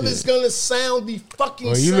all of it's going to sound the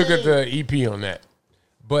fucking same. You look at the EP on that,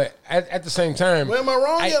 but at the same time, where am I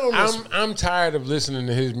wrong yet on this? I'm tired of listening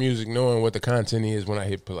to his music, knowing what the content is when I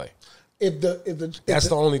hit play. That's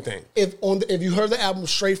the only thing. If you heard the album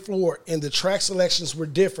straightforward and the track selections were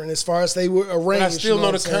different as far as they were arranged, but I still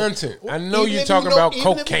know the content. I know you're talking about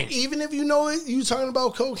cocaine. Even if you know it, you talking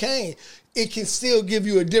about cocaine, it can still give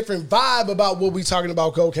you a different vibe about what we talking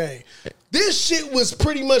about cocaine. This shit was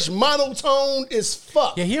pretty much monotone as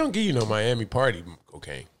fuck. Yeah, he don't give you no Miami party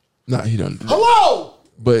cocaine. Nah, he don't. Hello.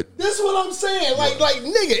 But this is what I'm saying. Like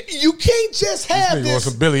nigga, you can't just have this. This. Want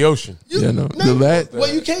some Billy Ocean?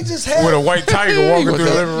 Well, you can't just have with a white tiger walking through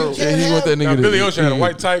the living room. Yeah, he want that nigga. Billy Ocean had a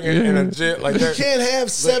white tiger and a jet like that. You can't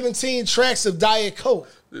have 17 tracks of Diet Coke.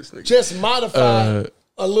 Just modified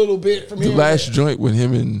a little bit from the last joint with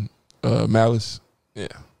him and Malice. Yeah,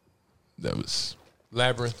 that was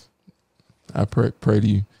Labyrinth. I pray to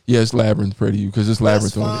you. Yes, Labyrinth, pray to you, because it's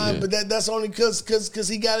Labyrinth on it. But that's only because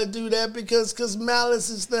he got to do that because Malice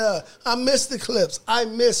is there. I miss the Clips. I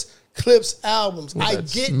miss Clips albums. Well, I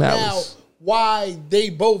get Malice. now why they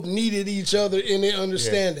both needed each other in their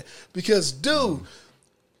understanding. Because, dude,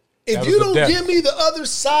 if you don't give me the other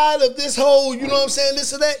side of this whole, you know what I'm saying,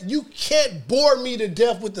 this or that, you can't bore me to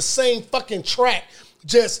death with the same fucking track.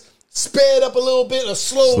 Just sped up a little bit or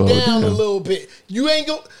slow down a little bit. You ain't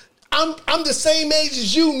going. I'm the same age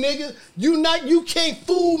as you, nigga. You can't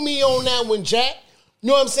fool me on that one, Jack. You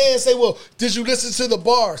know what I'm saying? Say, well, did you listen to the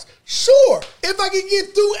bars? Sure. If I can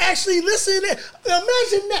get through actually listening,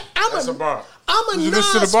 imagine that. That's a bar. I'm a Nas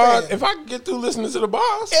listen to the bars? fan. If I can get through listening to the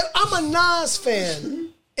bars, and I'm a Nas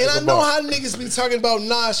fan, and I know how niggas be talking about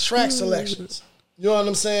Nas track selections. You know what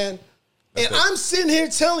I'm saying? And I'm sitting here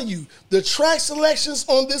telling you, the track selections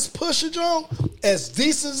on this Pusha joint, as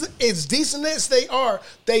decent as they are,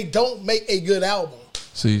 they don't make a good album.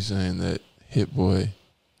 So you're saying that Hit Boy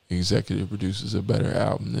executive produces a better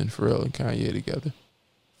album than Pharrell and Kanye together?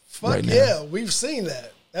 Fuck right yeah, we've seen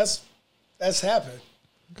that. That's happened.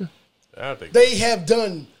 Okay. I think they have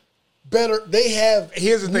done better. They have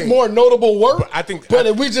here's the thing. More notable work. But I think. But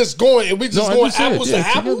if we just going apples to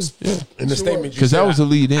apples, in the statement, because that was the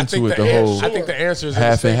lead into it. The whole. I think the answer is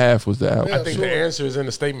half and half was the album. I think the answer is in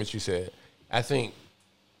the statement you said. I think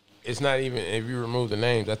it's not even if you remove the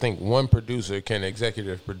names. I think one producer can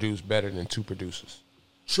executive produce better than two producers.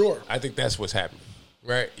 Sure. I think that's what's happening.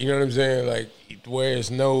 Right? You know what I'm saying? Like, where it's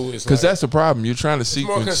because like, that's the problem. You're trying to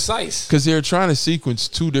sequence. More concise. Because they're trying to sequence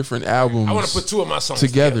 2 different albums. I want to put 2 of my songs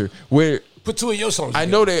together. Where put 2 of your songs I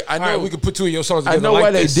together. know they. I know we could put 2 of your songs together. I know like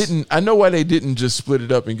why this. they didn't. I know why they didn't just split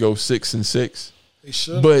it up and go 6 and 6. They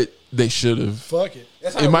should. But they should have. Fuck it.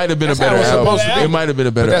 It might have been a better album. It might have been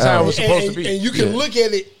a better That's how it album. was supposed to be. And you can look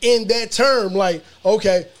at it in that term, like,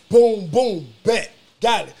 okay, boom, boom, bet,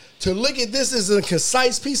 got it. To look at this as a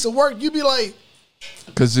concise piece of work, you'd be like,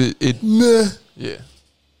 because it meh, yeah.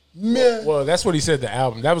 meh. Well, that's what he said. The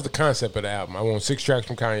album. That was the concept of the album. I want 6 tracks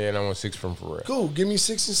from Kanye, and I want 6 from Pharrell. Cool. Give me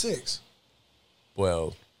 6 and 6.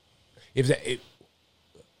 Well,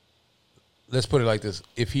 let's put it like this: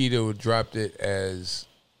 if he'd have dropped it as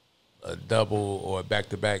a double or a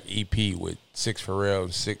back-to-back EP with 6 Pharrell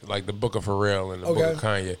and 6, like the Book of Pharrell and the Book of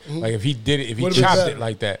Kanye, like if he did it, if he chopped it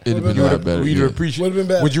like that, it'd have been a lot better. You'd appreciate. Would have been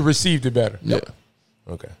better. Would you received it better? Yeah.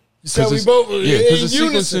 Okay. You said we both in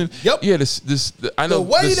unison. Yep. Yeah. I know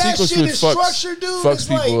the way the that shit is structured, dude, fucks it's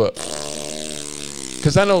people like, up.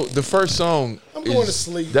 Because I know the first song. I'm going to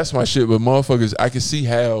sleep. That's my shit. But motherfuckers, I can see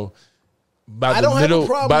how. By I the don't middle, have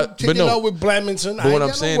a problem kicking out with Blamington. But what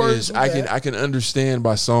I'm saying is, I can understand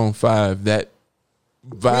by song 5 that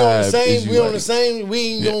vibe. We on the same. We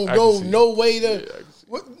ain't gonna go no way to.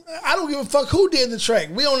 I don't give a fuck who did the track.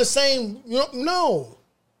 We on the same. No.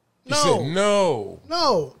 The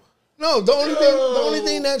only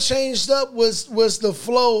thing that changed up was the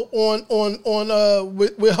flow on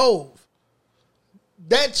with Hove.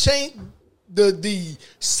 That changed. The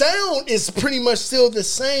sound is pretty much still the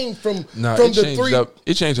same from the 3.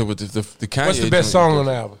 It changed up with the Kanye. What's the best song on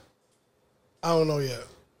the album? I don't know yet.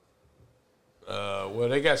 Well,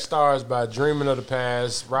 they got Stars by Dreaming of the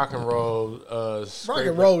Past, Rock and Roll. Rock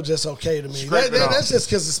and Roll just okay to me. That's just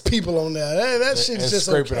because it's people on there. That shit's just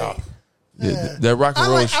scrape okay. It off. Yeah, that rock and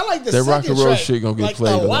roll. I like the that rock and roll track, shit gonna get like,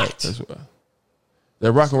 played a a lot. lot. That's why.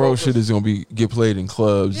 That rock and roll shit is gonna get played in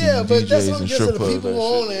clubs and but that's DJs what I'm and guessing strip the clubs. people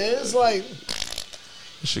on there. It's like,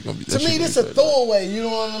 that shit gonna be. To me, this a throwaway. You know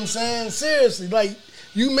what I'm saying? Seriously, like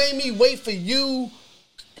you made me wait for you,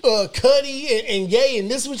 Cuddy and Ye, and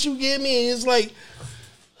this what you give me, and it's like,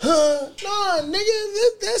 nah,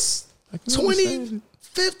 nigga, that's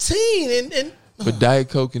 2015, and But Diet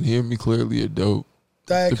Coke and Hear Me Clearly are dope.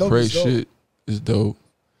 Diet Coke Prey is dope. shit is dope.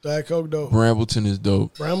 Diet Coke dope. Brambleton is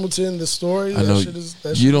dope. Brambleton, the story. I know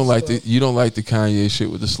you don't like dope. the the Kanye shit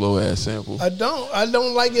with the slow ass sample. I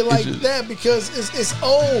don't like it like that because it's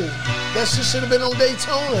old. That shit should have been on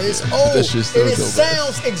Daytona. It's old. That shit's still and it dope,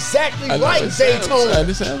 sounds exactly like Daytona.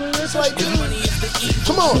 It's like, dude,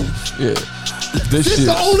 come on. Yeah. This is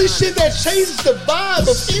the only shit that changes the vibe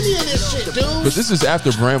of any of this shit, dude. But this is after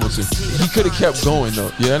Brambleton. He could have kept going though.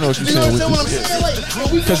 Yeah, I know what you're saying. You know what I'm saying? Like,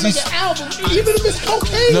 we gonna make an album, even if it's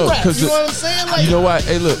cocaine rap. You know what I'm saying? Like, you know why?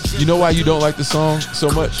 Hey, look. You know why you don't like the song so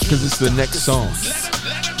much? Because it's the next song.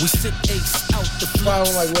 Why I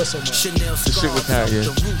don't like what so much? The shit with Kanye.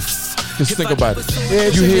 Because think about it. Yeah,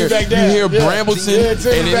 you hear Brambleton, and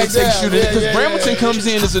then it takes you to because Brambleton comes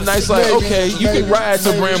in as a nice like, okay, you can ride to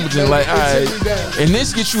Brambleton, like, all right, and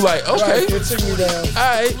this gets you like, okay, it took me down. all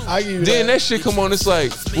right. Then that shit come on, it's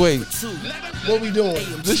like, wait, what we doing?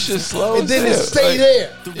 This shit slow. And then it stay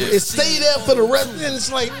there. It stay there for the rest. And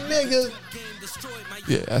it's like, nigga.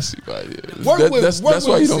 Yeah, I see why. Yeah. That's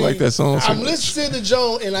why you don't like that song. So I'm listening to the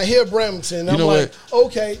Joan and I hear Brambleton. I'm like,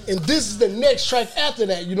 okay, and this is the next track after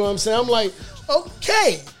that. You know what I'm saying? I'm like,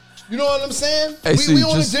 okay. You know what I'm saying? Hey, we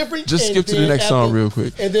on a different. Just skip to the next song real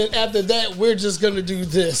quick. And then after that, we're just gonna do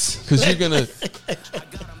this. Because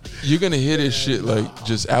you're gonna hear this shit like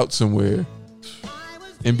just out somewhere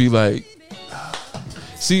and be like,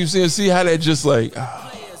 see how that just like.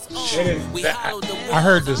 I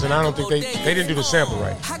heard this, and I don't think they didn't do the sample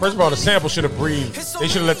right. First of all, the sample should have breathed. They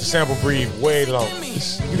should have let the sample breathe way long.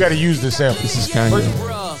 You got to use the sample. This is Kanye.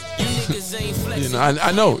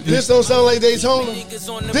 I know. This don't sound like Daytona.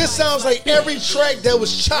 This sounds like every track that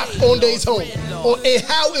was chopped on Daytona, and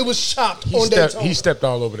how it was chopped on Daytona. He stepped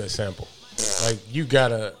all over that sample. Like, you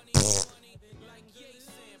gotta.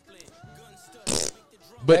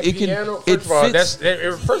 But it can. Piano, it fits.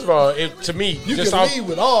 First of all, to me, you can lead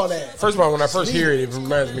with all that. First of all, when I first hear it, it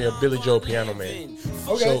reminds me of Billy Joe Piano Man.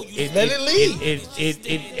 Okay, so let it lead.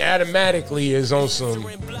 It automatically is on some.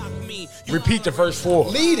 repeat the first 4.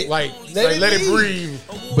 Lead it. Like Let let it it breathe.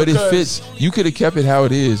 But it fits. You could have kept it how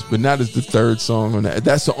it is, but not as the third song on that.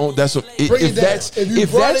 That's the only. That's what. Bring it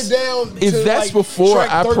down. If that's before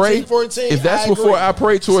I 13, pray. 14, If that's before I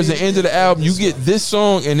pray towards the end of the album, you get this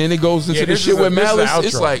song, and then it goes into the shit with Malice.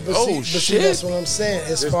 It's like, shit. That's what I'm saying.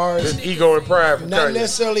 As far as ego and pride. Not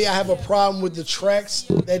necessarily. I have a problem with the tracks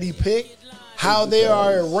that he picked. How they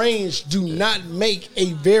are arranged do not make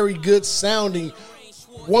a very good sounding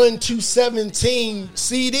 1-17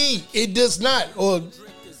 CD. It does not, or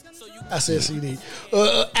I said CD,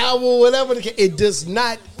 album, whatever. It does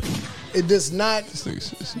not. It does not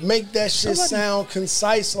make that shit sound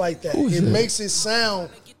concise like that. It makes it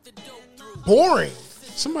sound boring.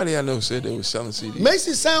 Somebody I know said they were selling CDs. Makes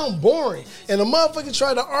it sound boring. And a motherfucker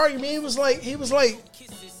tried to argue me. He was like,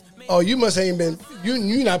 oh, you must ain't been,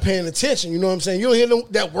 you not paying attention. You know what I'm saying? You don't hear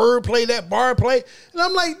that word play, that bar play. And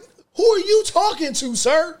I'm like, who are you talking to,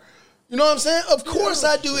 sir? You know what I'm saying? Of course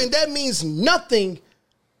I do. And that means nothing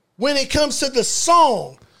when it comes to the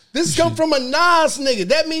song. This comes from a Nas nigga.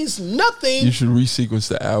 That means nothing. You should resequence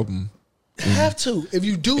the album. Have to. If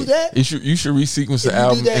you do that, you should resequence the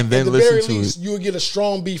album and then listen to it. You'll get a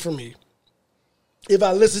strong B from me. If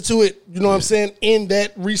I listen to it, you know what I'm saying, in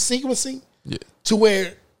that resequencing, to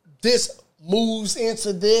where this moves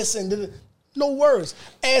into this and then, no words.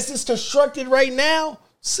 As it's constructed right now,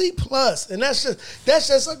 C+. And that's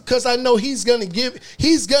just because I know he's gonna give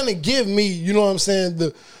me, you know what I'm saying,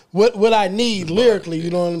 what I need lyrically, you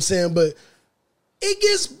know what I'm saying, but it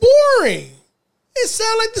gets boring. It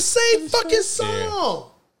sounds like the same fucking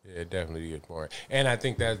song. Yeah, it definitely gets boring. And I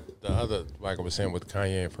think that the other, like I was saying with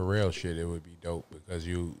Kanye and Pharrell shit, it would be dope because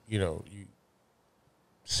you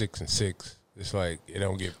 6 and 6. It's like it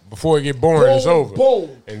don't get before it get boring. Boom, it's over. Boom,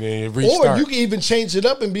 and then it restarts. Or you can even change it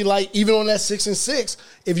up and be like, even on that 6 and 6,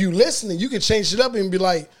 if you listening, you can change it up and be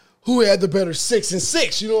like, who had the better 6 and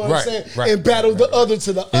 6? You know what I'm saying? And battle the other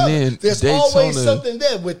to the other. There's Daytona, always something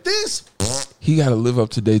there. With this, he got to live up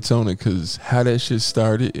to Daytona because how that shit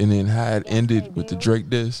started and then how it ended with the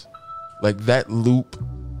Drake diss, like that loop,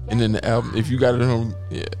 and then the album. If you got it on,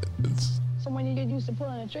 So when you get used to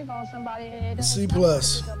pulling a trick on somebody, C+, B-,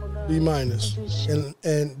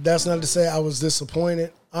 and that's not to say I was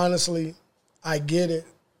disappointed. Honestly, I get it.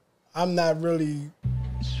 I'm not really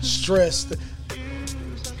stressed.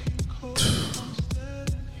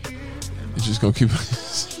 It's just gonna keep.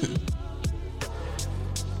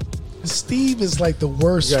 Steve is like the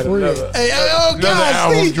worst friend. Another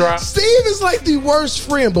Steve is like the worst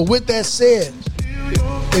friend. But with that said,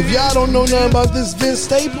 if y'all don't know nothing about this Vince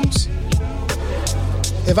Staples,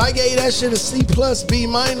 if I gave that shit a C+, B-,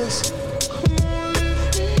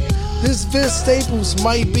 this Vince Staples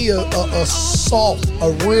might be a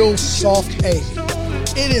real soft A.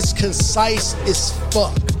 It is concise as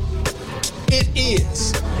fuck. It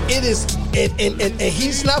is. And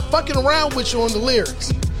he's not fucking around with you on the lyrics.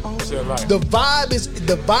 The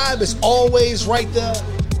vibe is always right there.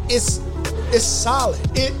 It's solid.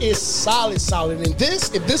 It is solid. And if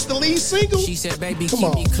this the lead single, she said, baby,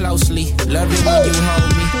 keep me closely. Love it when you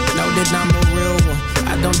hold me. Know that I'm a real one.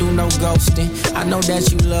 I don't do no ghosting. I know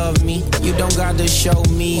that you love me. You don't gotta show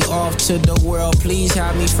me off to the world. Please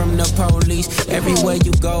hide me from the police. Everywhere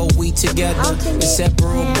you go, we together.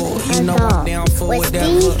 Inseparable. You know I'm down for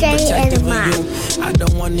whatever. Protective of you. I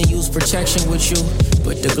don't wanna use protection with you,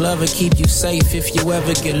 but the glove will keep you safe if you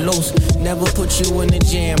ever get loose. Never put you in the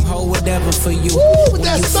jam. Hold whatever for you. When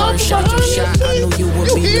you first shot your shot, I knew you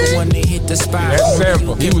would be the one to hit the spot.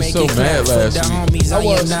 He was so mad last week. I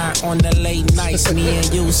was not on the late nights. Me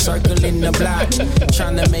and you circling the block,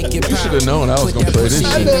 trying to make it pop. You should have known I was gonna play this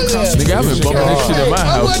shit. Nigga, I've been bumping this shit in my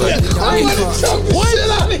house.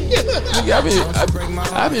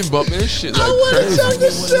 I've been bumping this shit like crazy. Cause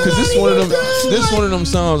this one of them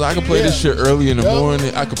songs. I can play this shit early in the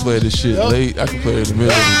morning. I can play this shit late. I can play it in the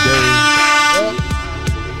middle of the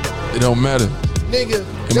day. It don't matter. Nigga,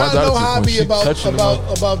 y'all know how I be about the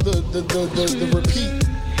repeat.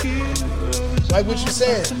 Like what you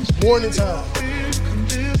said, morning time.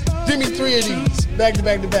 Give me 3 of these, back to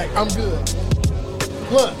back to back. I'm good.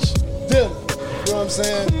 Lunch, dinner, you know what I'm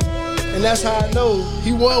saying? And that's how I know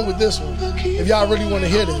he won with this one. If y'all really want to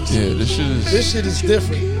hear this. Yeah, this shit is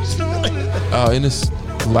different. And it's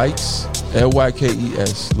Likes,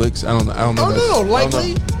 Lykes, Licks. I don't know. Oh, no,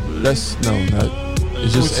 likely. That's not.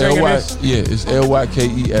 It's just Ly. Yeah, it's Lykes.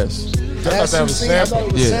 I thought that was sample.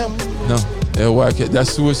 Yeah, no. LYK,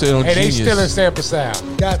 that's who it said on Genius. Hey, they still in sample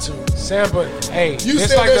sound. Got to. Sample, hey,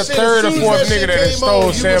 it's like the third or fourth nigga that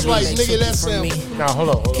stole samples. Like, nigga, that's sample. Now, hold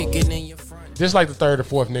on. Just like the third or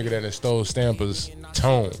fourth nigga that stole samples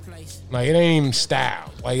tone. Like, it ain't even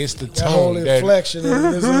style. Like it's the that whole tone, inflection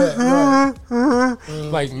and this and that. Right.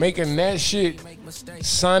 Like making that shit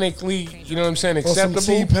sonically, you know what I'm saying, acceptable.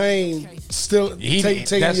 T-Pain still taking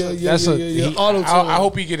your auto tune. I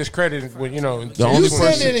hope he get his credit when you know. You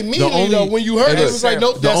said it immediately though. When you heard it, it was like,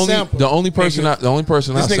 nope, that's sample. The only person I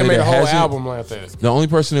say made that a whole hasn't, album like that. The only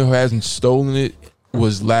person who hasn't stolen it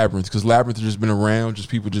was Labyrinth, because Labyrinth has just been around. Just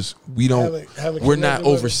people we're not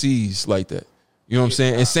overseas like that. You know what I'm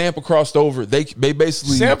saying? And Sample crossed over. They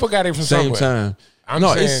basically Sample got it from same somewhere. time. I'm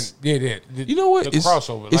saying, you know what? The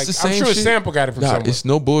crossover. It's the same I'm sure shit. Sample got it from somewhere. It's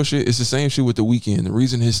no bullshit. It's the same shit with The Weeknd. The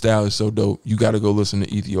reason his style is so dope, you got to go listen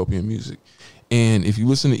to Ethiopian music. And if you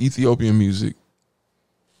listen to Ethiopian music,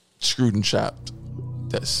 screwed and chopped,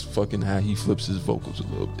 that's fucking how he flips his vocals a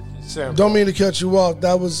little bit. Sample. Don't mean to cut you off.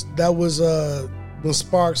 That was When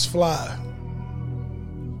Sparks Fly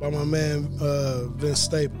by my man Vince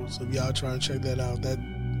Staples. If y'all trying to check that out, that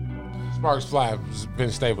Sparks Fly was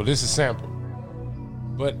Vince Staples. This is Sample,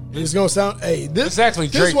 but it's gonna sound. Hey, this actually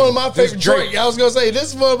Drake. This is one of my favorite Drake. I was gonna say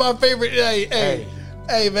this is one of my favorite. Hey,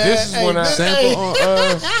 man. This is when I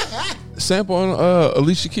sample on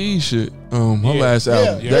Alicia Keys shit. Her last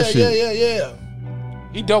album. Yeah.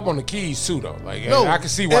 He dope on the keys too, though. Like, no, I can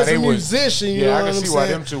see why they would. Musician, you know I what can I'm see why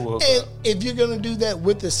saying? them two will. And if you're gonna do that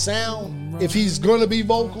with the sound, if he's gonna be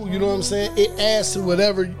vocal, you know what I'm saying, it adds to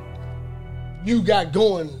whatever you got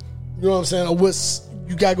going. You know what I'm saying, or what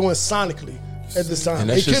you got going sonically at this time. And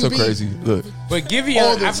that shit's so crazy. Look, but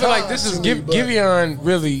Giveon, I feel like this is Giveon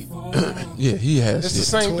really. Yeah, he has. It's the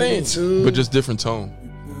same thing, but just different tone.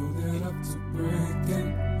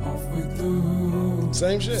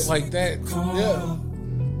 Same shit like that. Yeah.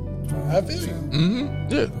 I feel you.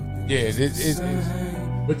 Mm-hmm.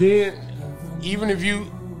 Yeah. But then, even if you,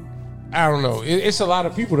 I don't know, it's a lot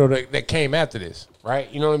of people though that came after this, right?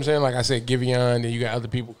 You know what I'm saying? Like I said, Giveon, then you got other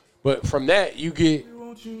people. But from that, you get.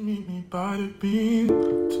 That's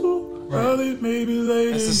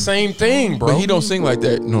the same thing, bro. But he don't sing like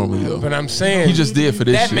that normally though. But I'm saying he just did for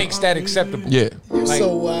this. That shit. Makes that acceptable. Yeah. You're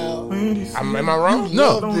so wild. Am I wrong?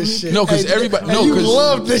 No, this shit. No, because everybody. No, you because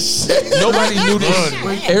love this shit. Nobody knew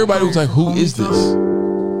this. Everybody was like, "Who is this?"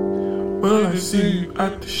 Will I see you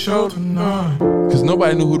at the show tonight? Because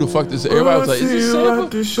nobody knew who the fuck this. Everybody was like, "Is this Sample?"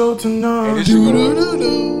 At the show tonight.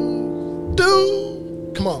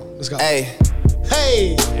 Come on, let's go. Hey.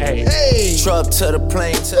 Truck to the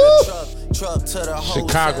plane, to the truck to the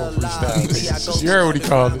Chicago freestyle. You heard what he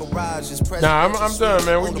called it. Nah, I'm done,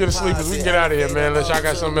 man. We can get to sleep. We can get out of here, man. Unless y'all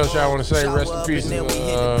got something else y'all want to say. Rest in peace.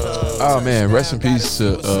 Oh man, rest in peace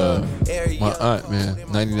to my aunt, man.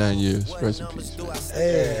 99 years. Rest in peace.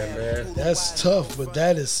 Hey, man. That's tough, but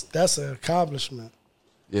that's an accomplishment.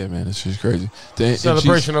 Yeah, man, this shit's crazy.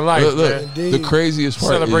 Celebration of life, look, man. The craziest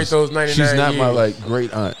part Celebrate is those 99 she's not my years. like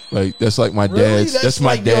great aunt. Like that's like my Really? dad's. That's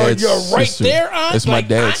my like dad's you're right sister. there, aunt? That's my like,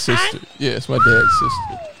 dad's sister. Yeah, it's my dad's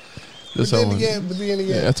sister. That's But how. then again.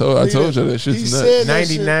 Yeah, I told you that shit's nuts.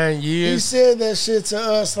 99 years. He said that shit to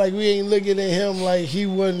us like we ain't looking at him like he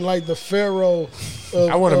wasn't like the pharaoh.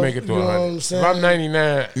 I want to make it to 100. If I'm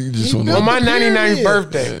 99, on my 99th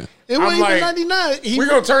birthday. Yeah. It wasn't even 99. We're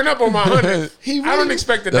going to turn up on my 100. Really, I don't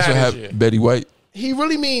expect to That's die what this happened. year. Betty White. He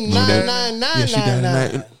really mean 999. Yeah, she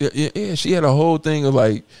died. Yeah, she had a whole thing of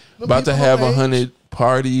like about to have 100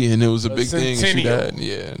 party, and it was a big thing. And she died.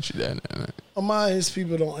 Yeah, and she died. Among his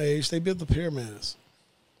people don't age. They built the pyramids.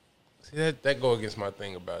 See, that go against my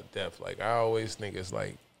thing about death. Like I always think it's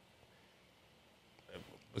like,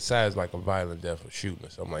 besides like a violent death or shooting or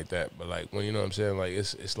something like that, but like when you know what I'm saying, like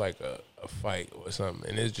it's like a fight or something,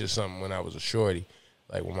 and it's just something when I was a shorty,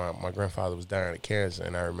 like when my grandfather was dying of cancer,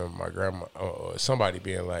 and I remember my grandma or somebody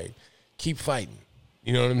being like, "Keep fighting,"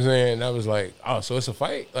 you know what I'm saying? And I was like, "Oh, so it's a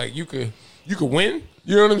fight? Like you could win?"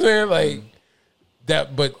 You know what I'm saying? Like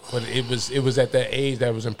that, but it was at that age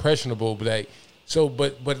that was impressionable, but like so,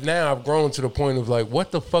 but now I've grown to the point of like,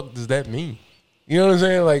 what the fuck does that mean? You know what I'm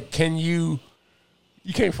saying? Like, you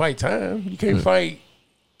can't fight time. You can't fight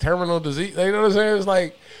terminal disease. Like, you know what I'm saying? It's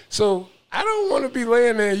like, so I don't want to be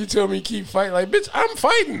laying there. You tell me keep fighting. Like, bitch, I'm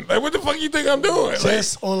fighting. Like, what the fuck you think I'm doing?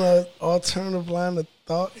 Just on an alternative line of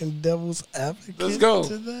thought and devil's advocate. Let's go.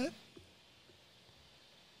 To that.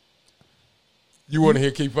 You want to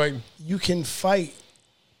hear keep fighting? You can fight.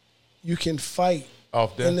 You can fight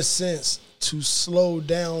off death in a sense to slow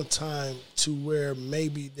down time to where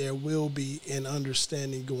maybe there will be an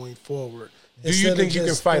understanding going forward. Do you think you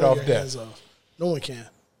can fight off death? No one can.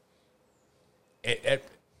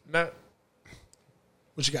 Not.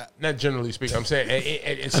 What you got? Not generally speaking. I'm saying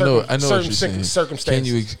I know what you're saying.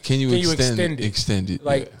 Circumstances. Can you extend it?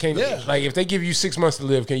 Like like if they give you 6 months to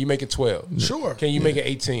live, can you make it 12? Sure. Can you make it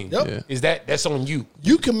 18? Yep. Yeah. Is that's on you?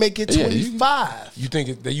 You can make it 25. You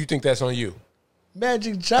think that's on you?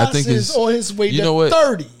 Magic Johnson is on his way to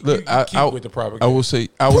 30. Look, keep with the propaganda. I will say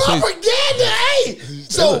Propaganda, hey!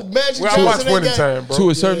 So Magic I watch Johnson Winning Time, bro. to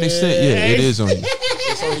a certain extent, it is on you.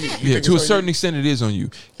 It's on you. Yeah, to a certain extent, it is on you.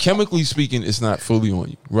 Chemically speaking, it's not fully on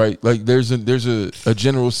you, right? Like there's a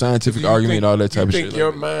general scientific argument, all that type of shit. You think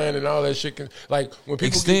your mind and all that shit can, like when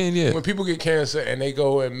people when people get cancer and they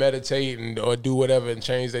go and meditate or do whatever and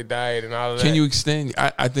change their diet and all of that. Can you extend?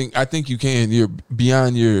 I think you can. You're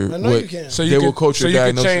beyond your. I know you can. So you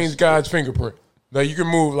can change God's fingerprint. Like you can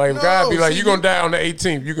move. Like if God be like, you're gonna die on the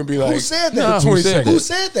 18th. You can be like, who said that? Who said that? Who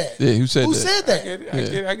said that? Yeah, who said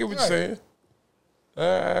that? I get what you're saying. All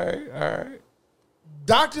right.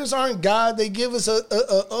 Doctors aren't God. They give us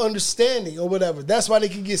a understanding or whatever. That's why they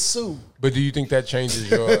can get sued. But do you think that changes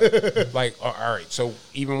your like? All right. So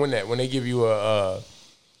even when they give you a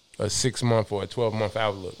 6 month or a 12-month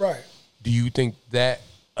outlook, right? Do you think that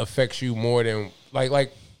affects you more than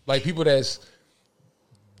like people that's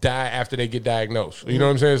die after they get diagnosed? You know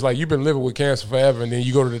what I'm saying? It's like you've been living with cancer forever, and then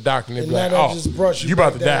you go to the doctor and they be like, "Oh, you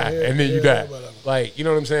about to die," and then you die. Like, you know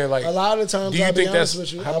what I'm saying? Like a lot of times, do you think that's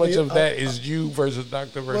how much of that is you versus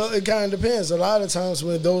doctor versus? Well, it kind of depends. A lot of times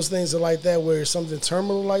when those things are like that, where it's something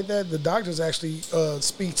terminal like that, the doctors actually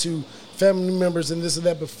speak to family members and this and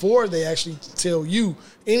that before they actually tell you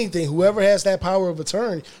anything. Whoever has that power of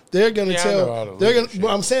attorney, they're gonna tell. They're gonna.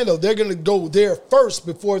 Well, I'm saying though, they're gonna go there first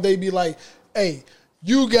before they be like, "Hey,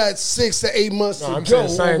 you got 6 to 8 months to I'm go." saying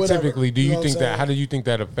scientifically, do you think that? How do you think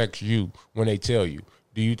that affects you when they tell you?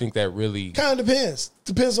 Do you think that really kind of depends?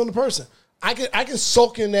 Depends on the person. I can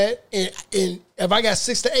soak in that, and if I got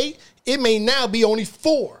 6 to 8, it may now be only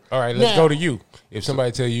 4. All right, let's go to you. If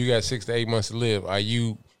somebody tell you got 6 to 8 months to live, are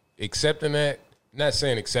you accepting that? Not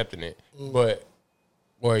saying accepting it, but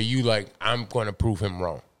or are you like, I'm going to prove him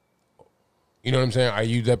wrong? You know what I'm saying? Are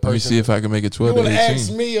you that person? Let me see if I can make it 12 to 18. You want to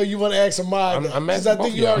ask me or you want to ask Amad? I'm asking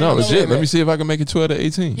both y'all. No, legit. Let me see if I can make it 12 to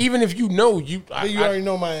 18. Even if you know you already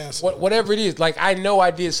know my answer. Whatever it is, like I know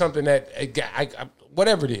I did something that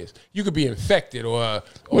whatever it is, you could be infected or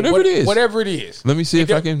whatever it is. Whatever it is. Let me see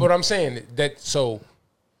if I can. But I'm saying that so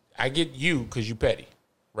I get you because you petty,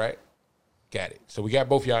 right? Got it. So we got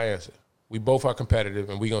both y'all answer. We both are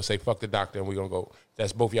competitive, and we gonna say fuck the doctor, and we gonna go.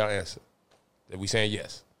 That's both y'all answer. That we saying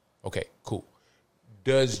yes. Okay, cool.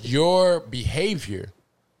 Does your behavior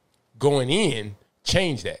going in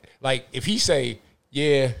change that? Like if he say,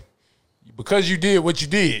 yeah, because you did what you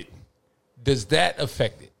did, does that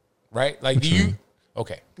affect it? Right? Like do you?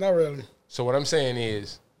 Okay. Not really. So what I'm saying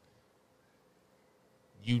is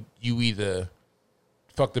you either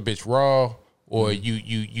fuck the bitch raw or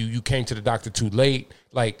you came to the doctor too late.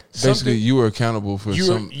 Like basically, you were accountable for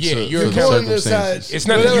you're accountable. Circumstances. It's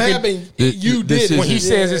nothing you did. When he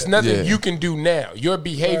says it's nothing you can do now. Your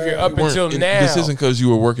behavior up until now. This isn't because you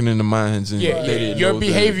were working in the mines. And your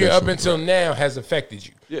behavior up until now has affected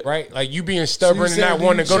you, right? Like you being stubborn and not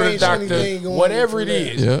wanting to go to the doctor, whatever it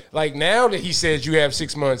is. Yeah. Like now that he says you have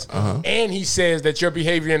 6 months, and he says that your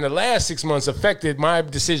behavior in the last 6 months affected my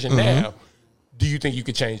decision now. Do you think you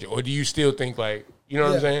could change it, or do you still think like you know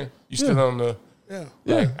what I'm saying? You still on the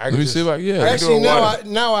Like, let me see if I Actually,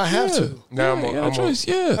 now I have to. Now I'm a choice.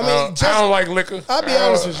 I mean, I don't like liquor. I'll be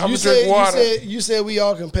honest with you. You said we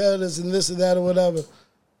all competitors and this and that or whatever.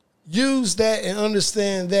 Use that and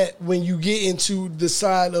understand that when you get into the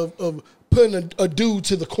side of putting a dude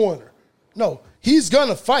to the corner. No, he's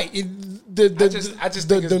gonna fight.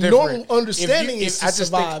 The normal understanding is to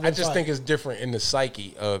survive. I just think it's different in the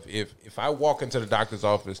psyche of if I walk into the doctor's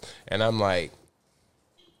office and I'm like,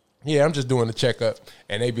 yeah, I'm just doing a checkup,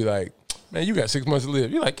 and they be like, man, you got 6 months to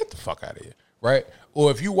live. You're like, get the fuck out of here, right?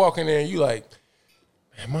 Or if you walk in there and you like,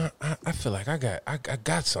 man, I feel like I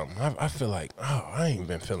got something. I feel like, I ain't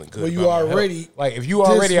been feeling good. Well, you already like if you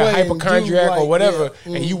already a hypochondriac or whatever,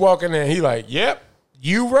 and you walk in there and he like, yep,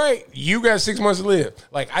 you right, you got 6 months to live.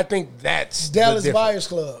 Like I think that's Dallas Buyers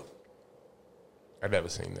Club. I've never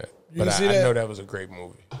seen that. But I know that was a great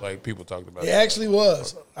movie. Like people talked about it. It actually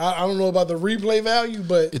was. I don't know about the replay value,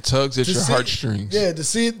 but it tugs at your heartstrings. Yeah, to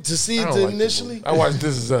see it initially. I watched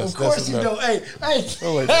This Is Us. Of course you don't. Hey. Fuck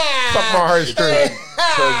my heartstrings.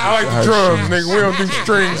 I like the drums, nigga. We don't do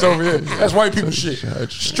strings over here. That's white people shit.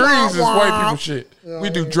 Strings is white people shit. We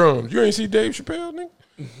do drums. You ain't see Dave Chappelle, nigga?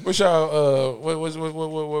 What's y'all?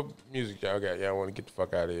 What music y'all got? Y'all want to get the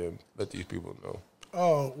fuck out of here and let these people know?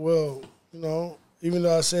 Oh well, you know. Even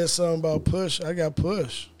though I said something about Push, I got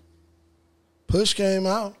Push. Push came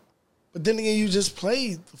out. But then again, you just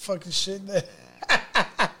played the fucking shit that.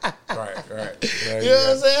 Right. You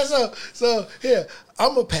know what I'm saying? So here,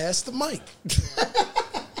 I'm gonna pass the mic.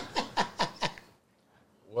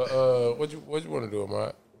 What you want to do,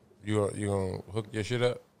 Ahmad? You gonna hook your shit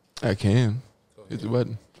up? I can. Hit the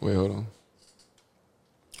button. Wait, hold on.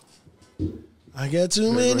 I got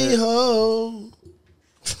too many hoes.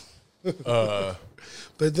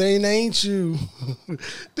 But they ain't you.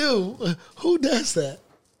 Dude, who does that?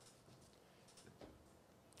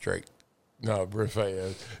 Drake. No, Brent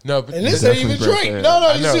Fayez. No, but and this ain't even Drake.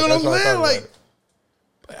 No, you see what I'm saying? Like,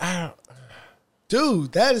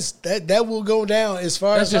 dude, that will go down as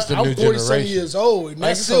far that's as just I'm 47 years old. And like,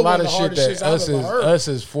 that's still a lot one of the shit hardest that shits I've ever heard. us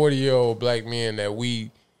as 40-year-old black men that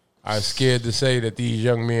we are scared to say that these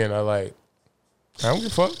young men are like, I don't give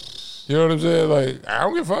a fuck. You know what I'm saying? Like, I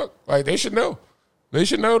don't give a fuck. Like, they should know. They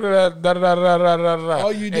should know that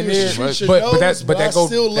all you do is shoot your nose, but that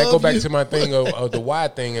go back you. to my thing of the why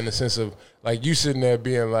thing in the sense of like you sitting there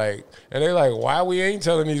being like, and they like, why we ain't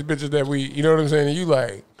telling these bitches that we, you know what I'm saying? And you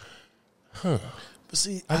like, huh? But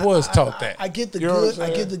see, I was taught that. I get the You know good. I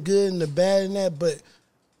get the good and the bad in that, but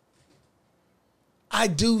I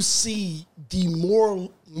do see the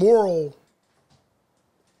moral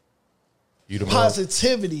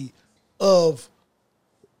positivity of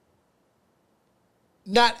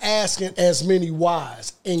not asking as many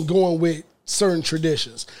whys and going with certain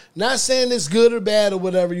traditions. Not saying it's good or bad or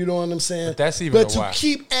whatever, you know what I'm saying? But that's even to why.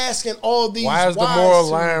 keep asking all these why is the whys moral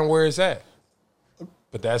line where it's at?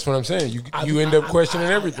 But that's what I'm saying. You end up questioning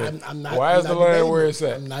everything. Why is the line where it's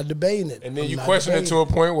at? I'm not debating it. And then you question it to a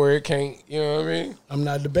point where it can't, you know what I mean? I'm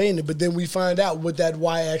not debating it, but then we find out what that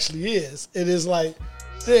why actually is. It is like,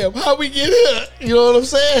 damn, how we get here? You know what I'm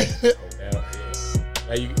saying?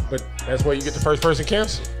 But that's why you get the first person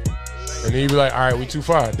canceled. And then you be like, all right, we too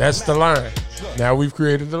far. That's the line. Now we've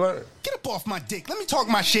created the line. Get up off my dick. Let me talk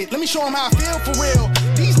my shit. Let me show them how I feel for real.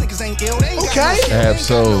 These niggas ain't ill. They ain't got no shit.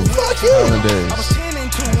 Absol. Fuck you. I was 10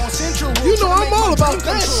 and 2 on Central. You know I'm all about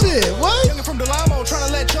that shit. What? Youngin' from Delamo, trying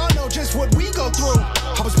to let y'all know just what we go through.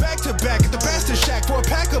 I was back to back at the Bastard Shack for a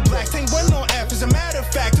pack of blacks. Ain't wasn't no F. As a matter of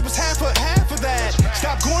fact, it was half of that.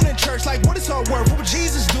 Stop going to church like what it's all worth. What would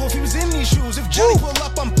Jesus do if he was in these shoes? If Johnny pull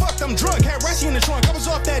up, I'm fucked, I'm drunk. Had Ressie in the trunk. I was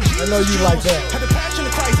off that Jesus. I know you like that. Had the passion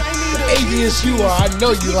of Christ. I ain't need a atheist you are. I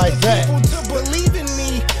know you like that. People to believe in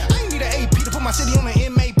me. I ain't need an AP to put my city on the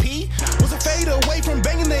MAP. Was a fade away from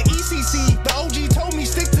banging the ECC. The OG told me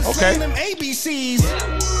stick to saying them ABCs.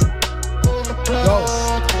 Go.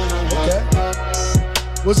 Okay.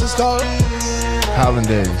 What's this called?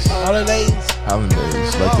 Hollandaise. Hollandaise.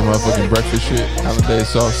 Hollandaise. Like the motherfucking breakfast shit. Hollandaise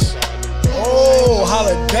sauce. Oh,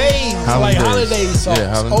 hollandaise. Like hollandaise sauce.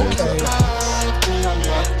 Yeah, hollandaise okay. sauce.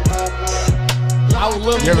 I would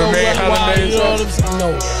love You to ever know made hollandaise you know what sauce? I'm saying? No.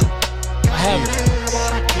 I haven't.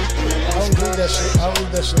 I don't drink that shit. I don't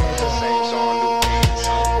drink that shit like that.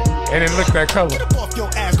 And it looked that color. Get up off your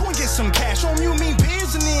ass. Go and get some cash. On you mean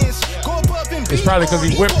business. Go above and It's probably because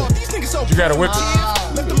he whipped it. You gotta whip it.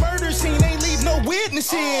 Let the murder scene ain't leave no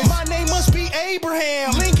witnesses. My name must be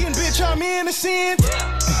Abraham Lincoln, bitch, I'm innocent.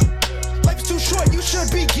 Life is too short, you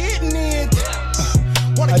should be getting it.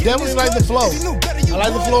 I definitely like the flow. I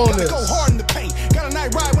like the flow on this. Go hard in the paint. Got a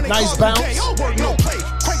night ride when they Nice call it bounce. day. All work, no play.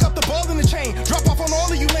 Crank up the ball in the chain. Drop off on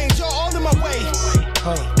all of you lanes. Y'all all in my way.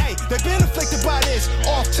 Hey, they've been afflicted by this.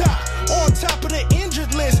 Off top, on top of the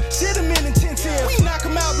injured list. Sit them in intensive. We knock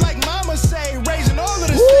them out like mama say. Raising all of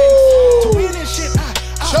the stakes. To win and shit,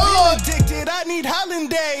 I'm addicted. I need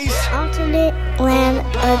hollandaise. Alternate Lamb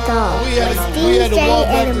Adult. We had to walk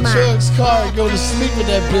back to Chuck's car and go to sleep with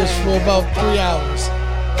that bitch for about 3 hours.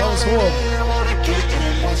 That was horrible.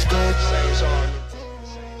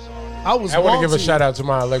 I want to give a shout out to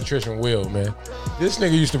my electrician, Will, man. This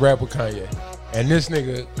nigga used to rap with Kanye. And this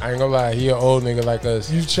nigga, I ain't gonna lie, he an old nigga like us.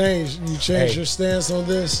 You changed your stance on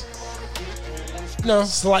this? No.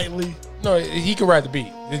 Slightly. No, he can ride the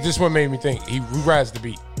beat. This one made me think. He rides the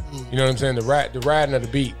beat. You know what I'm saying? The riding of the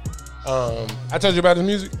beat. I told you about his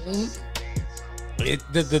music.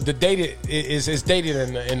 The dated is dated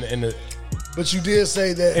in the. But you did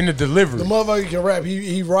say that in the delivery. The motherfucker can rap.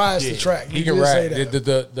 He rides the track. He can rap.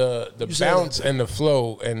 The bounce and the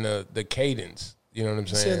flow and the cadence. You know what I'm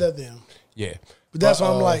saying? You said that then. Yeah. But that's why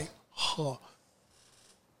I'm like, huh.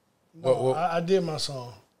 No, I did my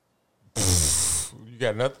song. You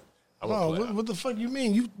got nothing? No, what the fuck you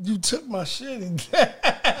mean? You took my shit and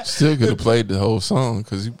still could have played the whole song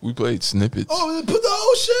because we played snippets. Oh, put the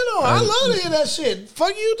whole shit on. I love to hear that shit.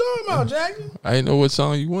 Fuck you talking about, Jackson? I didn't know what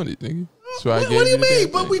song you wanted, nigga. So what do you mean?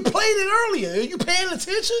 But we played it earlier. Are you paying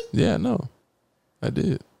attention? Yeah, I know. I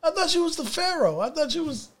did. I thought you was the pharaoh. I thought you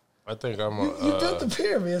was. I think I'm a. You built the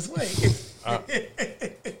pyramids. Wait. I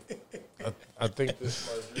think this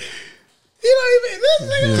might be. You don't even this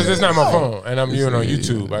nigga. Because it's not my phone, and I'm viewing on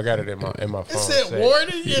YouTube. I got it in my phone. It said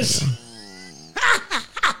warning. Yes.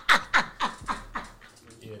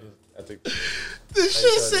 I think This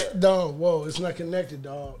shit said, dog. Whoa, it's not connected,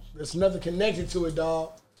 dog. There's nothing connected to it,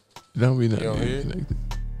 dog. Don't be nothing don't hear it? connected.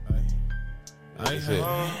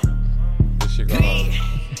 this shit go on.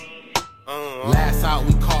 Last out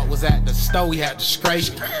we caught was at the store, we had to scrape.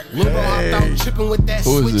 Little I thought tripping with that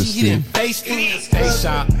Who is switchy, this he didn't face me. They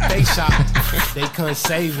shot, they couldn't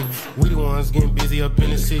save him. We the ones getting busy up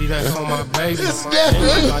in the city, that's on my baby.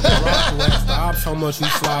 Ain't like the rock, that's the ops, how much we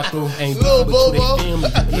slide through. Ain't Lil but you Bobo. they family.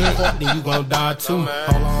 You get caught, then you gon' die too.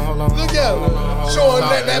 Hold on. Look at him. Showing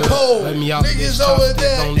that pole. Let me out Niggas this over chopstick,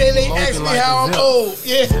 there, don't and leave they him ask open me like how a I'm zip. old.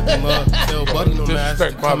 Yeah. Him up, tell Buddy no mask,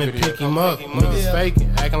 Disrespect my come and video. pick him up. Niggas faking,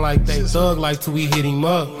 acting like they thug like till we hit him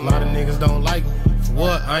up. A lot of niggas don't like me. For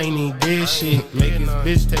what? I ain't even did shit. Make his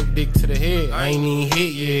bitch take dick to the head. I ain't even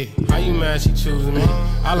hit yet. How you mad she choosing me?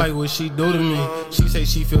 I like what she do to me. She say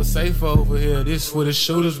she feel safe over here. This where the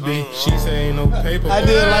shooters be. She say ain't no paper. I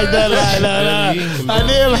did like that line. I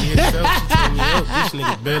did like that. This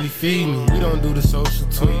nigga barely feed me. We don't do the social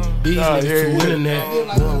tweet. These niggas too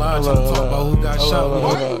internet. Doing live trying to talk about who got shot.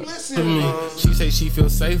 Why you listening to me? She say she feel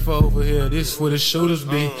safe over here. This where the shooters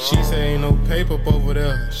be. She say ain't no paper up over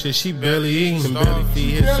there. Shit, she barely eating. Can barely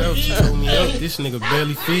feed herself. She told me up. This nigga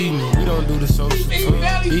barely feed me. We don't do the social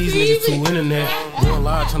tweet. These niggas too internet. Doing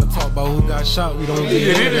live trying to talk about who got shot. We don't do the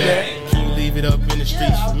internet. Can you leave it up in the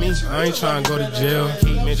streets for me? I ain't trying to go to jail.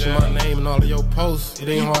 Keep mentioning my name in all of your posts. It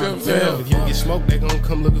ain't hard to tell. If you get smoked, they gon'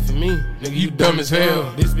 come looking for me. Nigga, you dumb as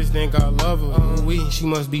hell. This bitch think I love her. She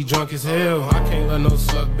must be drunk as hell. I can't let no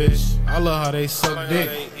suck bitch. I love how they suck dick.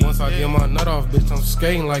 Once I get my nut off, bitch, I'm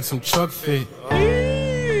skating like some truck fit.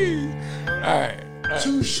 Alright.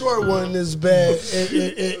 Too Short one is bad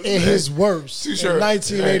in his worst. Too Short. In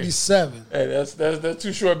 1987. Hey, that's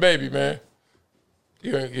Too Short, baby, man.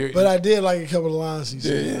 But I did like a couple of lines he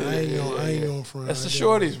said. I ain't going front. That's the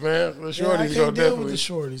shorties, man. The shorties I go can't deal with definitely. the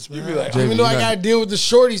shorties, man. You be like, even though I gotta deal with the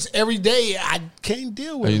shorties every day, I can't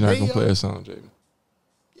deal with Are you it. not gonna play a song, Jamie?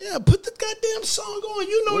 Yeah, put the goddamn song on.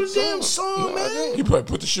 You know the damn song, man. He probably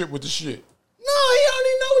put the shit with the shit. No, he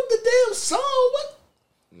already know the damn song. What?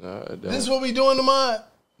 No, I don't. This is what we doing tomorrow.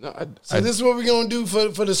 No, So this is what we're gonna do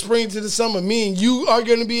for the spring to the summer. Me and you are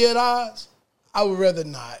gonna be at odds. I would rather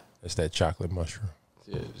not. That's that chocolate mushroom.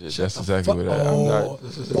 Yeah, that's exactly what I'm not.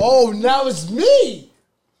 Oh, now it's me.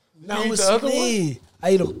 Now You eat it's the other me. I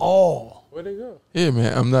ate them all. Where'd they go? Yeah,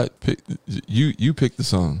 man, I'm not. You pick the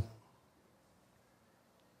song.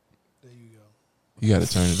 There you go. You got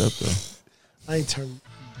to turn it up though. I ain't turning.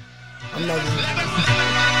 I'm not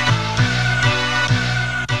gonna.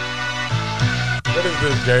 What is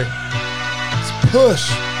this, Jay? It's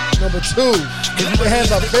Push number 2. It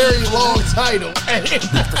has a very long title. Let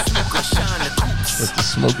the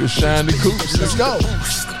smoker shine the coops. Let's go.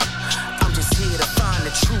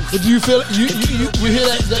 But do you feel you hear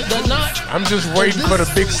that knot? I'm just waiting for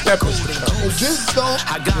the big steppers to come. Is this song?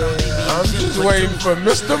 I'm just waiting for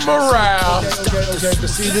Mr. Morale. Okay. But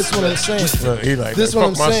see, this what I'm saying. Look, he like This that. what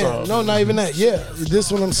I'm Fuck my saying. song. No, not even that. Yeah,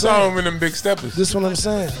 this what I'm saying. Song with them big steppers. This what I'm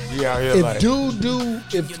saying. Yeah, yeah. If Like, dude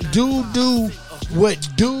do what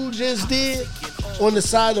dude just did on the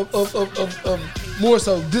side of more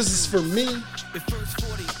so, this is for me.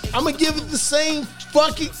 I'm gonna give it the same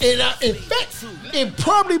fucking. And in fact, it'd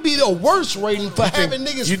probably be the worst rating for having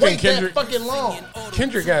niggas you wait think that fucking long.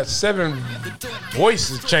 Kendrick got 7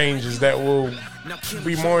 voices changes that will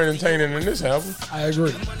be more entertaining than this album. I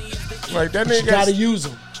agree. Like that You nigga gotta got use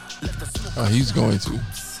them. Oh, he's going to.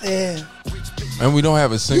 And we don't have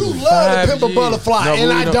a you single. love to Pimp a Butterfly, No, but and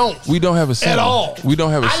we I don't. We don't have a single At all. We don't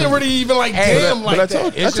have a I single. didn't really even like Hey, damn like but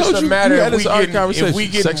that. It's I told just a you, matter we had if this art conversation. if we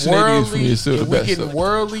getting Section 80 is for me worldly, is still the if we best, getting though.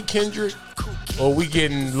 worldly Kendrick, or we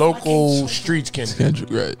getting local streets Kendrick. Kendrick,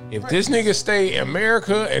 right? If this nigga stay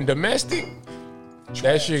America and domestic,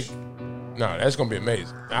 that shit, no, that's gonna be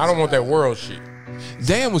amazing. I don't want that world shit.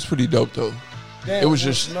 Damn was pretty dope though. Damn, it was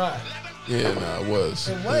it's just not. yeah, nah, it was.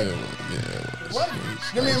 It was. Yeah, it was. What?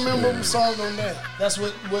 Give me a memorable song on that. That's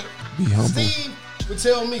what Be humble. Steve would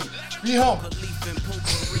tell me. Be humble.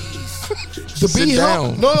 Sit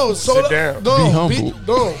down. No, Sit down. No, Be humble.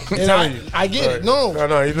 No, I'm and telling you. I get it. No, No,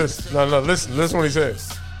 no, he listen. No, listen what he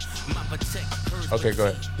says. Okay, go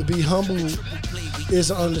ahead. to be humble is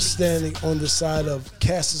an understanding on the side of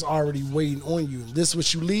Cass is already waiting on you. This is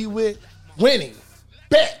what you lead with. Winning.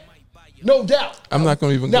 Bet. No doubt. I'm not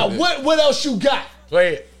gonna even Now, go there. what else you got?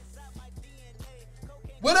 Play it.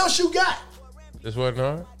 What else you got? This wasn't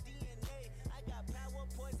hard.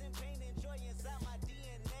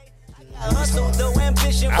 I'm listening.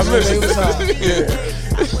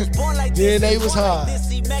 DNA was hard.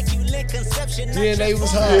 DNA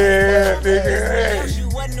was hard. Yeah, nigga.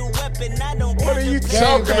 What are you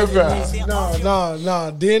talking about?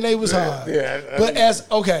 No. DNA was hard. Yeah. But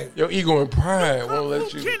okay. Your ego and pride won't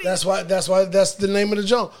let you. That's why that's the name of the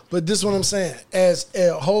jump. But this is what I'm saying. As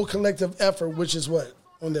a whole collective effort, which is what?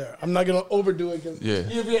 On there. I'm not gonna overdo it because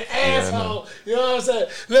you'll be an asshole. You know what I'm saying?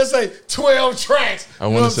 Let's say 12 tracks. I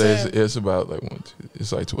want to say it's about like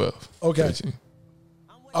it's like 12. Okay. 13.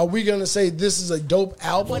 Are we gonna say this is a dope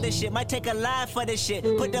album? Is this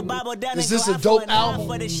a dope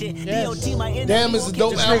album? Yes. Damn, it's a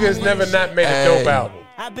dope This album. nigga's never not made a dope album.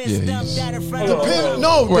 Depending on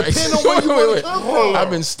where you want to come from.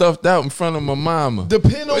 I've been stuffed out in front of my mama.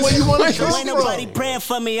 Depending on where you want to come Ain't nobody from. praying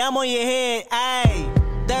for me. I'm on your head. Ayy.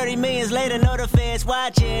 30 millions later, know the feds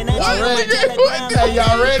watching. Hey, y'all ready?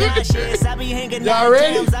 Y'all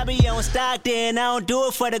ready? I be on Stockton. I don't do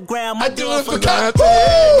it for the gram. I do it for content.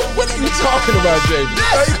 What are you talking about, JB?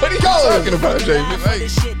 What are you talking about, JB?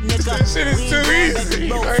 This shit is too easy.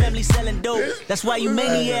 Family selling dope. That's why you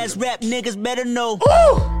many ass rap niggas better know.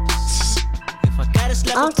 If I gotta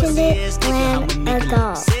slap a pussy ass nigga, I'ma make it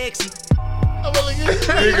look sexy.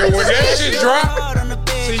 Nigga, when that shit drop,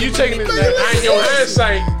 see you taking it. Your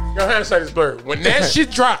hindsight is blurred. When that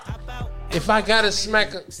shit drop, if I gotta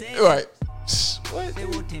smack a right, what?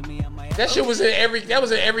 That shit was in every. That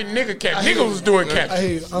was in every nigga cap. Nigga was doing cap. I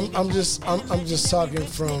hear you. I'm just talking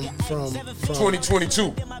from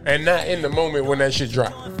 2022, and not in the moment when that shit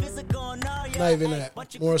dropped. Not even that.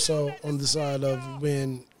 More so on the side of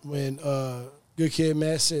when Good Kid,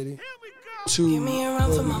 Mad City. To where we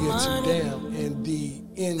get to damn and the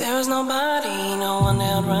end. There's nobody, no one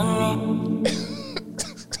that'll run me.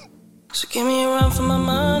 So give me a run for my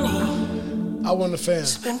money. I want a fan.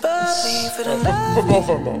 Spin bubbly for the love. For both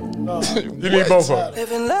of them. No. You need both of them.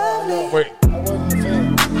 Living lovely. Wait. I wasn't a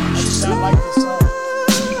fan. I just not like this song.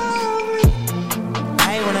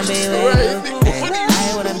 I ain't wanna be with you. I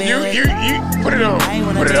ain't wanna be with You put it on.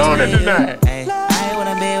 Put it on and deny it. I ain't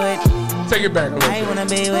wanna be with you. Take it back a little I ain't bit. wanna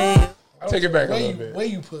be with you. Take it back a little bit. Where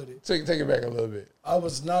you put it? Take it back a little bit. I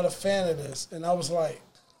was not a fan of this, and I was like,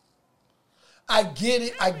 I get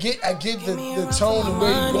it. I get the tone and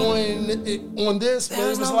where you're going on this, but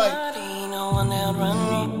it was like,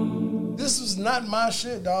 this was not my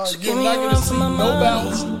shit, dog. You're not gonna see no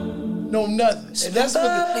bounce, no nothing, and that's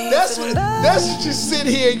what you sit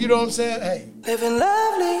here. You know what I'm saying? Hey, living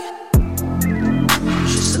lovely.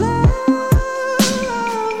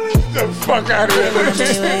 The fuck out of here.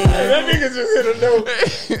 That nigga just hit a note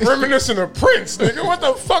reminiscent of Prince, nigga. What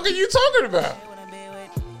the fuck are you talking about?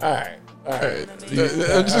 Alright. You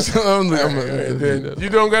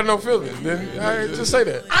don't got no feelings. Then just say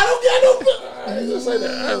that. I don't got no feelings. Just say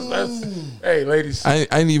that. Hey, ladies. I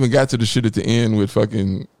ain't even got to the shit at the end with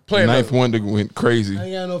fucking Ninth Wonder went crazy. I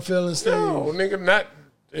ain't got no feelings. No, nigga, not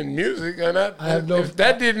in music. I have no. If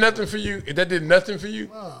that did nothing for you, I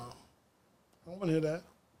don't want to hear that.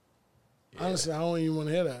 Yeah. Honestly, I don't even want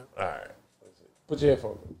to hear that. All right. Put your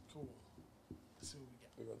headphones on. Cool.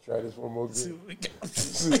 We're going to try this one more game. See what we got.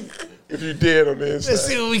 If you dead on the inside. Let's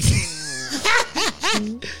see what we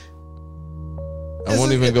can. I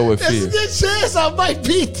won't even go with fear. There's a good chance I might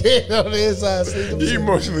be dead on the inside. You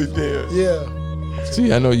emotionally dead. Yeah.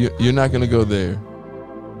 See, I know you're not going to go there.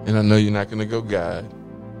 And I know you're not going to go God.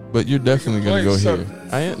 But you're definitely going to go here.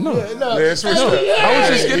 I ain't. No. Yeah, I was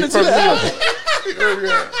just getting into that.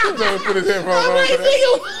 Put his headphones on for that.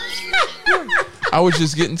 I was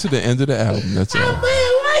just getting to the end of the album. That's all.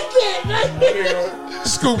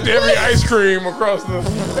 Scooped every ice cream across the.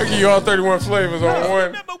 They give you all 31 flavors on one.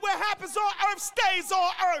 Remember, what happens on Earth stays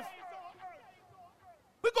on Earth.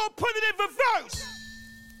 We're gonna put it in reverse.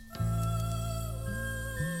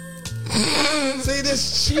 See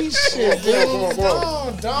this cheat shit, dude. Come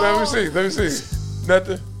on. Let me see.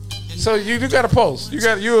 Nothing. So you got a pulse.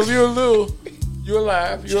 You're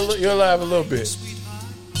alive. You're alive a little bit.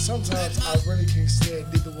 Sometimes I really can't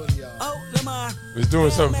stand neither one of y'all. It's doing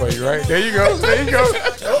something for you, right? There you go. There you go.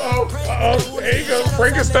 There you go.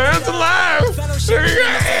 Frankenstein's alive. There you go.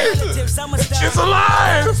 It's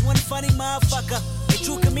alive.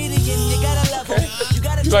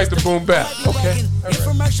 You like the boom bap. Okay. Right. We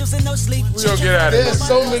gonna get out of here. There's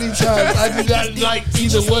so many times I do not like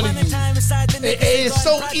either one of you. It's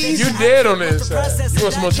so easy. You dead on the inside. You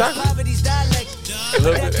want some more chocolate? We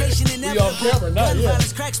on camera now, yeah.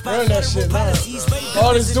 Run that shit now.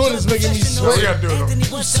 All it's doing is making me sweat. We gotta do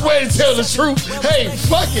it. Sweat and tell the truth. Hey,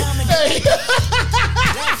 fuck it. Hey.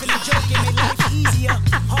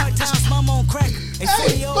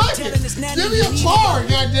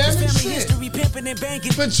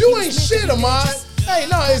 But you ain't shit, Ahmad. Hey,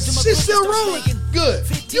 no, is shit still rolling? Good.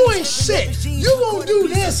 You ain't shit. You won't do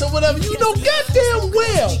this or whatever. You know goddamn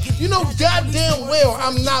well. You know goddamn well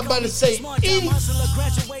I'm not about to say any.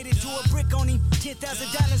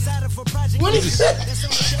 What did you say?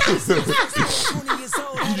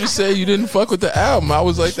 You just said you didn't fuck with the album. I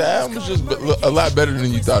was like, the album was just a lot better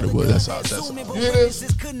than you thought it was. That's all. That's all. You hear this?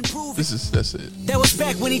 That's it. That was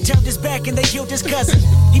back when he turned his back and they killed his cousin.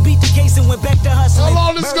 He beat the case and went back to hustling. How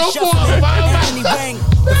long this go for? And he bang.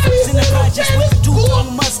 The folks in the projects with the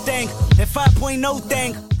two-tone Mustang. That 5.0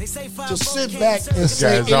 thing. They say 5. Just sit back and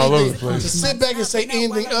say anything. all over the place. Just sit back and say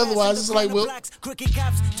anything otherwise. It's like, well,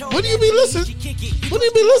 what do you be listening? What do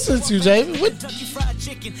you be listening to, Jamie? What?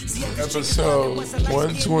 Episode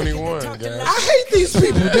 121, guys. I hate these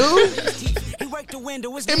people, dude.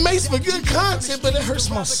 It makes for good content, but it hurts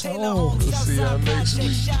my soul. We'll see y'all next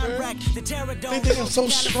week. They think I'm so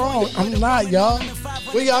strong. I'm not, y'all.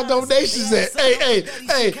 Where y'all donations at? Hey.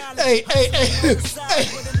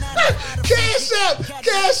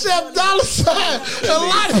 Cash App, dollar sign, a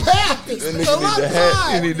lot of happens. You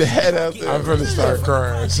need the hat out there. I'm gonna start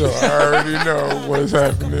crying, so I already know what's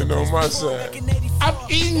happening on my side. I'm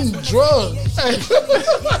eating drugs.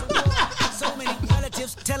 So many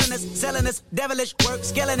relatives telling us, selling us, devilish work,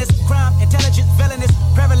 scaling us, crime, intelligence, felonies,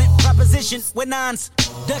 prevalent proposition with nons.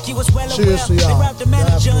 Ducky was well aware. They robbed the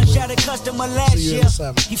manager and shot a customer last year.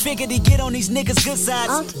 He figured he'd get on these niggas' good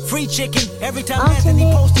sides. Free chicken every time Anthony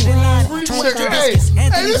posted in line. Hey, this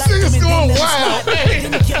nigga's going wild.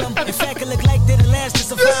 Didn't kill him. In fact, it looked like they're the last to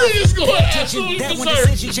survive. This nigga's going absolutely that one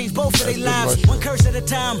berserk. decision changed both of their lives. One curse at a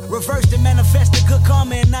time. Reverse and manifest the good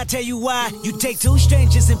karma, and I'll tell you why. You take two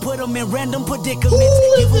strangers and put them in random predicaments.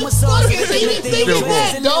 Give them a song and let them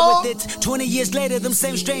trans and live with it. 20 years later, them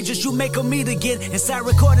same strangers you make them meet again inside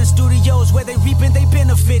recording studios where they reaping their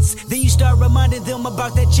benefits. Then you start reminding them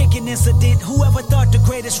about that chicken incident. Whoever thought the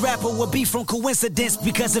greatest rapper would be from coincidence?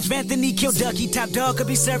 Because if Anthony killed Ducky, Top Dog could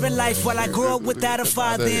be serving life while I grew up without a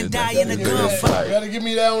father and die in a gunfight. You gotta give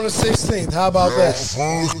me that on the 16th. How about that?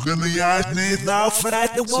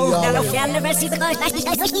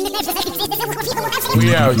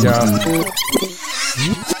 We out, y'all.